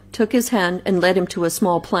to him, took his hand, and led him to a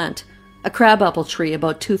small plant, a crabapple tree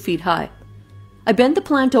about 2 feet high. I bent the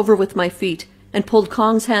plant over with my feet and pulled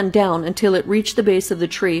Kong's hand down until it reached the base of the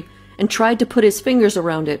tree and tried to put his fingers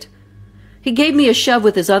around it. He gave me a shove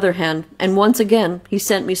with his other hand, and once again he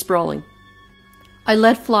sent me sprawling. I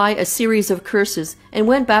let fly a series of curses and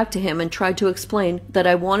went back to him and tried to explain that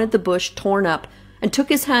I wanted the bush torn up, and took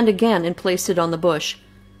his hand again and placed it on the bush.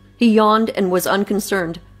 He yawned and was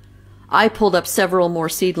unconcerned. I pulled up several more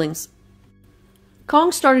seedlings.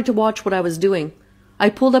 Kong started to watch what I was doing. I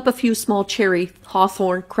pulled up a few small cherry,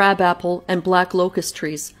 hawthorn, crabapple, and black locust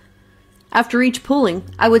trees. After each pulling,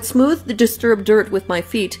 I would smooth the disturbed dirt with my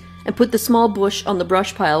feet and put the small bush on the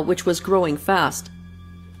brush pile, which was growing fast.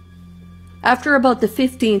 After about the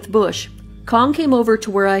 15th bush, Kong came over to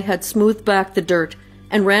where I had smoothed back the dirt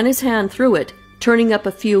and ran his hand through it, turning up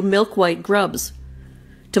a few milk-white grubs.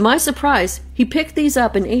 To my surprise, he picked these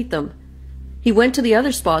up and ate them. He went to the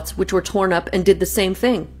other spots, which were torn up, and did the same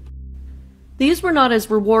thing. These were not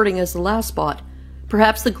as rewarding as the last spot.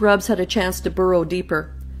 Perhaps the grubs had a chance to burrow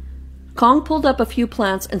deeper. Kong pulled up a few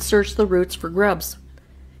plants and searched the roots for grubs.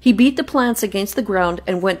 He beat the plants against the ground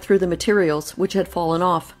and went through the materials, which had fallen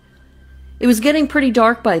off. It was getting pretty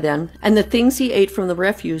dark by then, and the things he ate from the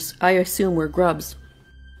refuse I assume were grubs.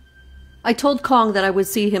 I told Kong that I would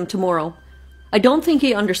see him tomorrow. I don't think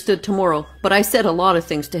he understood tomorrow, but I said a lot of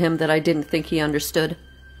things to him that I didn't think he understood.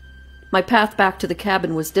 My path back to the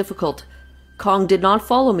cabin was difficult. Kong did not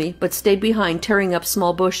follow me, but stayed behind, tearing up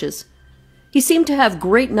small bushes. He seemed to have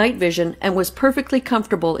great night vision and was perfectly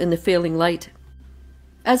comfortable in the failing light.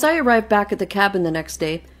 As I arrived back at the cabin the next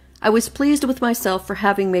day, I was pleased with myself for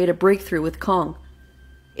having made a breakthrough with Kong.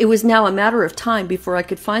 It was now a matter of time before I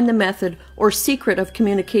could find the method or secret of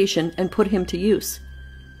communication and put him to use.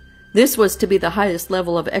 This was to be the highest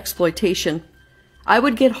level of exploitation. I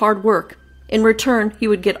would get hard work. In return, he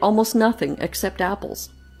would get almost nothing except apples.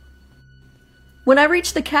 When I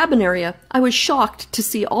reached the cabin area, I was shocked to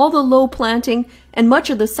see all the low planting and much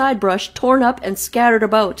of the side brush torn up and scattered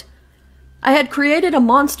about. I had created a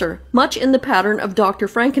monster, much in the pattern of Dr.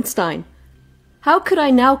 Frankenstein. How could I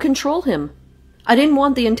now control him? I didn't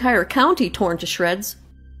want the entire county torn to shreds.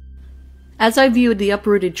 As I viewed the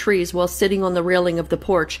uprooted trees while sitting on the railing of the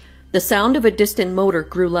porch, the sound of a distant motor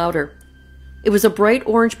grew louder. It was a bright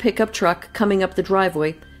orange pickup truck coming up the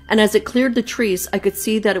driveway, and as it cleared the trees, I could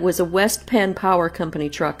see that it was a West Penn Power Company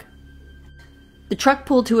truck. The truck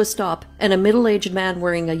pulled to a stop, and a middle-aged man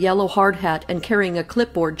wearing a yellow hard hat and carrying a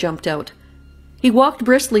clipboard jumped out. He walked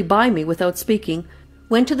briskly by me without speaking,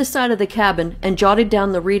 went to the side of the cabin, and jotted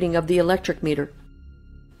down the reading of the electric meter.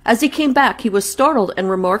 As he came back, he was startled and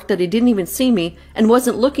remarked that he didn't even see me and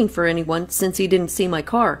wasn't looking for anyone since he didn't see my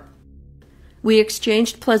car. We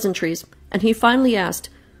exchanged pleasantries, and he finally asked,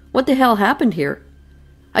 "What the hell happened here?"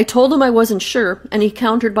 I told him I wasn't sure, and he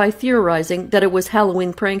countered by theorizing that it was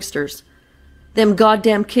Halloween pranksters. Them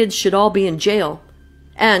goddamn kids should all be in jail.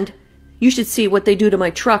 And you should see what they do to my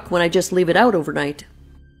truck when I just leave it out overnight.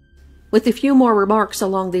 With a few more remarks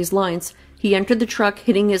along these lines, he entered the truck,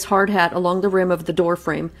 hitting his hard hat along the rim of the door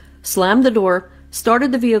frame, slammed the door,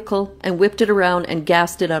 started the vehicle, and whipped it around and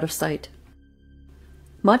gassed it out of sight.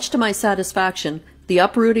 Much to my satisfaction, the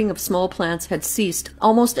uprooting of small plants had ceased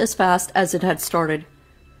almost as fast as it had started.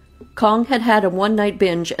 Kong had had a one-night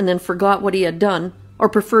binge and then forgot what he had done, or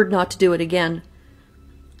preferred not to do it again.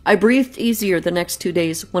 I breathed easier the next 2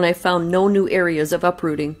 days when I found no new areas of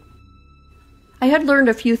uprooting. I had learned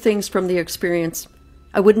a few things from the experience.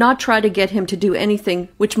 I would not try to get him to do anything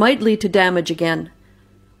which might lead to damage again.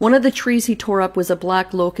 One of the trees he tore up was a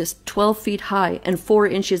black locust 12 feet high and 4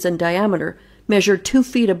 inches in diameter, measured 2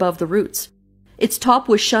 feet above the roots. Its top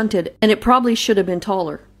was shunted, and it probably should have been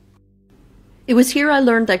taller. It was here I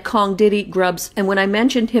learned that Kong did eat grubs, and when I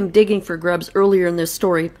mentioned him digging for grubs earlier in this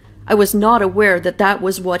story, I was not aware that that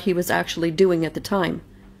was what he was actually doing at the time.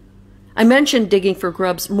 I mentioned digging for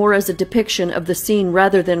grubs more as a depiction of the scene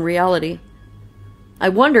rather than reality. I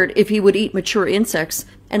wondered if he would eat mature insects,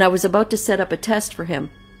 and I was about to set up a test for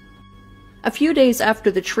him. A few days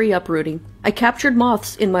after the tree uprooting, I captured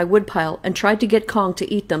moths in my woodpile and tried to get Kong to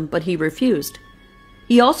eat them, but he refused.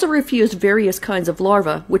 He also refused various kinds of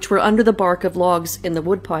larvae, which were under the bark of logs in the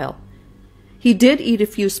woodpile. He did eat a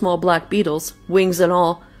few small black beetles, wings and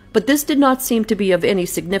all, but this did not seem to be of any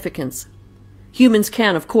significance. Humans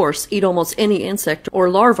can, of course, eat almost any insect or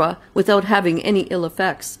larva without having any ill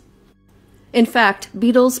effects. In fact,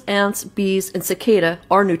 beetles, ants, bees, and cicada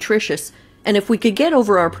are nutritious, and if we could get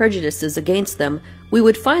over our prejudices against them, we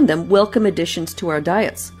would find them welcome additions to our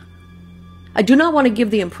diets. I do not want to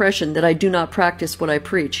give the impression that I do not practice what I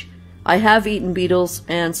preach. I have eaten beetles,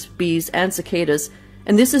 ants, bees, and cicadas,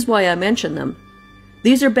 and this is why I mention them.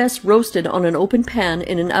 These are best roasted on an open pan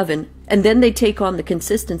in an oven, and then they take on the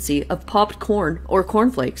consistency of popped corn or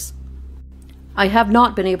cornflakes. I have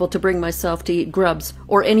not been able to bring myself to eat grubs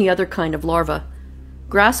or any other kind of larva.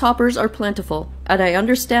 Grasshoppers are plentiful, and I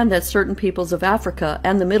understand that certain peoples of Africa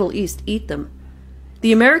and the Middle East eat them.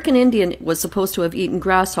 The American Indian was supposed to have eaten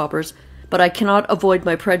grasshoppers, but I cannot avoid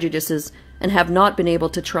my prejudices and have not been able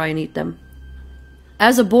to try and eat them.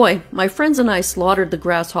 As a boy, my friends and I slaughtered the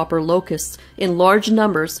grasshopper locusts in large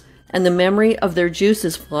numbers and the memory of their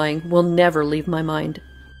juices flying will never leave my mind.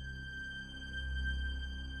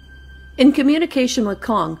 In communication with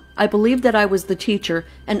Kong, I believed that I was the teacher,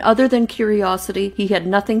 and other than curiosity, he had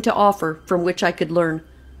nothing to offer from which I could learn.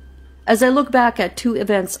 As I look back at two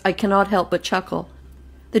events, I cannot help but chuckle.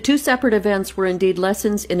 The two separate events were indeed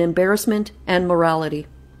lessons in embarrassment and morality.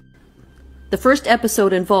 The first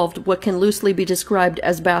episode involved what can loosely be described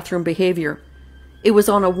as bathroom behavior. It was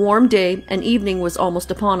on a warm day, and evening was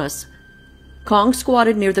almost upon us. Kong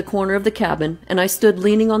squatted near the corner of the cabin, and I stood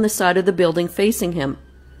leaning on the side of the building facing him.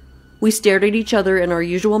 We stared at each other in our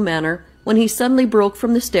usual manner when he suddenly broke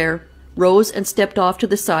from the stare, rose and stepped off to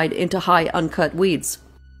the side into high uncut weeds.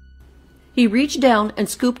 He reached down and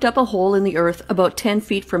scooped up a hole in the earth about 10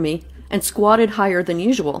 feet from me and squatted higher than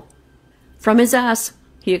usual. From his ass,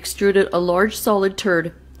 he extruded a large solid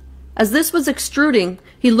turd. As this was extruding,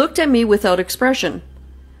 he looked at me without expression.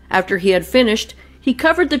 After he had finished, he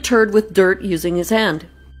covered the turd with dirt using his hand.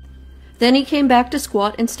 Then he came back to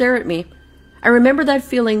squat and stare at me. I remember that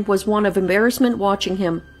feeling was one of embarrassment watching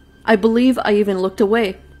him. I believe I even looked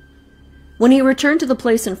away. When he returned to the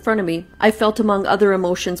place in front of me, I felt among other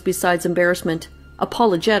emotions besides embarrassment,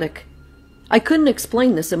 apologetic. I couldn't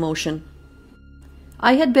explain this emotion.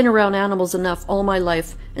 I had been around animals enough all my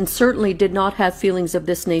life and certainly did not have feelings of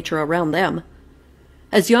this nature around them.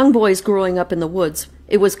 As young boys growing up in the woods,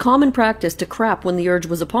 it was common practice to crap when the urge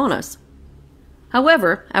was upon us.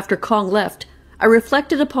 However, after Kong left, I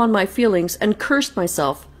reflected upon my feelings and cursed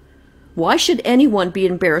myself. Why should anyone be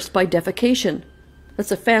embarrassed by defecation?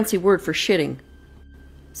 That's a fancy word for shitting.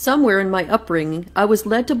 Somewhere in my upbringing, I was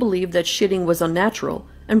led to believe that shitting was unnatural,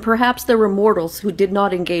 and perhaps there were mortals who did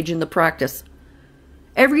not engage in the practice.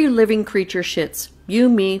 Every living creature shits. You,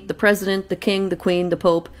 me, the president, the king, the queen, the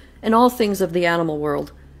pope, and all things of the animal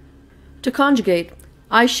world. To conjugate,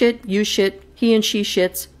 I shit, you shit, he and she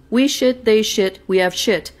shits, we shit, they shit, we have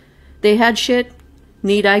shit. They had shit.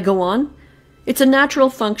 Need I go on? It's a natural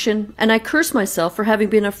function, and I curse myself for having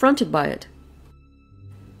been affronted by it.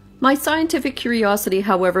 My scientific curiosity,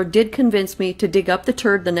 however, did convince me to dig up the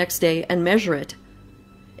turd the next day and measure it.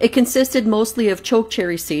 It consisted mostly of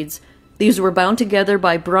chokecherry seeds. These were bound together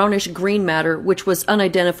by brownish-green matter, which was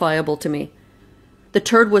unidentifiable to me. The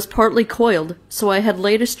turd was partly coiled, so I had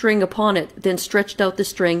laid a string upon it, then stretched out the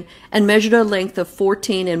string and measured a length of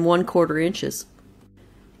 14 1/4 inches.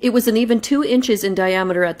 It was an even 2 inches in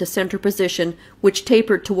diameter at the center position, which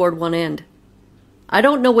tapered toward one end. I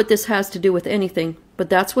don't know what this has to do with anything, but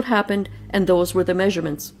that's what happened, and those were the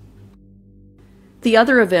measurements. The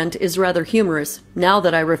other event is rather humorous, now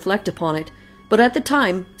that I reflect upon it, but at the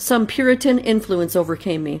time, some Puritan influence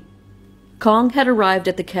overcame me. Kong had arrived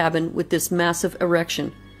at the cabin with this massive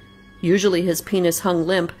erection. Usually his penis hung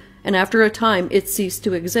limp, and after a time it ceased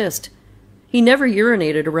to exist. He never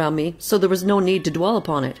urinated around me, so there was no need to dwell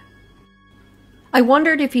upon it. I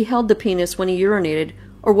wondered if he held the penis when he urinated,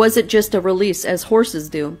 or was it just a release as horses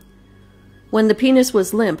do. When the penis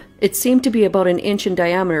was limp, it seemed to be about 1 inch in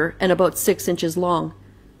diameter and about 6 inches long.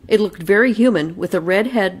 It looked very human, with a red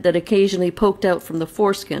head that occasionally poked out from the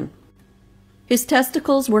foreskin. His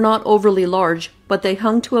testicles were not overly large, but they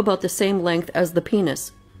hung to about the same length as the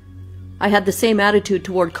penis. I had the same attitude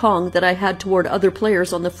toward Kong that I had toward other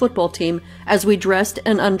players on the football team as we dressed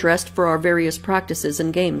and undressed for our various practices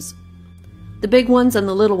and games. The big ones and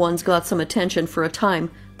the little ones got some attention for a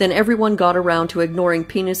time, then everyone got around to ignoring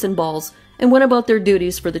penis and balls and went about their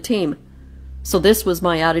duties for the team. So this was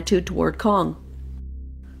my attitude toward Kong.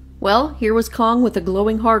 Well, here was Kong with a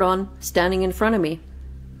glowing heart-on, standing in front of me.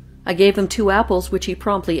 I gave him 2 apples, which he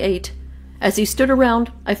promptly ate. As he stood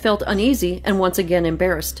around, I felt uneasy and once again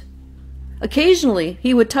embarrassed. Occasionally,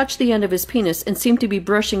 he would touch the end of his penis and seem to be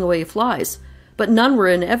brushing away flies, but none were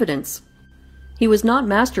in evidence. He was not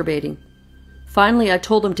masturbating. Finally, I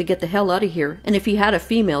told him to get the hell out of here, and if he had a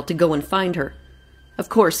female, to go and find her. Of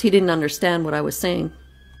course, he didn't understand what I was saying.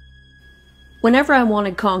 Whenever I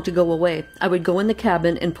wanted Kong to go away, I would go in the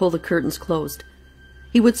cabin and pull the curtains closed.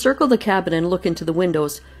 He would circle the cabin and look into the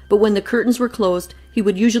windows, but when the curtains were closed, he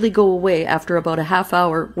would usually go away after about a half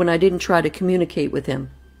hour when I didn't try to communicate with him.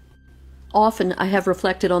 Often I have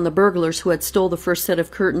reflected on the burglars who had stole the first set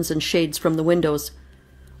of curtains and shades from the windows.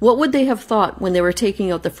 What would they have thought when they were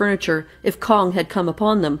taking out the furniture if Kong had come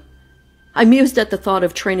upon them? I mused at the thought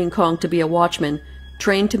of training Kong to be a watchman,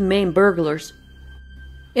 trained to maim burglars.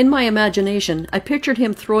 In my imagination, I pictured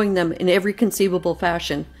him throwing them in every conceivable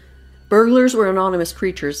fashion. Burglars were anonymous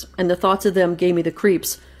creatures, and the thoughts of them gave me the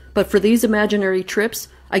creeps, but for these imaginary trips,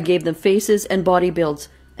 I gave them faces and body builds,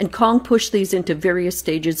 and Kong pushed these into various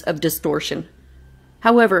stages of distortion.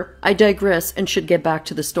 However, I digress and should get back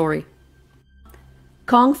to the story.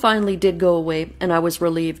 Kong finally did go away, and I was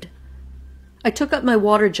relieved. I took up my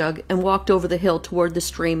water jug and walked over the hill toward the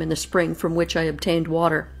stream and the spring from which I obtained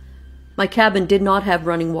water. My cabin did not have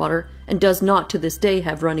running water, and does not to this day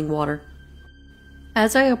have running water.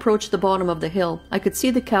 As I approached the bottom of the hill, I could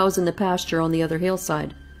see the cows in the pasture on the other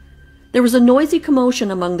hillside. There was a noisy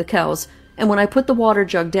commotion among the cows, and when I put the water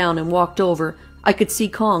jug down and walked over, I could see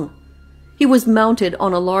Kong. He was mounted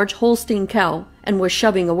on a large Holstein cow and was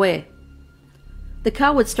shoving away. The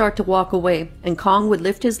cow would start to walk away, and Kong would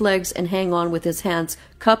lift his legs and hang on with his hands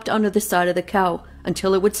cupped under the side of the cow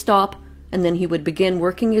until it would stop, and then he would begin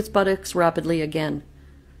working his buttocks rapidly again.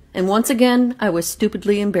 And once again I was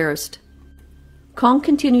stupidly embarrassed. Kong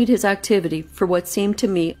continued his activity for what seemed to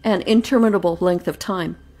me an interminable length of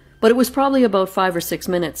time, but it was probably about 5 or 6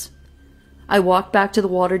 minutes. I walked back to the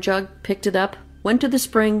water jug, picked it up, went to the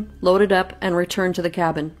spring, loaded up, and returned to the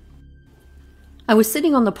cabin. I was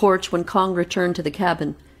sitting on the porch when Kong returned to the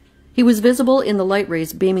cabin. He was visible in the light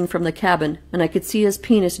rays beaming from the cabin, and I could see his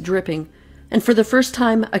penis dripping, and for the first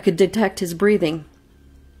time I could detect his breathing.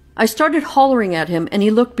 I started hollering at him, and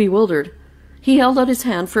he looked bewildered. He held out his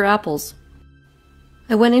hand for apples.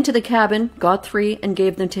 I went into the cabin, got 3, and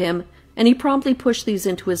gave them to him, and he promptly pushed these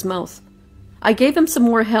into his mouth. I gave him some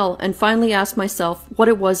more hell and finally asked myself what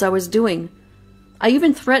it was I was doing. I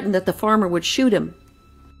even threatened that the farmer would shoot him.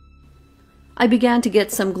 I began to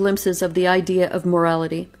get some glimpses of the idea of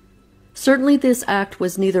morality. Certainly this act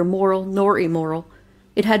was neither moral nor immoral.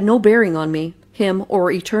 It had no bearing on me, him,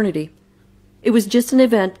 or eternity. It was just an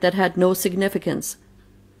event that had no significance.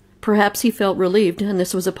 Perhaps he felt relieved, and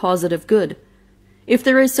this was a positive good. If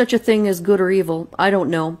there is such a thing as good or evil, I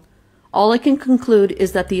don't know. All I can conclude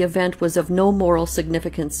is that the event was of no moral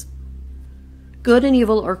significance. Good and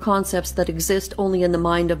evil are concepts that exist only in the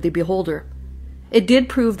mind of the beholder. It did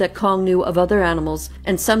prove that Kong knew of other animals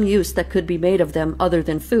and some use that could be made of them other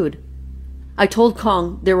than food. I told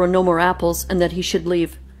Kong there were no more apples and that he should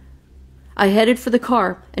leave. I headed for the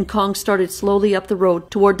car, and Kong started slowly up the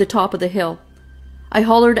road toward the top of the hill. I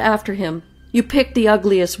hollered after him, "You picked the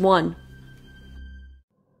ugliest one."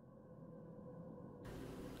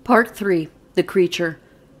 Part 3. The Creature.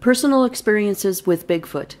 Personal Experiences with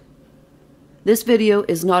Bigfoot. This video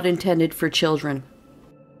is not intended for children.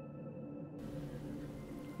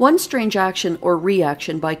 One strange action or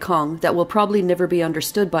reaction by Kong that will probably never be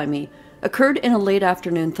understood by me occurred in a late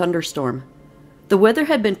afternoon thunderstorm. The weather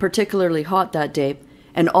had been particularly hot that day,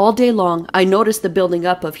 and all day long I noticed the building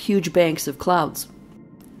up of huge banks of clouds.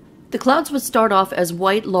 The clouds would start off as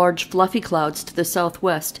white, large, fluffy clouds to the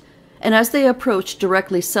southwest, and as they approached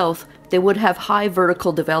directly south, they would have high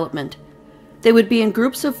vertical development. They would be in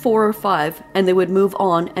groups of 4 or 5, and they would move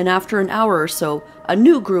on, and after an hour or so, a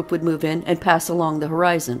new group would move in and pass along the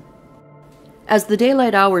horizon. As the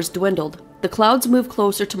daylight hours dwindled, the clouds moved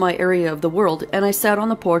closer to my area of the world, and I sat on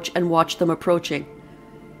the porch and watched them approaching.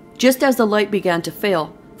 Just as the light began to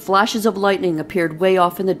fail, flashes of lightning appeared way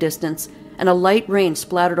off in the distance, and a light rain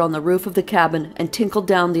splattered on the roof of the cabin and tinkled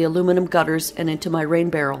down the aluminum gutters and into my rain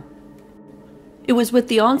barrel. It was with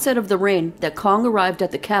the onset of the rain that Kong arrived at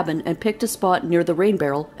the cabin and picked a spot near the rain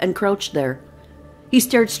barrel and crouched there. He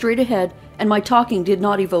stared straight ahead, and my talking did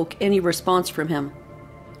not evoke any response from him.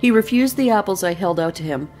 He refused the apples I held out to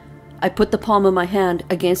him. I put the palm of my hand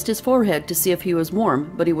against his forehead to see if he was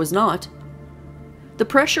warm, but he was not. The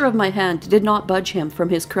pressure of my hand did not budge him from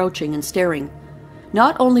his crouching and staring.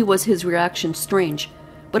 Not only was his reaction strange,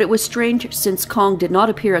 but it was strange since Kong did not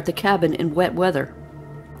appear at the cabin in wet weather.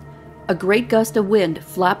 A great gust of wind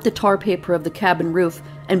flapped the tar paper of the cabin roof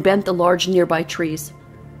and bent the large nearby trees.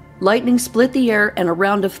 Lightning split the air, and a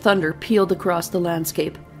round of thunder pealed across the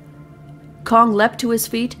landscape. Kong leapt to his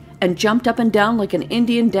feet and jumped up and down like an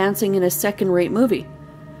Indian dancing in a second-rate movie.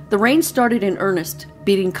 The rain started in earnest,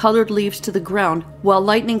 beating colored leaves to the ground, while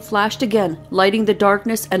lightning flashed again, lighting the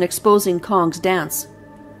darkness and exposing Kong's dance.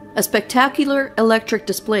 A spectacular electric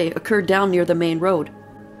display occurred down near the main road.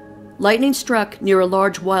 Lightning struck near a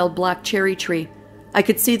large wild black cherry tree. I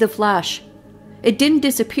could see the flash. It didn't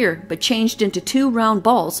disappear, but changed into 2 round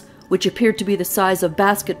balls, which appeared to be the size of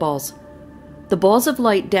basketballs. The balls of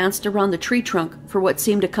light danced around the tree trunk for what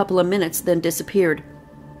seemed a couple of minutes, then disappeared.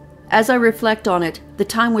 As I reflect on it, the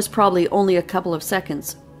time was probably only a couple of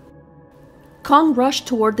seconds. Kong rushed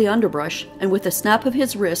toward the underbrush, and with a snap of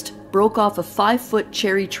his wrist, broke off a 5-foot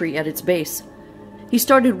cherry tree at its base. He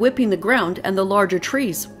started whipping the ground and the larger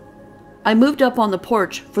trees. I moved up on the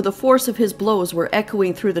porch, for the force of his blows were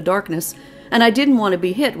echoing through the darkness, and I didn't want to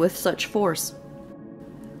be hit with such force.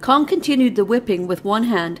 Kong continued the whipping with one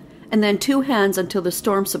hand, and then 2 hands until the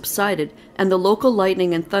storm subsided and the local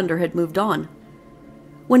lightning and thunder had moved on.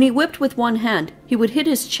 When he whipped with one hand, he would hit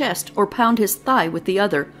his chest or pound his thigh with the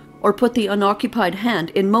other, or put the unoccupied hand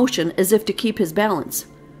in motion as if to keep his balance.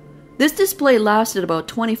 This display lasted about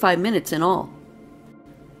 25 minutes in all.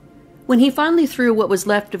 When he finally threw what was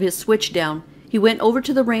left of his switch down, he went over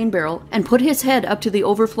to the rain barrel and put his head up to the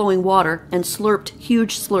overflowing water and slurped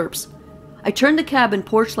huge slurps. I turned the cabin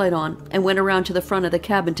porch light on and went around to the front of the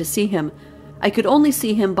cabin to see him. I could only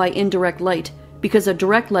see him by indirect light, because a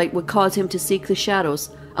direct light would cause him to seek the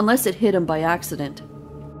shadows, unless it hit him by accident.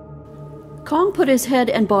 Kong put his head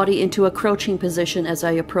and body into a crouching position as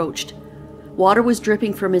I approached. Water was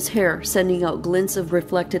dripping from his hair, sending out glints of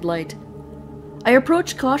reflected light. I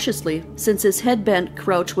approached cautiously, since his head-bent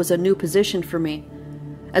crouch was a new position for me.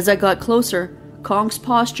 As I got closer, Kong's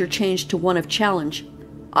posture changed to one of challenge.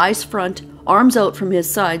 Eyes front, arms out from his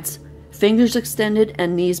sides, fingers extended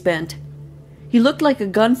and knees bent. He looked like a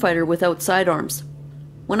gunfighter without sidearms.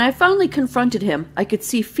 When I finally confronted him, I could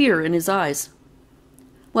see fear in his eyes.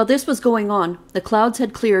 While this was going on, the clouds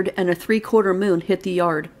had cleared and a 3/4 moon hit the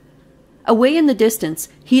yard. Away in the distance,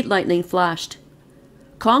 heat lightning flashed.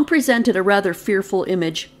 Kong presented a rather fearful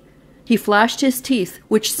image. He flashed his teeth,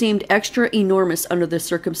 which seemed extra enormous under the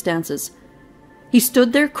circumstances. He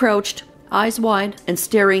stood there crouched, eyes wide and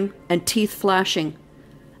staring, and teeth flashing.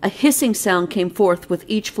 A hissing sound came forth with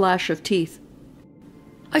each flash of teeth.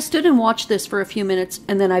 I stood and watched this for a few minutes,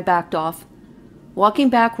 and then I backed off. Walking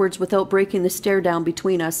backwards without breaking the stare down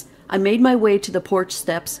between us, I made my way to the porch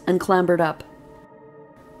steps and clambered up.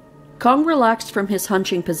 Kong relaxed from his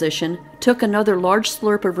hunching position, took another large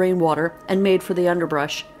slurp of rainwater, and made for the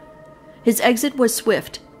underbrush. His exit was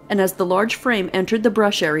swift, and as the large frame entered the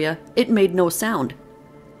brush area, it made no sound.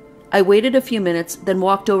 I waited a few minutes, then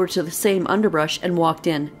walked over to the same underbrush and walked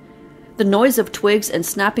in. The noise of twigs and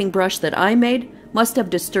snapping brush that I made must have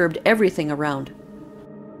disturbed everything around.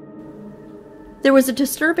 There was a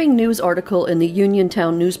disturbing news article in the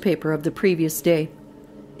Uniontown newspaper of the previous day.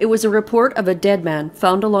 It was a report of a dead man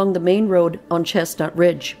found along the main road on Chestnut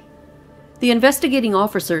Ridge. The investigating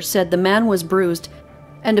officer said the man was bruised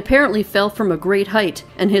and apparently fell from a great height,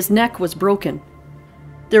 and his neck was broken.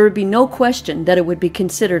 There would be no question that it would be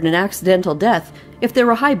considered an accidental death if there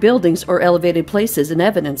were high buildings or elevated places in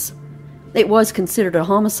evidence. It was considered a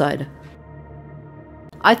homicide.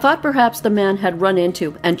 I thought perhaps the man had run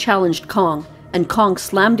into and challenged Kong, and Kong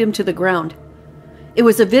slammed him to the ground. It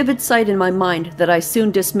was a vivid sight in my mind that I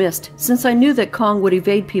soon dismissed, since I knew that Kong would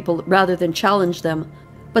evade people rather than challenge them.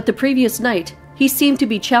 But the previous night, he seemed to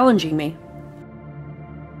be challenging me.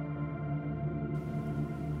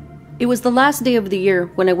 It was the last day of the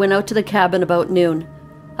year when I went out to the cabin about noon.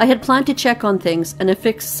 I had planned to check on things and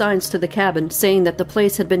affixed signs to the cabin saying that the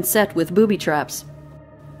place had been set with booby traps.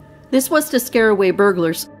 This was to scare away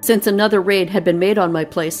burglars, since another raid had been made on my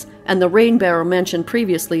place, and the rain barrel mentioned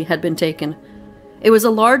previously had been taken. It was a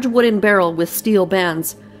large wooden barrel with steel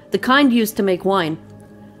bands, the kind used to make wine.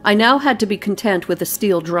 I now had to be content with a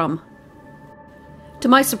steel drum. To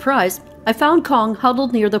my surprise, I found Kong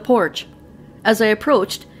huddled near the porch. As I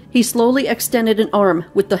approached, he slowly extended an arm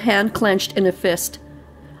with the hand clenched in a fist.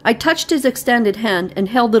 I touched his extended hand and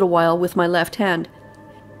held it a while with my left hand.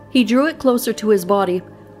 He drew it closer to his body,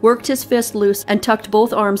 worked his fist loose, and tucked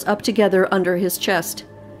both arms up together under his chest.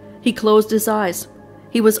 He closed his eyes.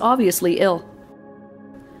 He was obviously ill.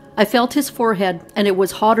 I felt his forehead, and it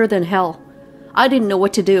was hotter than hell. I didn't know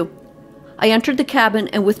what to do. I entered the cabin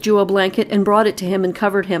and withdrew a blanket and brought it to him and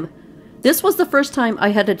covered him. This was the first time I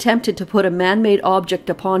had attempted to put a man-made object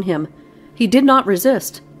upon him. He did not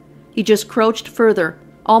resist. He just crouched further,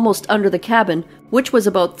 almost under the cabin, which was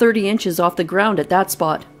about 30 inches off the ground at that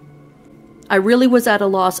spot. I really was at a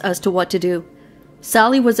loss as to what to do.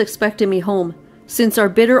 Sally was expecting me home. Since our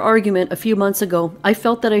bitter argument a few months ago, I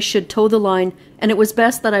felt that I should toe the line, and it was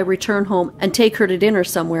best that I return home and take her to dinner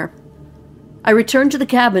somewhere. I returned to the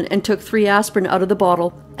cabin and took 3 aspirin out of the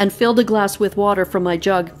bottle and filled a glass with water from my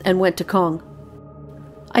jug and went to Kong.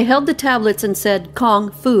 I held the tablets and said,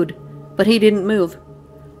 "Kong, food," but he didn't move.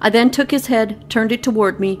 I then took his head, turned it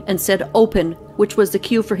toward me, and said, "Open," which was the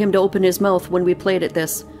cue for him to open his mouth when we played at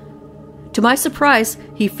this. To my surprise,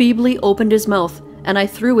 he feebly opened his mouth, and I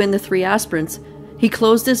threw in the 3 aspirins. He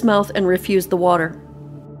closed his mouth and refused the water.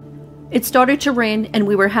 It started to rain, and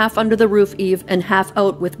we were half under the roof eave and half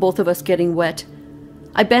out with both of us getting wet.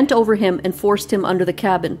 I bent over him and forced him under the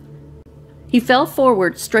cabin. He fell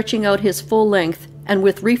forward, stretching out his full length, and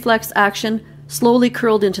with reflex action, slowly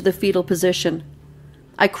curled into the fetal position.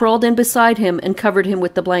 I crawled in beside him and covered him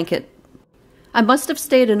with the blanket. I must have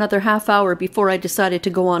stayed another half hour before I decided to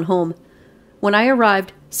go on home. When I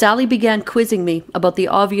arrived, Sally began quizzing me about the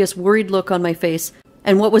obvious worried look on my face,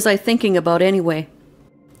 and what was I thinking about anyway.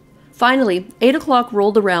 Finally, 8 o'clock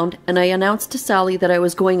rolled around, and I announced to Sally that I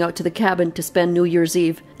was going out to the cabin to spend New Year's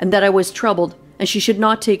Eve, and that I was troubled, and she should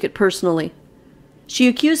not take it personally. She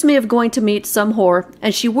accused me of going to meet some whore,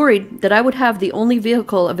 and she worried that I would have the only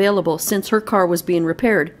vehicle available since her car was being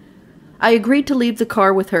repaired. I agreed to leave the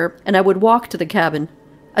car with her, and I would walk to the cabin,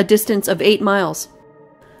 a distance of 8 miles.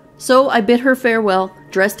 So I bid her farewell,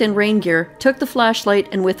 dressed in rain gear, took the flashlight,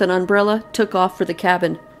 and with an umbrella took off for the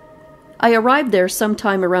cabin. I arrived there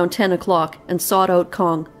sometime around 10 o'clock and sought out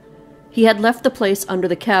Kong. He had left the place under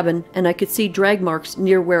the cabin, and I could see drag marks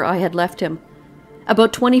near where I had left him.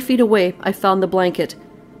 About 20 feet away, I found the blanket.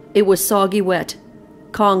 It was soggy wet.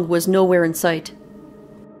 Kong was nowhere in sight.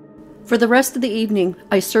 For the rest of the evening,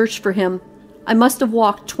 I searched for him. I must have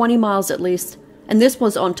walked 20 miles at least, and this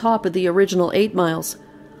was on top of the original 8 miles.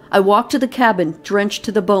 I walked to the cabin, drenched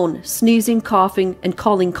to the bone, sneezing, coughing, and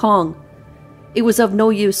calling Kong. It was of no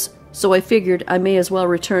use, so I figured I may as well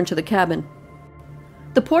return to the cabin.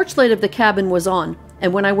 The porch light of the cabin was on,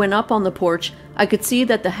 and when I went up on the porch, I could see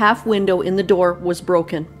that the half window in the door was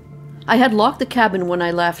broken. I had locked the cabin when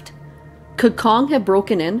I left. Could Kong have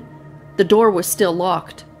broken in? The door was still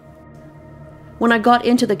locked. When I got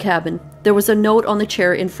into the cabin, there was a note on the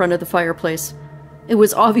chair in front of the fireplace. It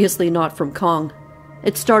was obviously not from Kong.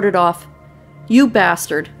 It started off, "You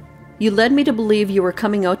bastard. You led me to believe you were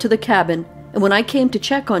coming out to the cabin, and when I came to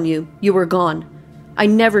check on you, you were gone. I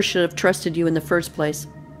never should have trusted you in the first place."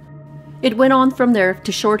 It went on from there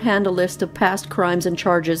to shorthand a list of past crimes and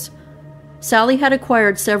charges. Sally had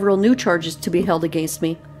acquired several new charges to be held against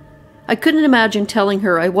me. I couldn't imagine telling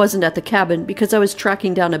her I wasn't at the cabin because I was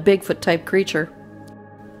tracking down a Bigfoot-type creature.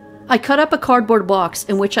 I cut up a cardboard box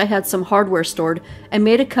in which I had some hardware stored and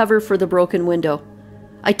made a cover for the broken window.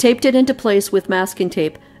 I taped it into place with masking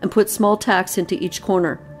tape and put small tacks into each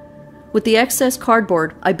corner. With the excess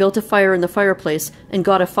cardboard, I built a fire in the fireplace and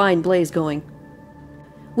got a fine blaze going.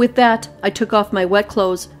 With that, I took off my wet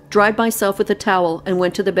clothes, dried myself with a towel, and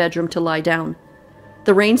went to the bedroom to lie down.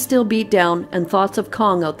 The rain still beat down, and thoughts of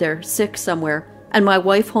Kong out there, sick somewhere, and my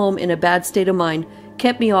wife home in a bad state of mind,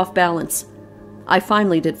 kept me off balance. I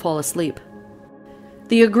finally did fall asleep.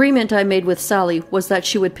 The agreement I made with Sally was that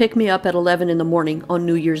she would pick me up at 11 in the morning on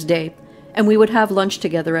New Year's Day, and we would have lunch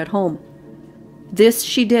together at home. This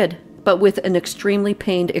she did, but with an extremely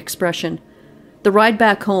pained expression. The ride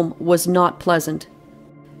back home was not pleasant.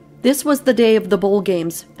 This was the day of the bowl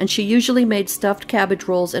games, and she usually made stuffed cabbage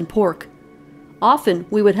rolls and pork. Often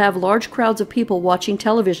we would have large crowds of people watching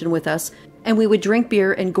television with us, and we would drink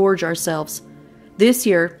beer and gorge ourselves. This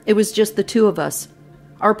year, it was just the two of us.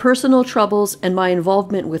 Our personal troubles and my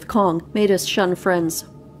involvement with Kong made us shun friends.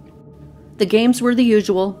 The games were the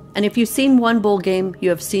usual, and if you've seen one bowl game, you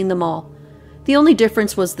have seen them all. The only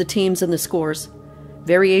difference was the teams and the scores.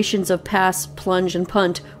 Variations of pass, plunge, and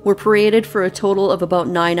punt were paraded for a total of about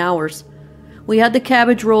 9 hours. We had the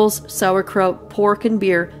cabbage rolls, sauerkraut, pork, and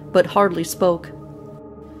beer, but hardly spoke.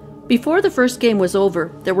 Before the first game was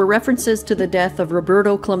over, there were references to the death of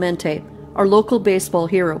Roberto Clemente, our local baseball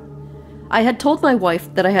hero. I had told my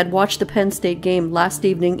wife that I had watched the Penn State game last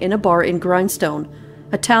evening in a bar in Grindstone,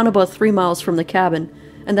 a town about 3 miles from the cabin,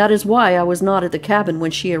 and that is why I was not at the cabin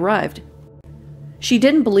when she arrived. She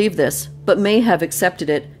didn't believe this, but may have accepted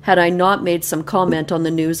it had I not made some comment on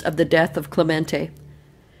the news of the death of Clemente.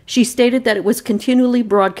 She stated that it was continually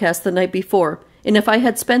broadcast the night before, and if I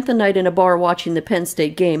had spent the night in a bar watching the Penn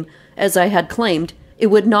State game, as I had claimed, it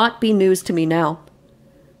would not be news to me now.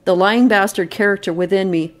 The lying bastard character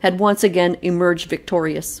within me had once again emerged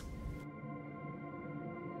victorious.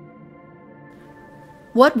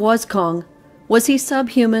 What was Kong? Was he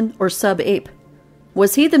subhuman or sub-ape?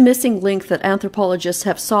 Was he the missing link that anthropologists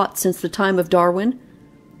have sought since the time of Darwin?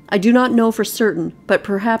 I do not know for certain, but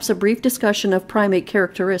perhaps a brief discussion of primate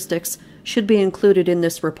characteristics should be included in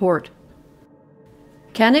this report.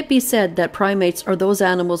 Can it be said that primates are those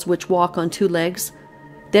animals which walk on 2 legs?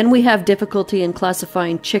 Then we have difficulty in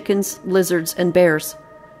classifying chickens, lizards, and bears.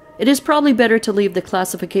 It is probably better to leave the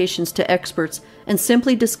classifications to experts and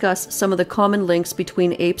simply discuss some of the common links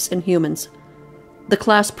between apes and humans. The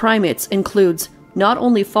class primates includes not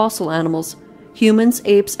only fossil animals, humans,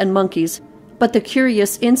 apes, and monkeys, but the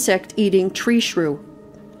curious insect-eating tree shrew.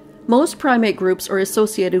 Most primate groups are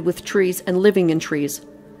associated with trees and living in trees.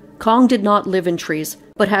 Kong did not live in trees,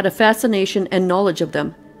 but had a fascination and knowledge of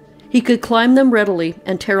them. He could climb them readily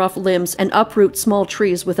and tear off limbs and uproot small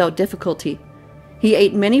trees without difficulty. He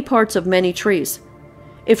ate many parts of many trees.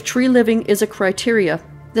 If tree living is a criteria,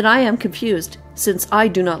 then I am confused, since I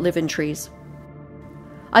do not live in trees.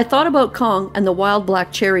 I thought about Kong and the wild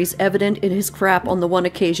black cherries evident in his crap on the one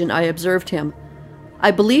occasion I observed him.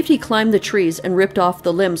 I believed he climbed the trees and ripped off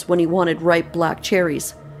the limbs when he wanted ripe black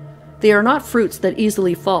cherries. They are not fruits that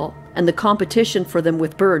easily fall, and the competition for them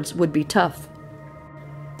with birds would be tough.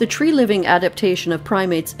 The tree-living adaptation of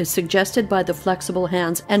primates is suggested by the flexible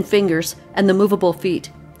hands and fingers and the movable feet.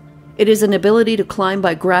 It is an ability to climb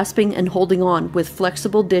by grasping and holding on with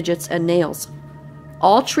flexible digits and nails.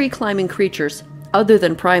 All tree-climbing creatures, other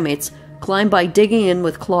than primates, climb by digging in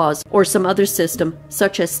with claws or some other system,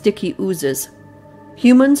 such as sticky oozes.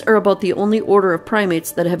 Humans are about the only order of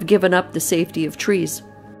primates that have given up the safety of trees.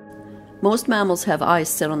 Most mammals have eyes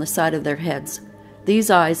set on the side of their heads.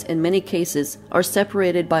 These eyes, in many cases, are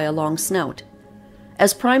separated by a long snout.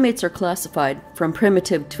 As primates are classified from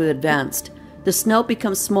primitive to advanced, the snout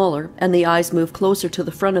becomes smaller and the eyes move closer to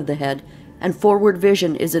the front of the head, and forward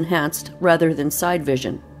vision is enhanced rather than side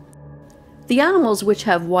vision. The animals which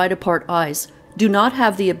have wide-apart eyes do not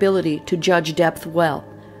have the ability to judge depth well.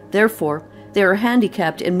 Therefore, they are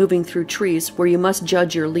handicapped in moving through trees where you must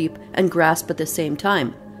judge your leap and grasp at the same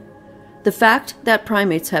time. The fact that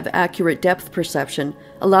primates have accurate depth perception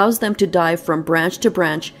allows them to dive from branch to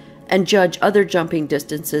branch and judge other jumping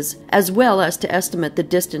distances, as well as to estimate the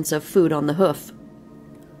distance of food on the hoof.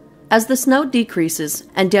 As the snout decreases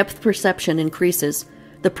and depth perception increases,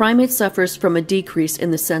 the primate suffers from a decrease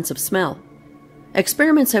in the sense of smell.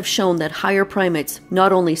 Experiments have shown that higher primates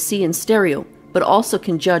not only see in stereo, but also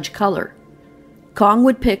can judge color. Kong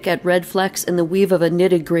would pick at red flecks in the weave of a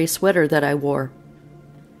knitted gray sweater that I wore.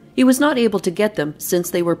 He was not able to get them since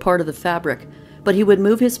they were part of the fabric, but he would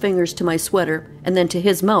move his fingers to my sweater and then to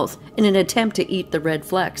his mouth in an attempt to eat the red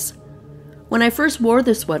flecks. When I first wore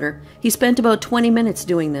the sweater, he spent about 20 minutes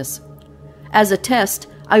doing this. As a test,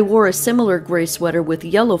 I wore a similar gray sweater with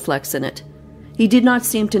yellow flecks in it. He did not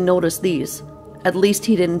seem to notice these. At least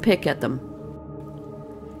he didn't pick at them.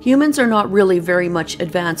 Humans are not really very much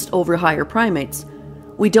advanced over higher primates.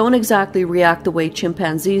 We don't exactly react the way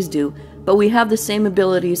chimpanzees do, but we have the same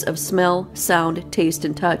abilities of smell, sound, taste,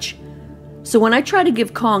 and touch. So when I try to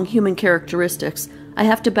give Kong human characteristics, I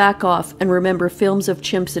have to back off and remember films of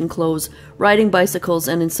chimps in clothes, riding bicycles,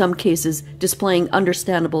 and in some cases displaying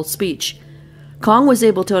understandable speech. Kong was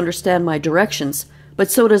able to understand my directions, but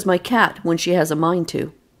so does my cat when she has a mind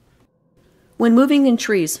to. When moving in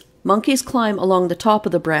trees, monkeys climb along the top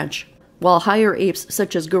of the branch, while higher apes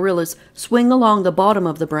such as gorillas swing along the bottom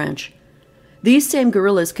of the branch. These same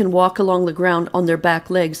gorillas can walk along the ground on their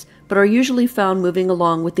back legs, but are usually found moving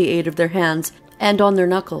along with the aid of their hands and on their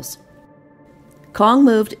knuckles. Kong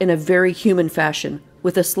moved in a very human fashion,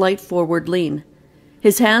 with a slight forward lean.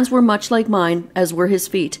 His hands were much like mine, as were his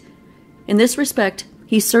feet. In this respect,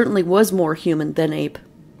 he certainly was more human than ape.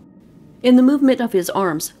 In the movement of his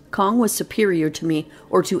arms, Kong was superior to me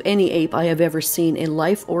or to any ape I have ever seen in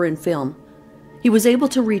life or in film. He was able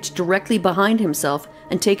to reach directly behind himself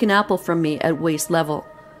and take an apple from me at waist level.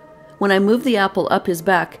 When I moved the apple up his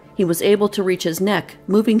back, he was able to reach his neck,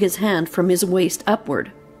 moving his hand from his waist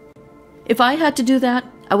upward. If I had to do that,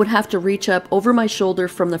 I would have to reach up over my shoulder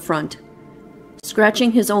from the front.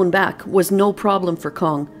 Scratching his own back was no problem for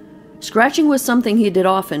Kong. Scratching was something he did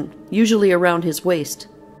often, usually around his waist.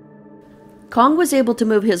 Kong was able to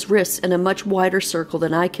move his wrists in a much wider circle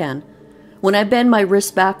than I can. When I bend my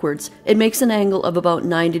wrist backwards, it makes an angle of about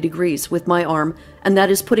 90 degrees with my arm, and that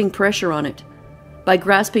is putting pressure on it. By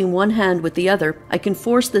grasping one hand with the other, I can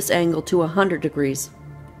force this angle to 100 degrees.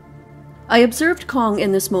 I observed Kong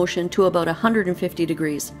in this motion to about 150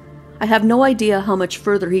 degrees. I have no idea how much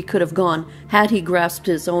further he could have gone had he grasped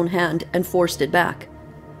his own hand and forced it back.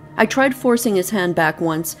 I tried forcing his hand back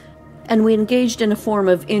once, and we engaged in a form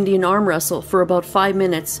of Indian arm wrestle for about 5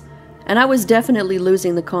 minutes, and I was definitely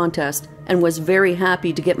losing the contest and was very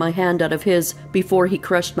happy to get my hand out of his before he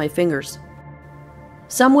crushed my fingers.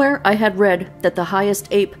 Somewhere I had read that the highest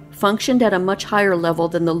ape functioned at a much higher level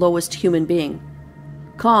than the lowest human being.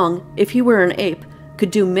 Kong, if he were an ape,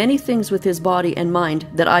 could do many things with his body and mind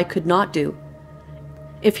that I could not do.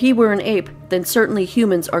 If he were an ape, then certainly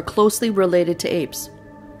humans are closely related to apes.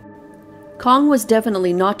 Kong was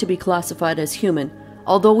definitely not to be classified as human,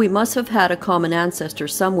 although we must have had a common ancestor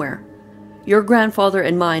somewhere. Your grandfather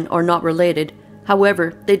and mine are not related,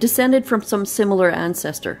 however, they descended from some similar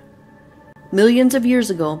ancestor. Millions of years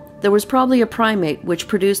ago, there was probably a primate which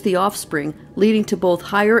produced the offspring, leading to both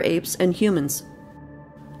higher apes and humans.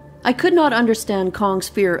 I could not understand Kong's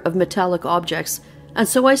fear of metallic objects, and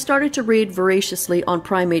so I started to read voraciously on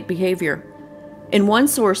primate behavior. In one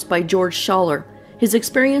source by George Schaller, his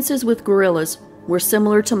experiences with gorillas were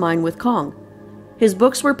similar to mine with Kong. His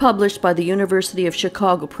books were published by the University of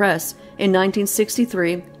Chicago Press in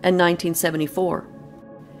 1963 and 1974.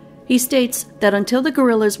 He states that until the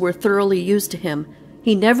gorillas were thoroughly used to him,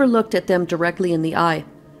 He never looked at them directly in the eye,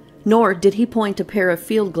 nor did he point a pair of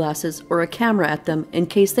field glasses or a camera at them in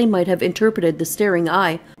case they might have interpreted the staring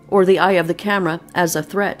eye or the eye of the camera as a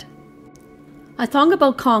threat. I thought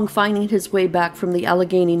about Kong finding his way back from the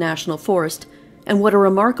Allegheny National Forest, and what a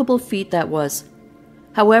remarkable feat that was.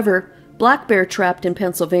 However, black bear trapped in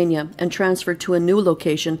Pennsylvania and transferred to a new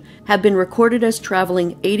location have been recorded as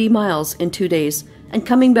traveling 80 miles in 2 days and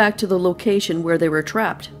coming back to the location where they were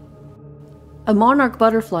trapped. A monarch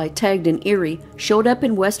butterfly tagged in Erie showed up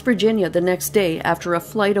in West Virginia the next day after a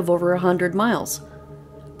flight of over 100 miles.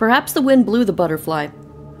 Perhaps the wind blew the butterfly.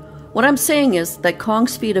 What I'm saying is that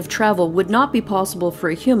Kong's feat of travel would not be possible for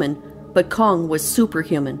a human, but Kong was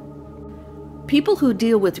superhuman. People who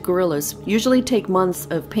deal with gorillas usually take months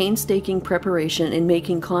of painstaking preparation in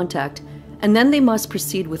making contact, and then they must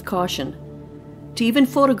proceed with caution. To even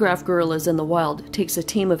photograph gorillas in the wild takes a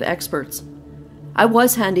team of experts. I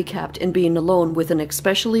was handicapped in being alone with an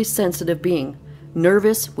especially sensitive being,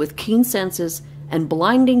 nervous, with keen senses, and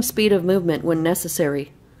blinding speed of movement when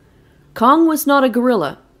necessary. Kong was not a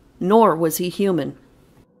gorilla, nor was he human.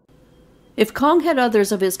 If Kong had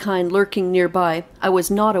others of his kind lurking nearby, I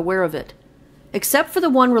was not aware of it, except for the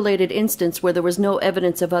one related instance where there was no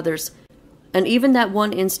evidence of others, and even that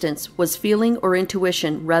one instance was feeling or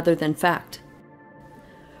intuition rather than fact.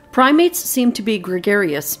 Primates seem to be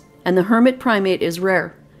gregarious, and the hermit primate is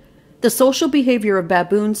rare. The social behavior of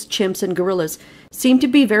baboons, chimps, and gorillas seem to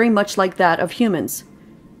be very much like that of humans.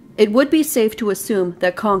 It would be safe to assume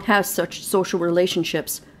that Kong has such social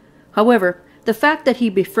relationships. However, the fact that he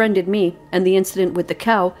befriended me and the incident with the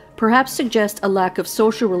cow perhaps suggests a lack of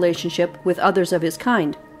social relationship with others of his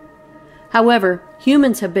kind. However,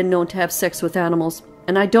 humans have been known to have sex with animals,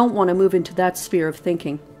 and I don't want to move into that sphere of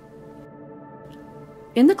thinking.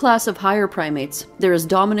 In the class of higher primates, there is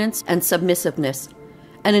dominance and submissiveness,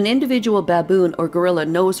 and an individual baboon or gorilla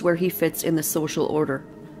knows where he fits in the social order.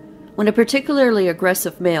 When a particularly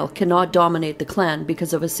aggressive male cannot dominate the clan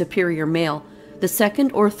because of a superior male, the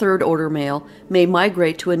second or third order male may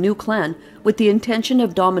migrate to a new clan with the intention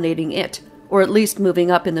of dominating it, or at least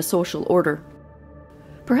moving up in the social order.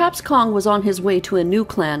 Perhaps Kong was on his way to a new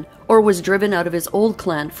clan, or was driven out of his old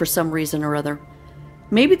clan for some reason or other.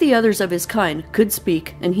 Maybe the others of his kind could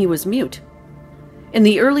speak and he was mute. In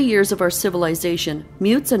the early years of our civilization,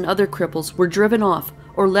 mutes and other cripples were driven off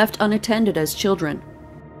or left unattended as children.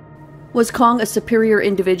 Was Kong a superior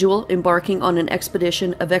individual embarking on an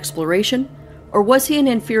expedition of exploration, or was he an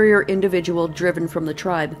inferior individual driven from the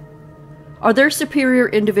tribe? Are there superior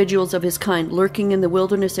individuals of his kind lurking in the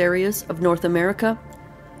wilderness areas of North America?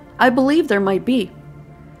 I believe there might be.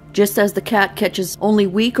 Just as the cat catches only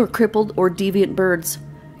weak or crippled or deviant birds,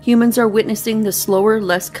 humans are witnessing the slower,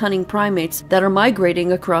 less cunning primates that are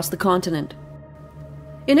migrating across the continent.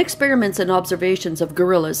 In experiments and observations of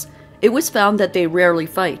gorillas, it was found that they rarely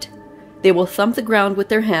fight. They will thump the ground with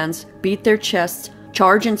their hands, beat their chests,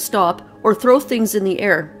 charge and stop, or throw things in the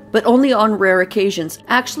air, but only on rare occasions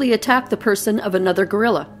actually attack the person of another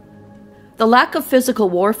gorilla. The lack of physical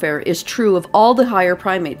warfare is true of all the higher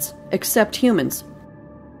primates, except humans.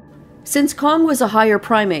 Since Kong was a higher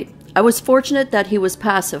primate, I was fortunate that he was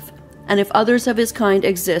passive, and if others of his kind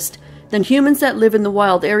exist, then humans that live in the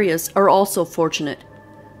wild areas are also fortunate.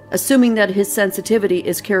 Assuming that his sensitivity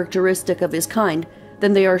is characteristic of his kind,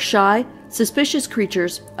 then they are shy, suspicious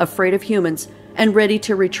creatures, afraid of humans, and ready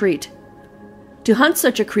to retreat. To hunt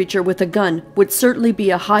such a creature with a gun would certainly be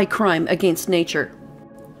a high crime against nature.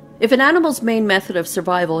 If an animal's main method of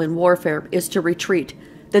survival in warfare is to retreat,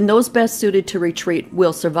 then those best suited to retreat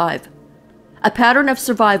will survive. A pattern of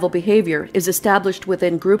survival behavior is established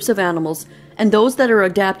within groups of animals, and those that are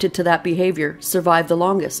adapted to that behavior survive the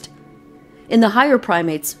longest. In the higher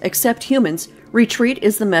primates, except humans, retreat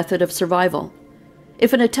is the method of survival.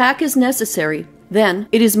 If an attack is necessary, then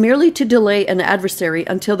it is merely to delay an adversary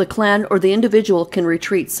until the clan or the individual can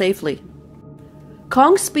retreat safely.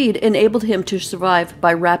 Kong's speed enabled him to survive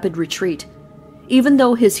by rapid retreat. Even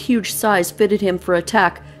though his huge size fitted him for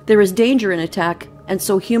attack, there is danger in attack, and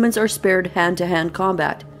so humans are spared hand-to-hand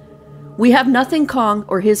combat. We have nothing Kong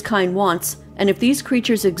or his kind wants, and if these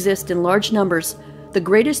creatures exist in large numbers, the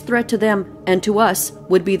greatest threat to them and to us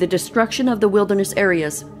would be the destruction of the wilderness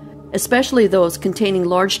areas, especially those containing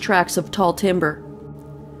large tracts of tall timber.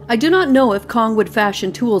 I do not know if Kong would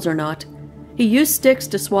fashion tools or not. He used sticks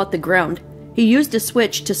to swat the ground. He used a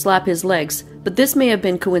switch to slap his legs, but this may have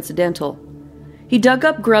been coincidental. He dug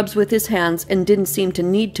up grubs with his hands and didn't seem to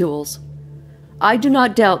need tools. I do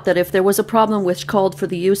not doubt that if there was a problem which called for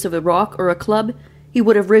the use of a rock or a club, he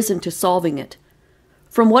would have risen to solving it.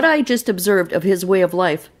 From what I just observed of his way of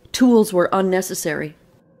life, tools were unnecessary.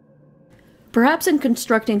 Perhaps in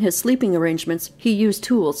constructing his sleeping arrangements, he used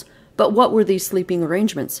tools, but what were these sleeping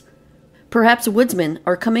arrangements? Perhaps woodsmen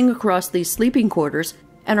are coming across these sleeping quarters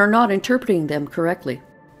and are not interpreting them correctly.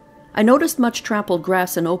 I noticed much trampled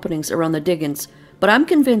grass and openings around the diggings, but I'm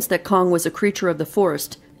convinced that Kong was a creature of the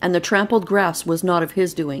forest, and the trampled grass was not of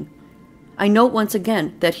his doing. I note once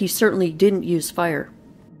again that he certainly didn't use fire.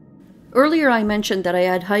 Earlier I mentioned that I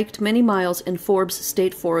had hiked many miles in Forbes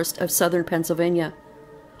State Forest of southern Pennsylvania.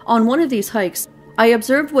 On one of these hikes, I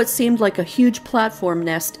observed what seemed like a huge platform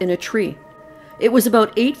nest in a tree. It was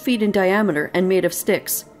about 8 feet in diameter and made of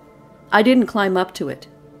sticks. I didn't climb up to it.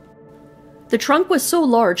 The trunk was so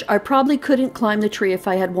large I probably couldn't climb the tree if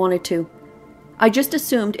I had wanted to. I just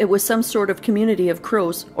assumed it was some sort of community of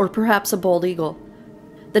crows or perhaps a bald eagle.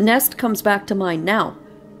 The nest comes back to mind now.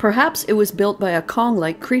 Perhaps it was built by a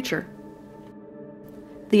Kong-like creature.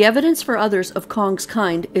 The evidence for others of Kong's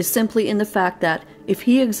kind is simply in the fact that, if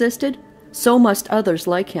he existed, so must others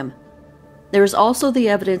like him. There is also the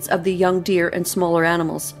evidence of the young deer and smaller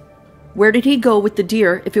animals. Where did he go with the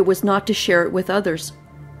deer if it was not to share it with others?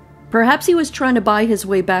 Perhaps he was trying to buy his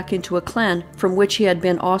way back into a clan from which he had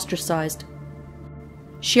been ostracized.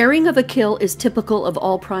 Sharing of a kill is typical of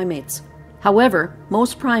all primates. However,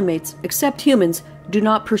 most primates, except humans, do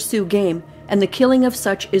not pursue game, and the killing of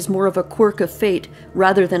such is more of a quirk of fate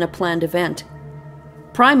rather than a planned event.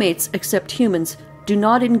 Primates, except humans, do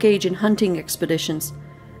not engage in hunting expeditions.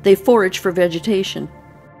 They forage for vegetation.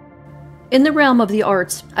 In the realm of the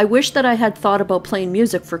arts, I wish that I had thought about playing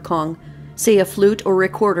music for Kong, say a flute or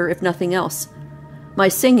recorder if nothing else. My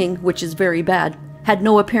singing, which is very bad, had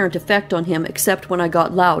no apparent effect on him except when I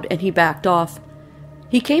got loud and he backed off.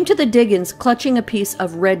 He came to the diggins clutching a piece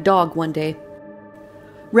of red dog one day.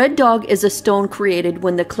 Red dog is a stone created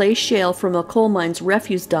when the clay shale from a coal mine's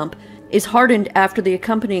refuse dump is hardened after the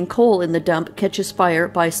accompanying coal in the dump catches fire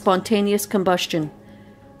by spontaneous combustion.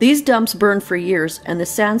 These dumps burn for years, and the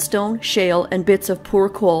sandstone, shale, and bits of poor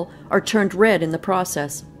coal are turned red in the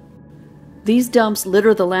process. These dumps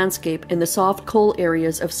litter the landscape in the soft coal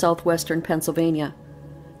areas of southwestern Pennsylvania.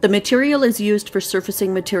 The material is used for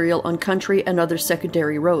surfacing material on country and other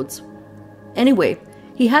secondary roads. Anyway,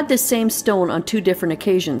 he had this same stone on 2 different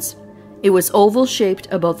occasions. It was oval-shaped,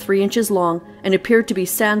 about 3 inches long, and appeared to be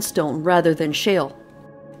sandstone rather than shale.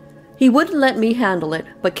 He wouldn't let me handle it,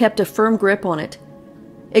 but kept a firm grip on it.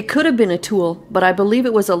 It could have been a tool, but I believe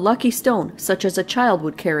it was a lucky stone, such as a child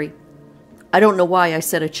would carry. I don't know why I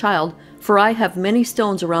said a child, for I have many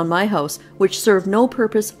stones around my house which serve no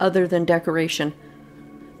purpose other than decoration.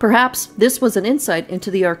 Perhaps this was an insight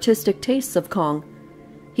into the artistic tastes of Kong.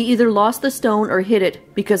 He either lost the stone or hid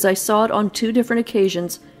it because I saw it on 2 different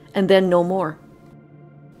occasions and then no more.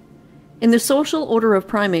 In the social order of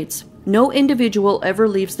primates, no individual ever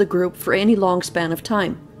leaves the group for any long span of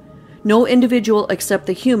time. No individual except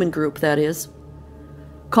the human group, that is.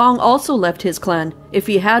 Kong also left his clan, if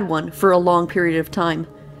he had one, for a long period of time.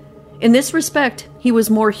 In this respect, he was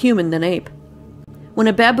more human than ape. When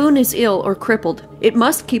a baboon is ill or crippled, it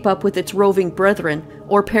must keep up with its roving brethren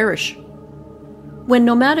or perish. When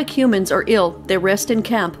nomadic humans are ill, they rest in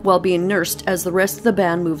camp while being nursed as the rest of the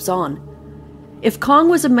band moves on. If Kong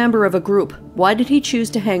was a member of a group, why did he choose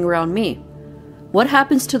to hang around me? What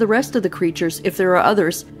happens to the rest of the creatures if there are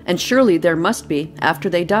others, and surely there must be, after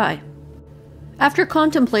they die? After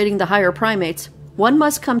contemplating the higher primates, one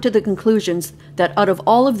must come to the conclusions that out of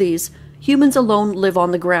all of these, humans alone live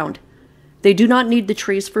on the ground. They do not need the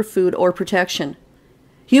trees for food or protection.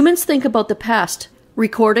 Humans think about the past,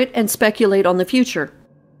 record it, and speculate on the future.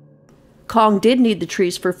 Kong did need the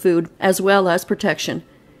trees for food as well as protection.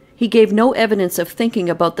 He gave no evidence of thinking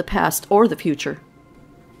about the past or the future.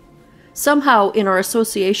 Somehow, in our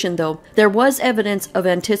association, though, there was evidence of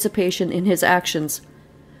anticipation in his actions.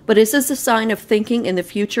 But is this a sign of thinking in the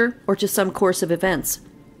future or to some course of events?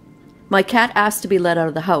 My cat asks to be let out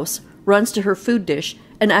of the house, runs to her food dish,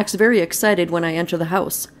 and acts very excited when I enter the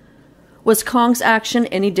house. Was Kong's action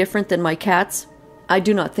any different than my cat's? I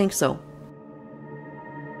do not think so.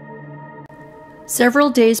 Several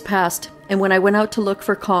days passed, and when I went out to look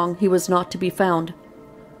for Kong, he was not to be found.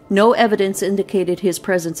 No evidence indicated his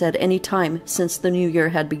presence at any time since the new year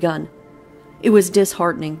had begun. It was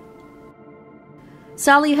disheartening.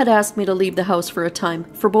 Sally had asked me to leave the house for a time,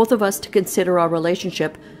 for both of us to consider our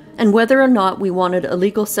relationship, and whether or not we wanted a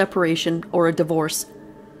legal separation or a divorce.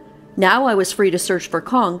 Now I was free to search for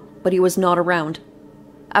Kong, but he was not around.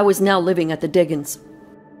 I was now living at the diggins.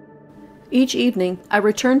 Each evening, I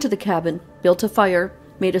returned to the cabin, built a fire,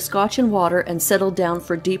 made a scotch and water, and settled down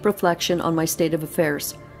for deep reflection on my state of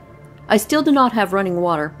affairs. I still do not have running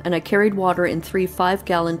water, and I carried water in 3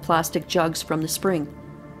 5-gallon plastic jugs from the spring.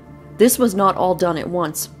 This was not all done at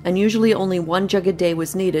once, and usually only 1 jug a day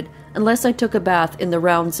was needed unless I took a bath in the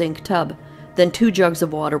round zinc tub. Then 2 jugs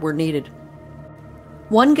of water were needed.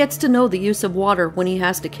 One gets to know the use of water when he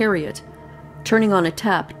has to carry it. Turning on a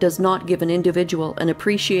tap does not give an individual an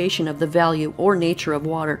appreciation of the value or nature of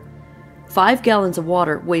water. 5 gallons of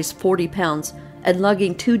water weighs 40 pounds, and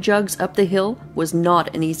lugging 2 jugs up the hill was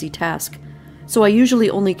not an easy task, so I usually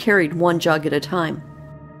only carried 1 jug at a time.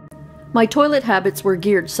 My toilet habits were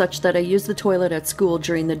geared such that I used the toilet at school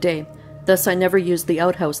during the day, thus I never used the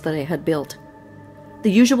outhouse that I had built.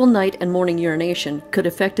 The usual night and morning urination could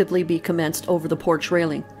effectively be commenced over the porch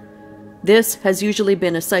railing. This has usually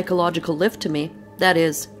been a psychological lift to me, that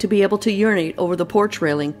is, to be able to urinate over the porch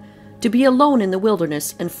railing, to be alone in the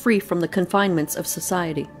wilderness and free from the confinements of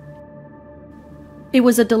society. It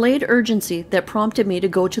was a delayed urgency that prompted me to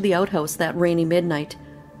go to the outhouse that rainy midnight.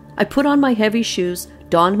 I put on my heavy shoes,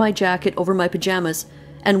 donned my jacket over my pajamas,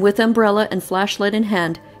 and with umbrella and flashlight in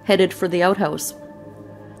hand, headed for the outhouse.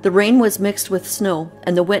 The rain was mixed with snow,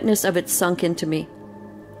 and the wetness of it sunk into me.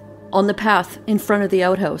 On the path in front of the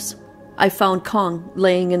outhouse, I found Kong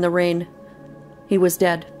laying in the rain. He was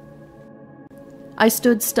dead. I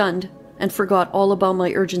stood stunned and forgot all about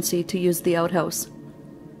my urgency to use the outhouse.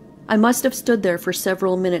 I must have stood there for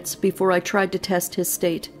several minutes before I tried to test his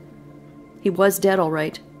state. He was dead all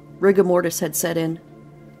right. Rigor mortis had set in.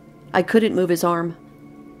 I couldn't move his arm.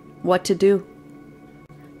 What to do?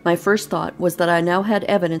 My first thought was that I now had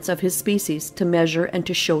evidence of his species to measure and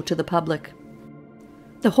to show to the public.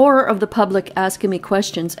 The horror of the public asking me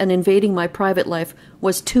questions and invading my private life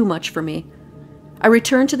was too much for me. I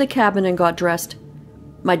returned to the cabin and got dressed.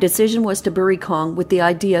 My decision was to bury Kong with the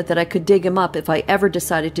idea that I could dig him up if I ever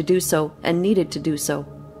decided to do so and needed to do so.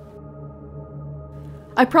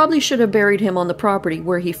 I probably should have buried him on the property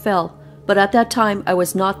where he fell, but at that time I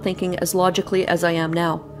was not thinking as logically as I am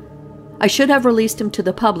now. I should have released him to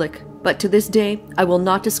the public, but to this day I will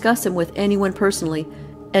not discuss him with anyone personally,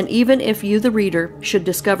 and even if you, the reader, should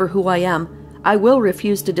discover who I am, I will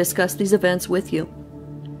refuse to discuss these events with you.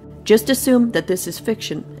 Just assume that this is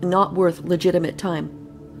fiction and not worth legitimate time.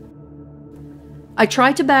 I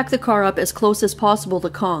tried to back the car up as close as possible to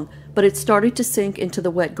Kong, but it started to sink into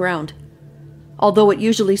the wet ground. Although it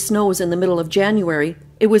usually snows in the middle of January,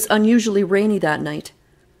 it was unusually rainy that night.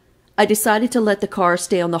 I decided to let the car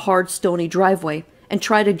stay on the hard, stony driveway and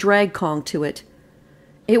try to drag Kong to it.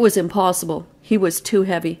 It was impossible. He was too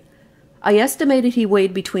heavy. I estimated he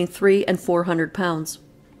weighed between 300 and 400 pounds.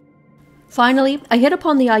 Finally, I hit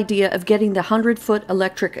upon the idea of getting the 100-foot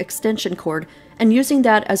electric extension cord and using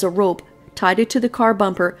that as a rope, tied it to the car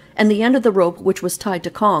bumper and the end of the rope which was tied to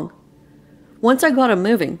Kong. Once I got him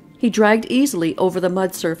moving, he dragged easily over the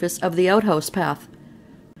mud surface of the outhouse path.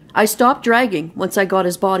 I stopped dragging once I got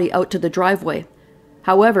his body out to the driveway.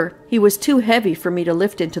 However, he was too heavy for me to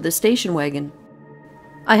lift into the station wagon.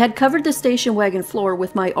 I had covered the station wagon floor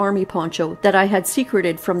with my army poncho that I had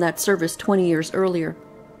secreted from that service 20 years earlier.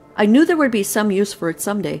 I knew there would be some use for it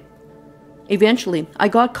someday. Eventually, I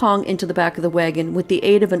got Kong into the back of the wagon with the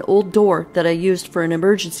aid of an old door that I used for an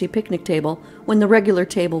emergency picnic table when the regular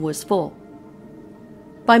table was full.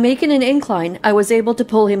 By making an incline, I was able to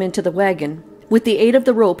pull him into the wagon, with the aid of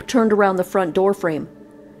the rope turned around the front door frame.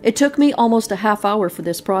 It took me almost a half hour for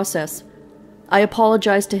this process. I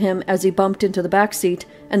apologized to him as he bumped into the back seat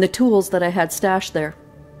and the tools that I had stashed there.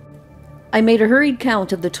 I made a hurried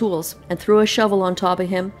count of the tools and threw a shovel on top of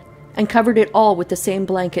him and covered it all with the same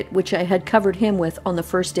blanket which I had covered him with on the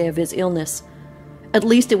first day of his illness. At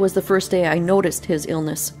least it was the first day I noticed his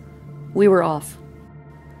illness. We were off.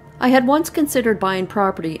 I had once considered buying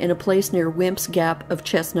property in a place near Wimp's Gap of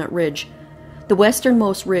Chestnut Ridge, the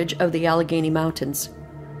westernmost ridge of the Allegheny Mountains.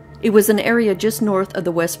 It was an area just north of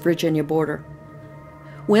the West Virginia border.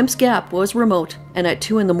 Wimp's Gap was remote, and at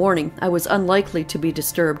 2 in the morning I was unlikely to be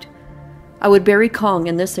disturbed. I would bury Kong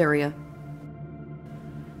in this area.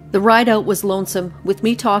 The ride out was lonesome, with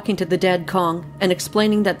me talking to the dead Kong and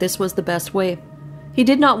explaining that this was the best way. He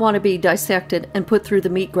did not want to be dissected and put through the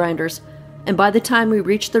meat grinders, and by the time we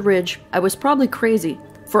reached the ridge, I was probably crazy,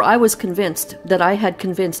 for I was convinced that I had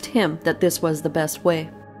convinced him that this was the best way.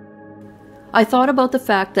 I thought about the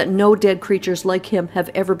fact that no dead creatures like him have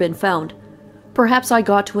ever been found. Perhaps I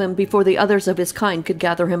got to him before the others of his kind could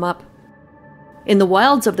gather him up. In the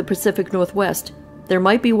wilds of the Pacific Northwest, there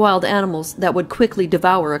might be wild animals that would quickly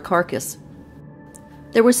devour a carcass.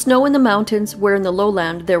 There was snow in the mountains, where in the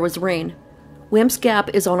lowland there was rain. Wimp's Gap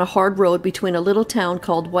is on a hard road between a little town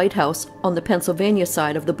called White House on the Pennsylvania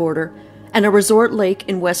side of the border and a resort lake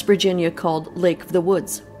in West Virginia called Lake of the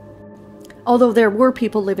Woods. Although there were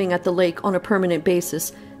people living at the lake on a permanent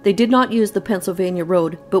basis, They did not use the Pennsylvania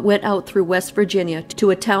road, but went out through West Virginia to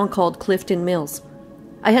a town called Clifton Mills.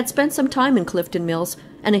 I had spent some time in Clifton Mills,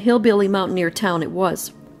 and a hillbilly mountaineer town it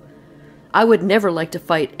was. I would never like to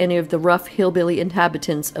fight any of the rough hillbilly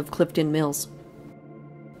inhabitants of Clifton Mills.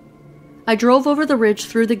 I drove over the ridge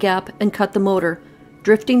through the gap and cut the motor,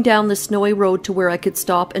 drifting down the snowy road to where I could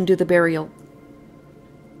stop and do the burial.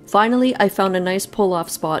 Finally, I found a nice pull-off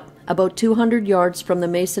spot, about 200 yards from the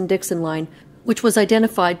Mason-Dixon line, which was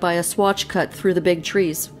identified by a swatch cut through the big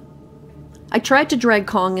trees. I tried to drag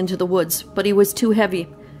Kong into the woods, but he was too heavy.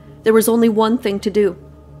 There was only one thing to do.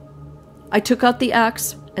 I took out the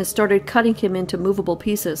axe and started cutting him into movable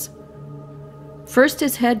pieces. First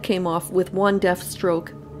his head came off with one deft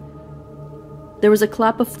stroke. There was a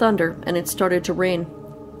clap of thunder and it started to rain.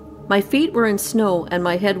 My feet were in snow and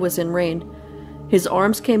my head was in rain. His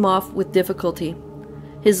arms came off with difficulty.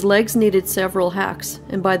 His legs needed several hacks,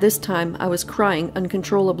 and by this time I was crying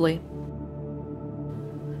uncontrollably.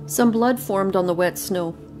 Some blood formed on the wet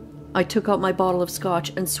snow. I took out my bottle of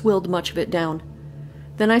scotch and swilled much of it down.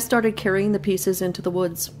 Then I started carrying the pieces into the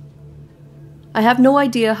woods. I have no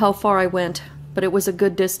idea how far I went, but it was a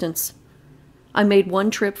good distance. I made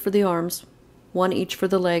one trip for the arms, one each for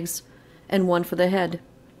the legs, and one for the head.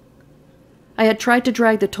 I had tried to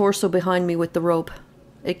drag the torso behind me with the rope.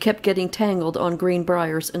 It kept getting tangled on green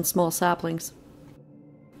briars and small saplings.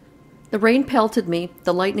 The rain pelted me,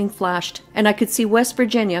 the lightning flashed, and I could see West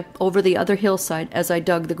Virginia over the other hillside as I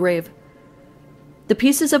dug the grave. The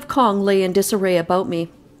pieces of Kong lay in disarray about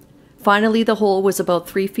me. Finally, the hole was about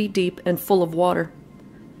 3 feet deep and full of water.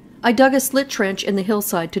 I dug a slit trench in the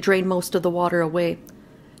hillside to drain most of the water away.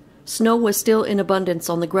 Snow was still in abundance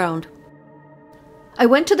on the ground. I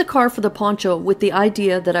went to the car for the poncho with the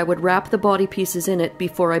idea that I would wrap the body pieces in it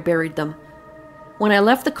before I buried them. When I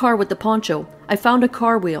left the car with the poncho, I found a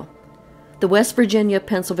car wheel. The West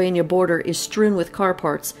Virginia-Pennsylvania border is strewn with car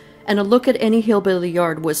parts, and a look at any hillbilly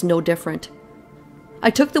yard was no different. I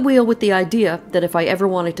took the wheel with the idea that if I ever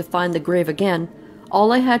wanted to find the grave again,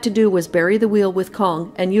 all I had to do was bury the wheel with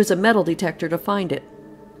Kong and use a metal detector to find it.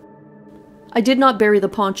 I did not bury the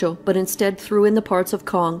poncho, but instead threw in the parts of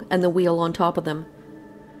Kong and the wheel on top of them.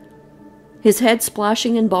 His head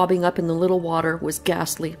splashing and bobbing up in the little water was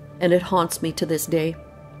ghastly, and it haunts me to this day.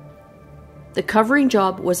 The covering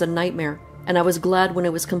job was a nightmare, and I was glad when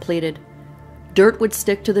it was completed. Dirt would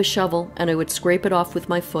stick to the shovel, and I would scrape it off with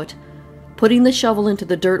my foot. Putting the shovel into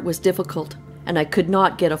the dirt was difficult, and I could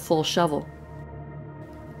not get a full shovel.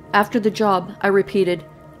 After the job, I repeated,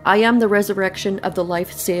 "I am the resurrection of the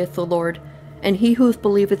life, saith the Lord, and he who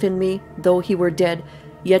believeth in me, though he were dead,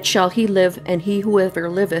 yet shall he live, and he who ever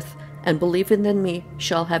liveth, and believeth in me,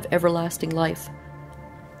 shall have everlasting life."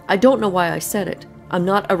 I don't know why I said it. I'm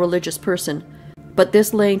not a religious person, but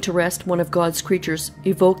this laying to rest one of God's creatures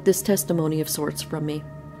evoked this testimony of sorts from me.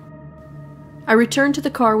 I returned to the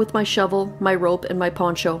car with my shovel, my rope, and my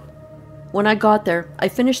poncho. When I got there, I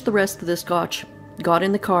finished the rest of the scotch, got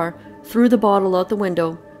in the car, threw the bottle out the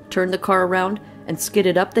window, turned the car around, and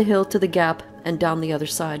skidded up the hill to the gap and down the other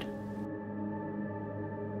side.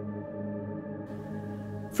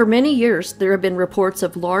 For many years, there have been reports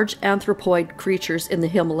of large anthropoid creatures in the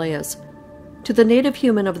Himalayas. To the native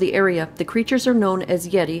human of the area, the creatures are known as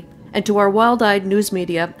Yeti, and to our wild-eyed news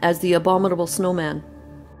media as the abominable snowman.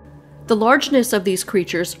 The largeness of these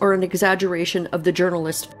creatures, or an exaggeration of the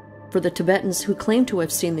journalists, for the Tibetans who claim to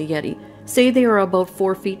have seen the Yeti say they are about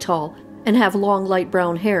 4 feet tall and have long light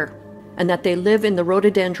brown hair, and that they live in the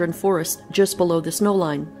rhododendron forest just below the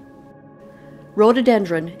snowline.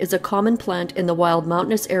 Rhododendron is a common plant in the wild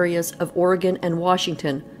mountainous areas of Oregon and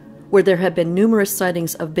Washington, where there have been numerous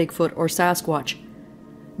sightings of Bigfoot or Sasquatch.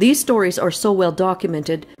 These stories are so well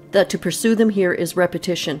documented that to pursue them here is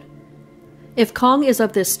repetition. If Kong is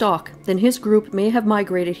of this stock, then his group may have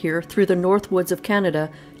migrated here through the north woods of Canada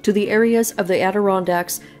to the areas of the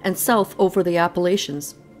Adirondacks and south over the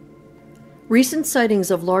Appalachians. Recent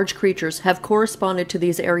sightings of large creatures have corresponded to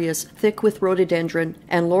these areas thick with rhododendron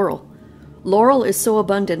and laurel. Laurel is so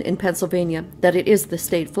abundant in Pennsylvania that it is the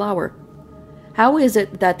state flower. How is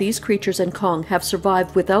it that these creatures and Kong have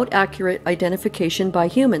survived without accurate identification by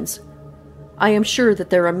humans? I am sure that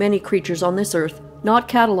there are many creatures on this earth not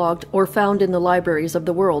catalogued or found in the libraries of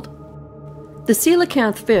the world. The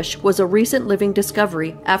coelacanth fish was a recent living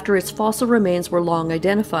discovery after its fossil remains were long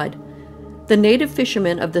identified. The native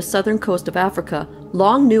fishermen of the southern coast of Africa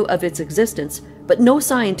long knew of its existence, but no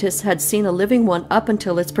scientists had seen a living one up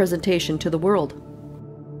until its presentation to the world.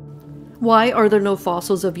 Why are there no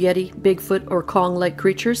fossils of Yeti, Bigfoot, or Kong-like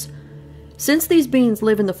creatures? Since these beings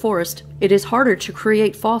live in the forest, it is harder to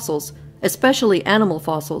create fossils, especially animal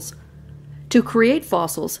fossils. To create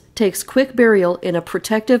fossils takes quick burial in a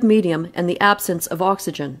protective medium and the absence of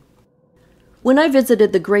oxygen. When I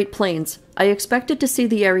visited the Great Plains, I expected to see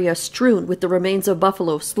the area strewn with the remains of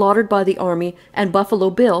buffalo slaughtered by the Army and Buffalo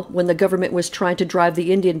Bill when the government was trying to drive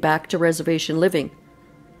the Indian back to reservation living.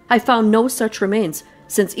 I found no such remains,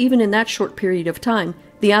 since even in that short period of time,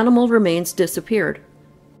 the animal remains disappeared.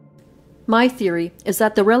 My theory is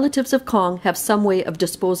that the relatives of Kong have some way of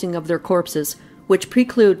disposing of their corpses, which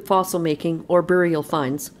preclude fossil making or burial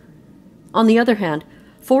finds. On the other hand,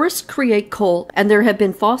 forests create coal, and there have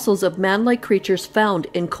been fossils of man-like creatures found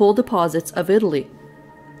in coal deposits of Italy.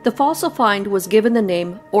 The fossil find was given the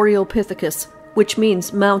name Oreopithecus, which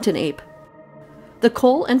means mountain ape. The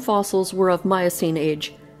coal and fossils were of Miocene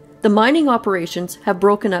age. The mining operations have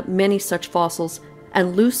broken up many such fossils,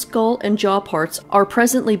 and loose skull and jaw parts are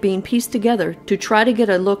presently being pieced together to try to get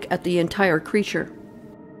a look at the entire creature.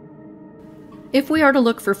 If we are to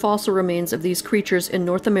look for fossil remains of these creatures in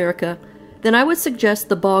North America, then I would suggest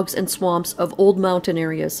the bogs and swamps of old mountain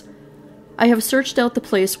areas. I have searched out the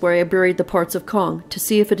place where I buried the parts of Kong to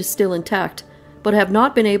see if it is still intact, but have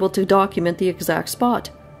not been able to document the exact spot.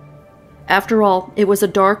 After all, it was a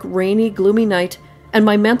dark, rainy, gloomy night, and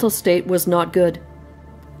my mental state was not good.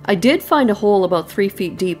 I did find a hole about 3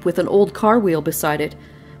 feet deep with an old car wheel beside it,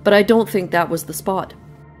 but I don't think that was the spot.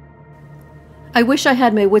 I wish I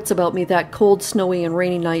had my wits about me that cold, snowy, and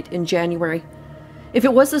rainy night in January. If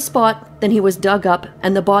it was the spot, then he was dug up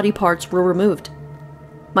and the body parts were removed.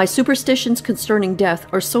 My superstitions concerning death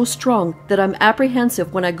are so strong that I'm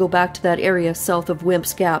apprehensive when I go back to that area south of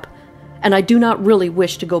Wimp's Gap, and I do not really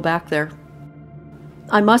wish to go back there.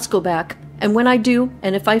 I must go back, and when I do,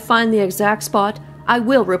 and if I find the exact spot, I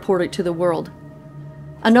will report it to the world.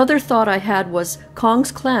 Another thought I had was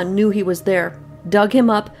Kong's clan knew he was there, dug him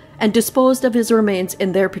up, and disposed of his remains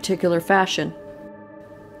in their particular fashion.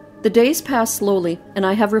 The days pass slowly, and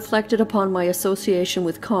I have reflected upon my association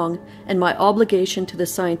with Kong and my obligation to the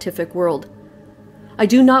scientific world. I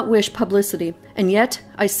do not wish publicity, and yet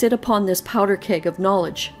I sit upon this powder keg of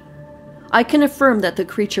knowledge. I can affirm that the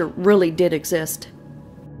creature really did exist.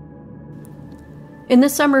 In the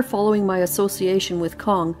summer following my association with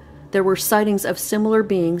Kong, there were sightings of similar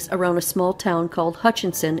beings around a small town called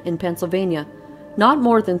Hutchinson in Pennsylvania, not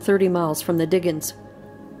more than 30 miles from the Diggins.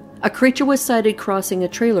 A creature was sighted crossing a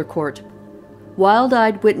trailer court.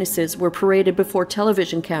 Wild-eyed witnesses were paraded before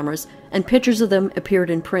television cameras, and pictures of them appeared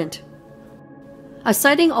in print. A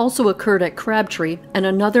sighting also occurred at Crabtree and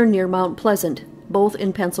another near Mount Pleasant, both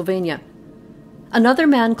in Pennsylvania. Another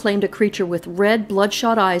man claimed a creature with red,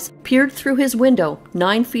 bloodshot eyes peered through his window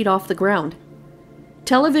 9 feet off the ground.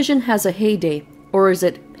 Television has a heyday, or is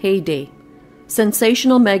it heyday?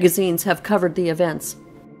 Sensational magazines have covered the events.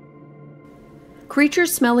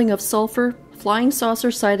 Creatures smelling of sulfur, flying saucer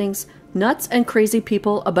sightings, nuts, and crazy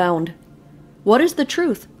people abound. What is the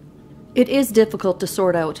truth? It is difficult to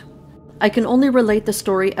sort out. I can only relate the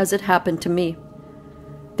story as it happened to me.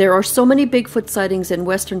 There are so many Bigfoot sightings in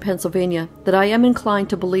western Pennsylvania that I am inclined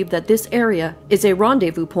to believe that this area is a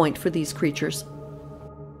rendezvous point for these creatures.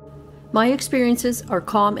 My experiences are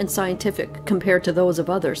calm and scientific compared to those of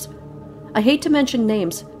others. I hate to mention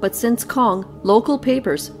names, but since Kong, local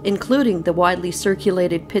papers, including the widely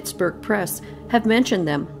circulated Pittsburgh Press, have mentioned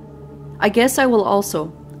them. I guess I will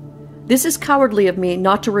also. This is cowardly of me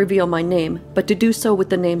not to reveal my name, but to do so with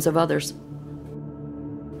the names of others.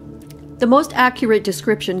 The most accurate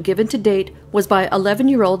description given to date was by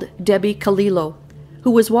 11-year-old Debbie Kalilo,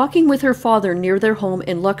 who was walking with her father near their home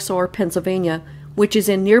in Luxor, Pennsylvania, which is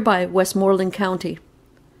in nearby Westmoreland County.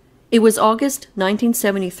 It was August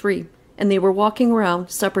 1973, and they were walking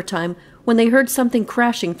around supper time when they heard something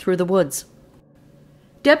crashing through the woods.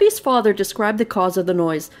 Debbie's father described the cause of the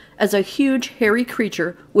noise as a huge, hairy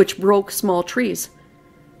creature which broke small trees.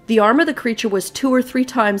 The arm of the creature was 2 or 3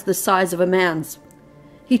 times the size of a man's.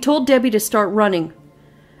 He told Debbie to start running.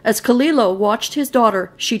 As Kalilo watched his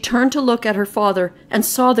daughter, she turned to look at her father and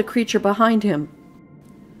saw the creature behind him.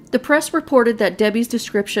 The press reported that Debbie's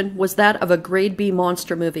description was that of a grade B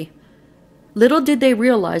monster movie. Little did they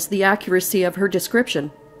realize the accuracy of her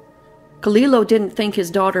description. Kalilo didn't think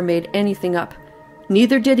his daughter made anything up.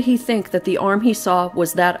 Neither did he think that the arm he saw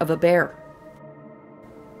was that of a bear.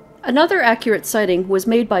 Another accurate sighting was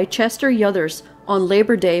made by Chester Yothers on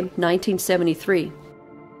Labor Day 1973.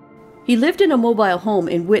 He lived in a mobile home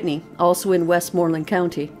in Whitney, also in Westmoreland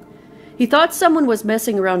County. He thought someone was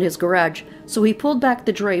messing around his garage, so he pulled back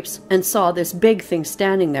the drapes and saw this big thing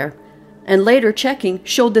standing there, and later checking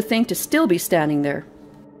showed the thing to still be standing there.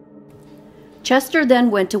 Chester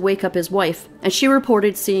then went to wake up his wife, and she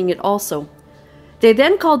reported seeing it also. They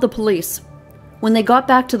then called the police. When they got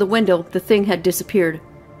back to the window, the thing had disappeared.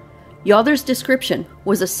 Yother's description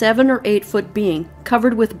was a 7 or 8 foot being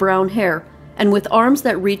covered with brown hair and with arms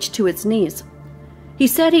that reached to its knees. He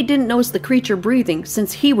said he didn't notice the creature breathing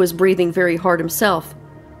since he was breathing very hard himself.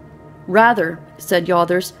 Rather, said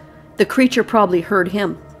Yothers, the creature probably heard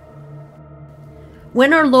him.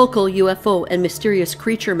 When our local UFO and mysterious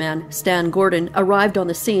creature man, Stan Gordon, arrived on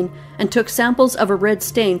the scene and took samples of a red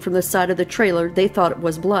stain from the side of the trailer, they thought it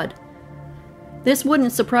was blood. This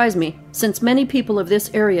wouldn't surprise me, since many people of this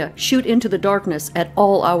area shoot into the darkness at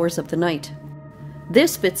all hours of the night.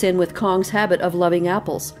 This fits in with Kong's habit of loving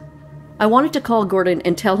apples. I wanted to call Gordon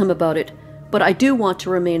and tell him about it, but I do want to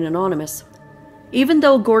remain anonymous. Even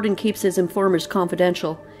though Gordon keeps his informers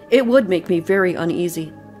confidential, it would make me very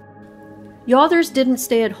uneasy. Yothers didn't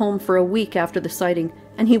stay at home for a week after the sighting,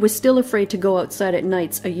 and he was still afraid to go outside at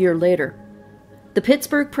nights a year later. The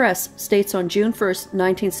Pittsburgh Press states on June 1st,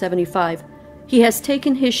 1975, he has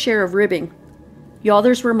taken his share of ribbing.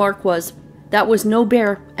 Yothers' remark was, "That was no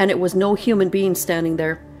bear, and it was no human being standing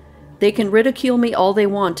there. They can ridicule me all they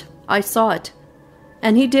want. I saw it."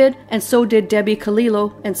 And he did, and so did Debbie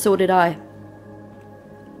Calillo, and so did I.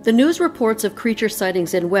 The news reports of creature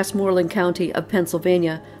sightings in Westmoreland County of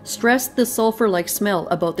Pennsylvania stressed the sulfur-like smell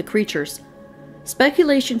about the creatures.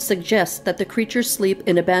 Speculation suggests that the creatures sleep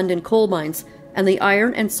in abandoned coal mines, and the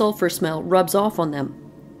iron and sulfur smell rubs off on them.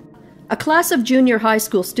 A class of junior high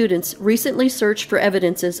school students recently searched for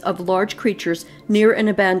evidences of large creatures near an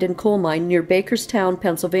abandoned coal mine near Bakerstown,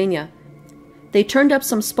 Pennsylvania. They turned up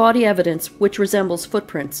some spotty evidence which resembles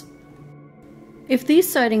footprints. If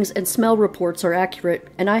these sightings and smell reports are accurate,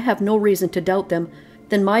 and I have no reason to doubt them,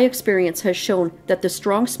 then my experience has shown that the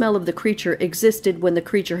strong smell of the creature existed when the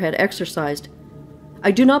creature had exercised.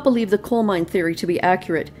 I do not believe the coal mine theory to be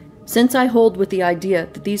accurate, since I hold with the idea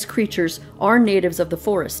that these creatures are natives of the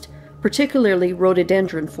forest, particularly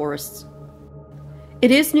rhododendron forests.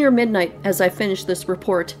 It is near midnight as I finish this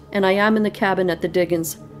report, and I am in the cabin at the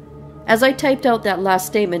Diggins. As I typed out that last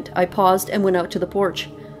statement, I paused and went out to the porch.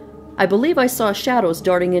 I believe I saw shadows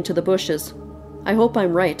darting into the bushes. I hope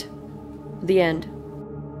I'm right. The end.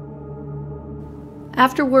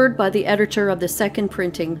 Afterword by the editor of the second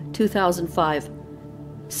printing, 2005.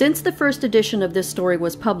 Since the first edition of this story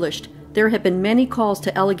was published, there have been many calls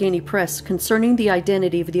to Allegheny Press concerning the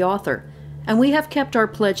identity of the author, and we have kept our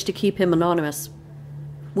pledge to keep him anonymous.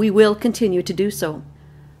 We will continue to do so.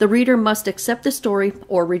 The reader must accept the story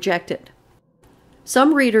or reject it.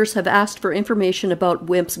 Some readers have asked for information about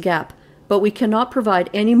Wimp's Gap, but we cannot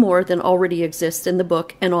provide any more than already exists in the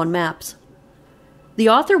book and on maps. The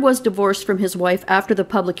author was divorced from his wife after the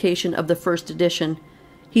publication of the first edition.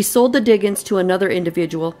 He sold the Diggins to another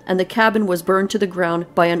individual, and the cabin was burned to the ground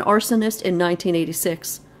by an arsonist in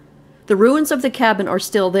 1986. The ruins of the cabin are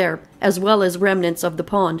still there, as well as remnants of the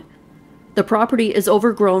pond. The property is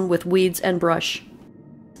overgrown with weeds and brush.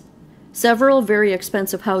 Several very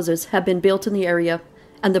expensive houses have been built in the area,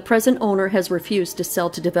 and the present owner has refused to sell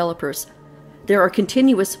to developers. There are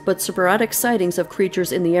continuous but sporadic sightings of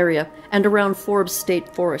creatures in the area and around Forbes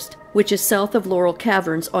State Forest, which is south of Laurel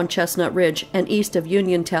Caverns on Chestnut Ridge and east of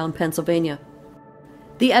Uniontown, Pennsylvania.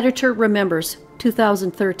 The editor remembers,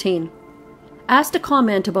 2013. Asked to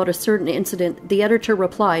comment about a certain incident, the editor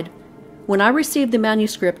replied, "When I received the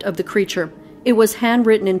manuscript of the creature, it was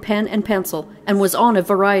handwritten in pen and pencil and was on a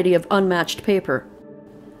variety of unmatched paper.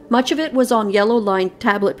 Much of it was on yellow-lined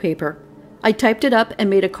tablet paper. I typed it up and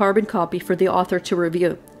made a carbon copy for the author to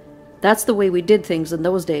review. That's the way we did things in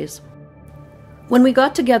those days." When we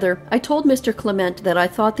got together, I told Mr. Clement that I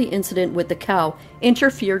thought the incident with the cow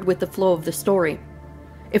interfered with the flow of the story.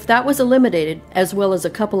 If that was eliminated, as well as a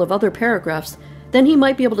couple of other paragraphs, then he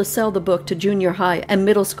might be able to sell the book to junior high and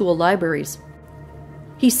middle school libraries.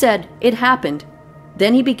 He said, "It happened."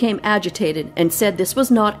 Then he became agitated and said this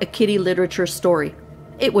was not a kiddie literature story.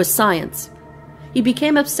 It was science. He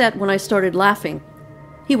became upset when I started laughing.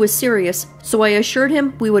 He was serious, so I assured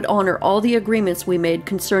him we would honor all the agreements we made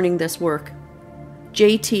concerning this work.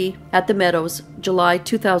 J.T. at the Meadows, July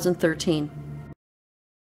 2013.